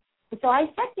spirit said. And so I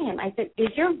said to him, I said, is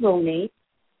your roommate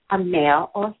a male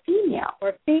or a female?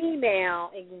 Or female,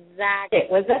 exactly.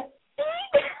 It was a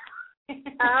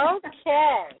female.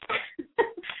 Okay.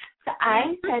 So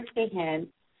I said to him,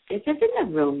 this isn't a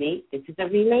roommate. This is a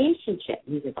relationship.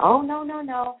 And he says, oh,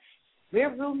 no.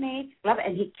 We're roommates.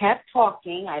 And he kept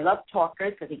talking. I love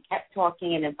talkers because he kept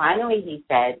talking. And then finally he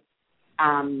said,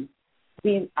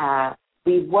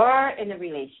 We were in a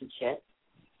relationship.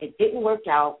 It didn't work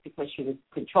out because she was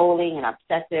controlling and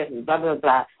obsessive and blah, blah,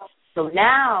 blah. So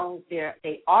now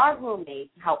they are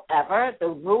roommates. However, the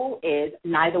rule is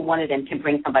neither one of them can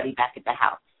bring somebody back at the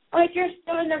house. Like, you're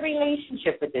still in a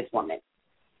relationship with this woman.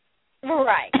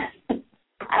 Right.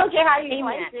 I don't care how you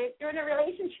like it. You're in a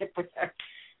relationship with her.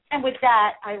 And with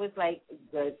that, I was like,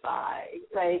 goodbye.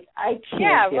 Like, I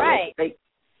can't do it. Like,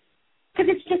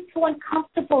 because it's just too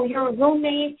uncomfortable. You're a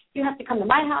roommate. You have to come to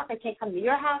my house. I can't come to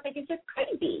your house. Like, it's just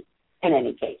crazy in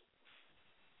any case.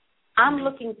 I'm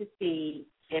looking to see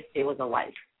if there was a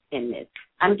life in this.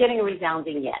 I'm getting a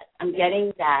resounding yes. I'm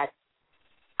getting that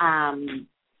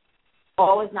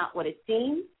all is not what it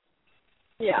seems.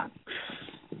 Yeah.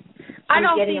 I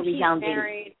don't think he's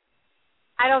married.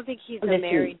 I don't think he's a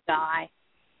married guy.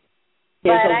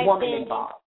 There's a woman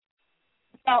involved.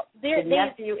 Well, the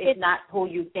nephew is not who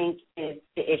you think is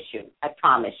the issue. I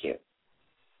promise you.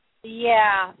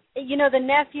 Yeah. You know, the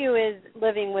nephew is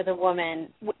living with a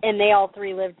woman, and they all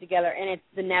three live together, and it's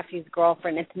the nephew's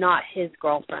girlfriend. It's not his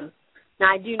girlfriend.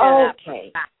 Now, I do know that for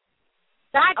a fact.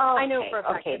 That I know for a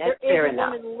fact. Okay, that's there fair is a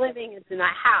enough. woman living in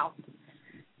that house,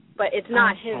 but it's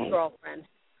not his girlfriend.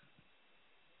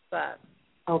 But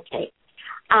okay.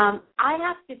 I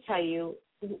have to tell you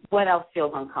what else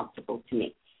feels uncomfortable to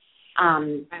me.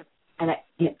 And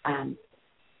it's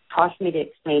hard for me to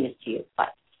explain this to you, but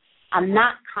I'm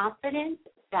not confident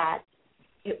that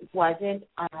it wasn't,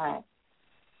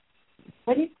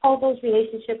 what do you call those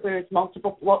relationships where it's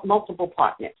multiple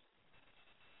partners?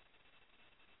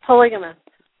 Polygamous.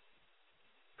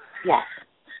 Yes.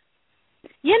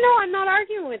 You know, I'm not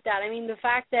arguing with that. I mean, the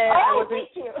fact that I wasn't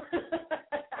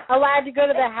allowed to go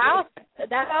to the house,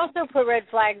 that also put red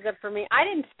flags up for me. I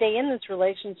didn't stay in this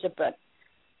relationship, but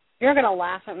you're going to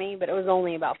laugh at me, but it was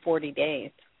only about 40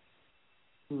 days.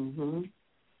 Mm-hmm.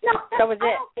 No, that was it.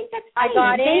 I don't think that's I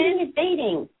got dating in. Dating is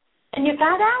dating. And you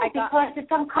got out because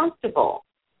it's uncomfortable.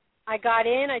 I got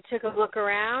in, I took a look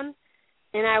around,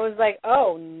 and I was like,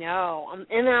 oh, no. And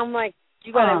then I'm like,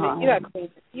 you got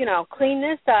to clean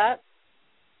this up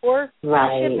or ship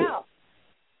out.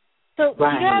 So do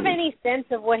you have any sense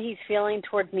of what he's feeling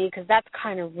towards me? Because that's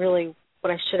kind of really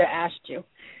what I should have asked you.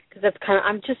 Because that's kind of,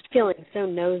 I'm just feeling so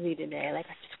nosy today. Like,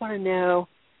 I just want to know,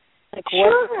 like,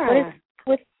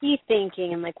 what's he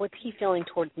thinking, and like, what's he feeling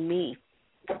towards me?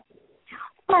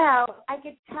 Well, I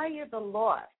could tell you the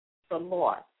loss.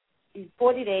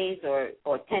 40 days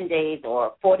or 10 days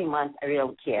or 40 months, I really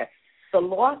don't care. The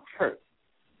loss hurts.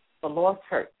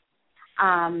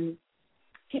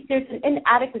 There's an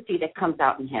inadequacy that comes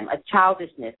out in him, a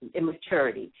childishness,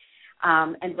 immaturity,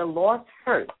 and the loss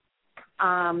hurts.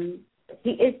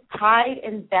 He is tied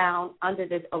and bound under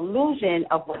this illusion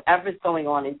of whatever's going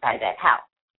on inside that house.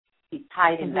 He's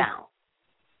tied and bound,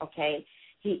 okay?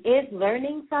 He is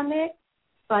learning from it,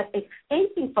 but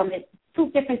escaping from it, two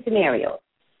different scenarios.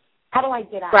 How do I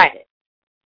get out of it?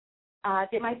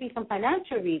 There might be some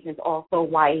financial reasons also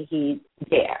why he's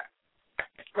there.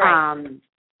 Right.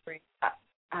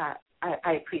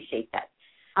 I appreciate that.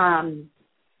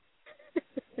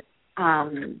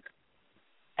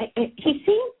 He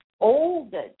seems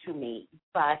older to me,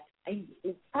 but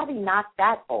he's probably not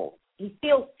that old. He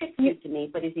feels 60 to me,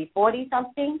 but is he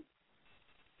 40-something?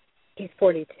 He's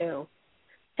 42. Him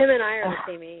and I are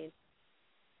the same age.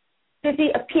 Does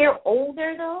he appear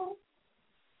older, though?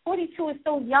 42 is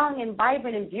so young and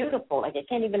vibrant and beautiful. Like, I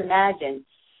can't even imagine.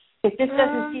 It just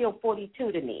doesn't feel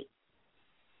 42 to me.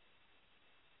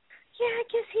 Yeah, I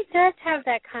guess he does have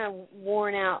that kind of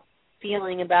worn-out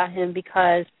feeling about him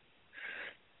because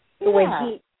the way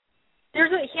he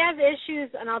has issues,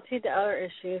 and I'll tell you the other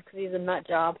issues because he's a nut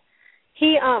job.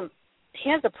 He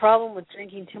has a problem with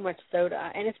drinking too much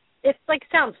soda, and it's like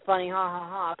sounds funny, ha ha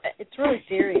ha, but it's really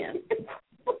serious.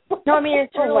 No, I mean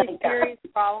it's a really serious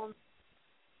problem.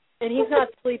 And he's not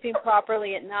sleeping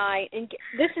properly at night. And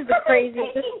this is the crazy.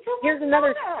 Here's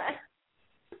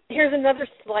another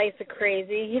slice of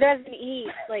crazy. He doesn't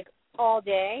eat like all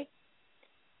day,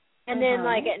 and then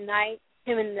like at night,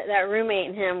 him and that roommate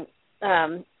and him,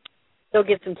 they'll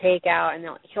get some takeout, and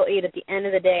he'll eat at the end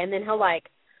of the day, and then he'll like.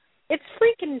 It's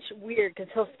freaking weird because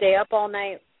he'll stay up all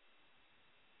night,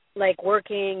 like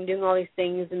working, doing all these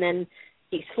things, and then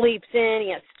he sleeps in.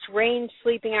 He has strange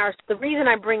sleeping hours. The reason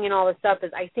I bring in all this up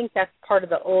is I think that's part of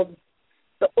the old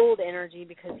energy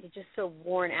because he's just so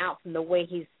worn out from the way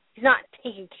he's not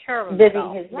taking care of himself.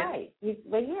 Living his life.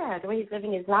 The way he's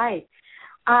living his life.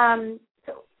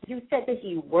 So you said that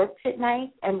he works at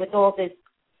night, and with all this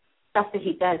stuff that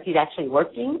he does, he's actually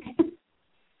working?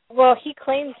 Well, he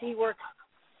claims he works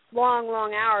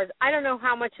long hours. I don't know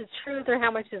how much is truth or how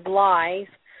much is lies,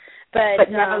 But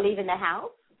never leaving the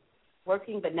house?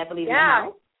 Working but never leaving the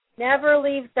house? Never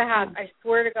leaves the house. I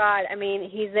swear to God. I mean,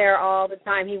 he's there all the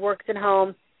time. He works at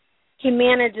home. He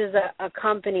manages a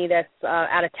company that's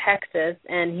out of Texas,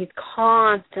 and he's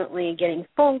constantly getting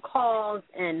phone calls.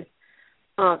 And,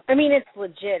 I mean, it's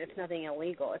legit. It's nothing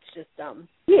illegal. It's just I'm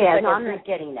not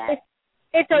getting that.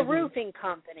 It's a roofing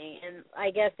company, and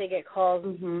I guess they get calls,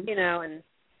 you know, and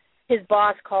his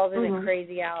boss calls him at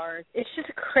crazy hours. It's just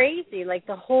crazy. Like,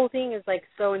 the whole thing is, like,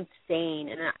 so insane.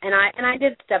 And I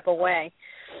did step away.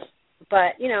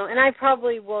 But, you know, and I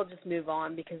probably will just move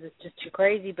on because it's just too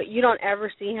crazy. But you don't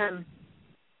ever see him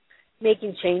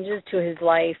making changes to his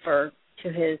life or to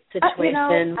his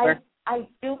situation. I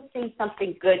do see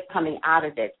something good coming out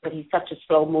of this, but he's such a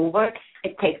slow mover,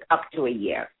 it takes up to a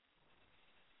year.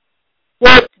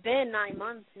 Well, it's been 9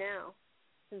 months now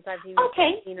since I've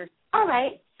even seen her. All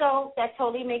right. So that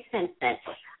totally makes sense then.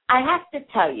 I have to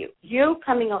tell you, you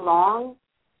coming along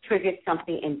triggered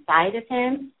something inside of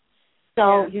him.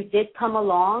 So you did come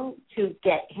along to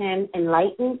get him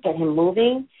enlightened, get him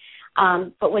moving.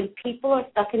 But when people are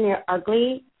stuck in their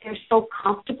ugly, they're so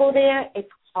comfortable there. It's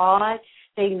hard.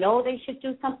 They know they should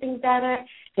do something better.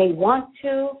 They want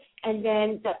to. And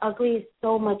then the ugly is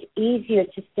so much easier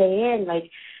to stay in.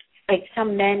 Like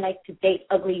some men like to date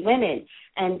ugly women,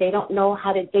 and they don't know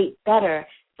how to date better.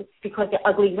 It's because the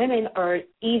ugly women are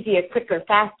easier, quicker,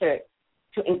 faster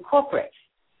to incorporate.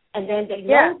 And then they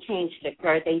know change to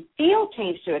occur. They feel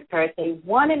change to occur. They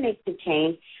want to make the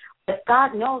change. But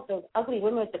God knows those ugly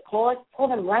women with the claws pull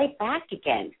them right back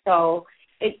again. So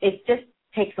it just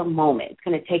takes a moment. It's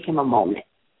going to take him a moment.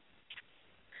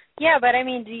 Yeah, but, I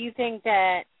mean, do you think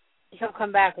that he'll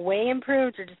come back way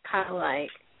improved or just kind of like?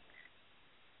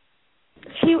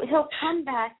 He'll come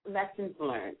back lessons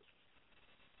learned.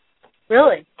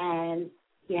 Really? And,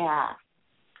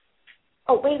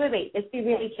 Oh, wait. Let's be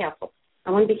really careful. I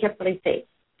want to be careful what I say.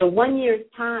 The 1 year's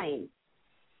time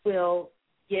will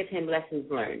give him lessons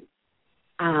learned.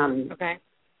 Okay.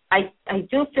 I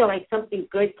do feel like something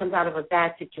good comes out of a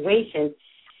bad situation.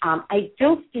 I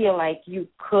do feel like you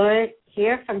could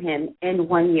hear from him in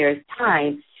 1 year's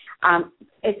time. I'm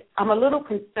a little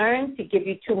concerned to give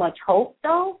you too much hope,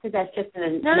 though, because that's just in the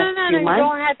next few months. You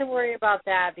don't have to worry about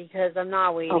that because I'm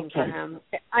not waiting for him.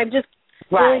 I'm just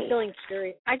really feeling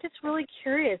curious. I'm just really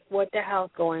curious what the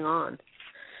hell's going on.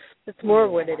 It's more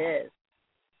what it is.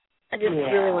 I just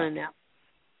really want to know.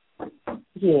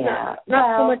 Yeah.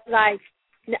 Not so much that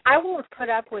I won't put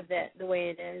up with it the way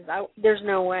it is. There's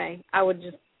no way. I would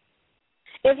just,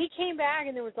 if he came back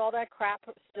and there was all that crap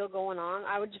still going on,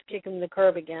 I would just kick him to the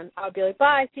curb again. I would be like,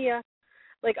 bye, see ya.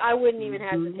 Like, I wouldn't even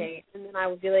hesitate. And then I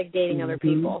would be like dating other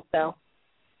people. So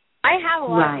I have a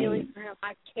lot of feelings for him.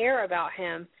 I care about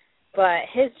him. But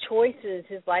his choices,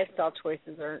 his lifestyle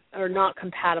choices are not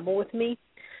compatible with me.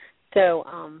 So,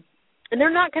 and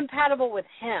they're not compatible with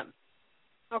him,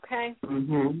 okay?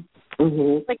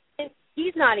 Like,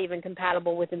 he's not even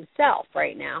compatible with himself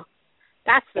right now.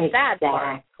 That's the sad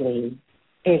part.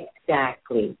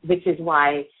 Exactly. Which is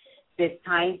why this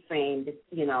time frame, this,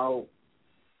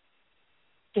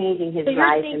 changing his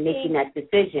life and making that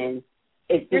decision,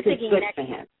 this is good for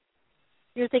him.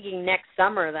 You're thinking next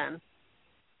summer then?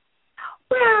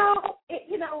 Well,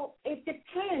 it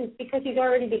depends because he's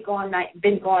already been gone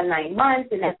 9 months,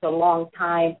 and that's a long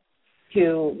time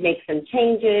to make some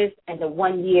changes. And the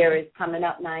 1 year is coming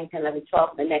up, 9, 10, 11,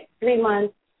 12, the next 3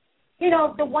 months.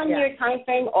 The 1 year time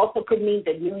frame also could mean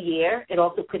the new year. It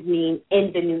also could mean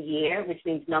in the new year, which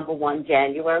means number 1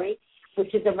 January,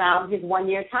 which is around his 1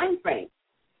 year time frame.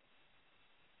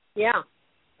 Yeah.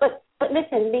 But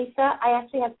listen, Lisa, I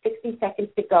actually have 60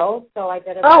 seconds to go, so I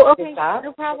better wrap this up.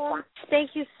 No problem.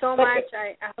 Thank you so much.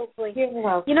 I hopefully. You're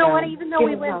welcome. You know what? Even though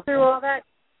we went through all that,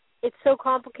 it's so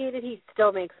complicated. He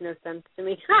still makes no sense to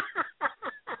me.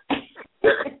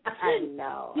 I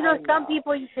know. Some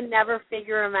people you can never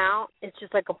figure him out. It's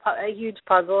just like a huge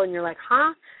puzzle, and you're like,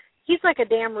 huh? He's like a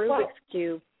damn Rubik's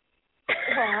cube.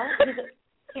 Well,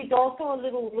 he's also a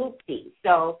little loopy,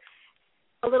 so.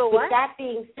 A little what? With that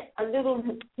being said, a little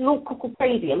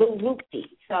crazy, a little loopy.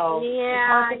 So it's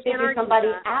hard to figure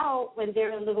somebody out when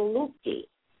they're a little loopy.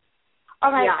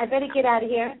 All right, I better get out of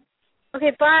here.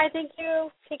 Okay, bye. Thank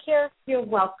you. Take care. You're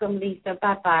welcome, Lisa.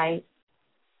 Bye-bye.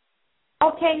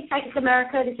 Okay, Psychic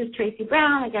America, this is Tracy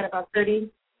Brown. I got about 10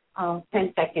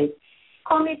 seconds.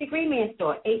 Call me at the Green Man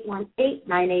Store,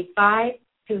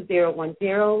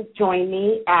 818-985-2010. Join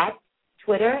me at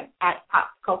Twitter, at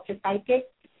Pop Culture Psychic.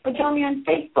 Or join me on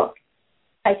Facebook,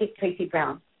 Psychic Tracy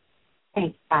Brown.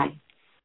 Thanks. Bye.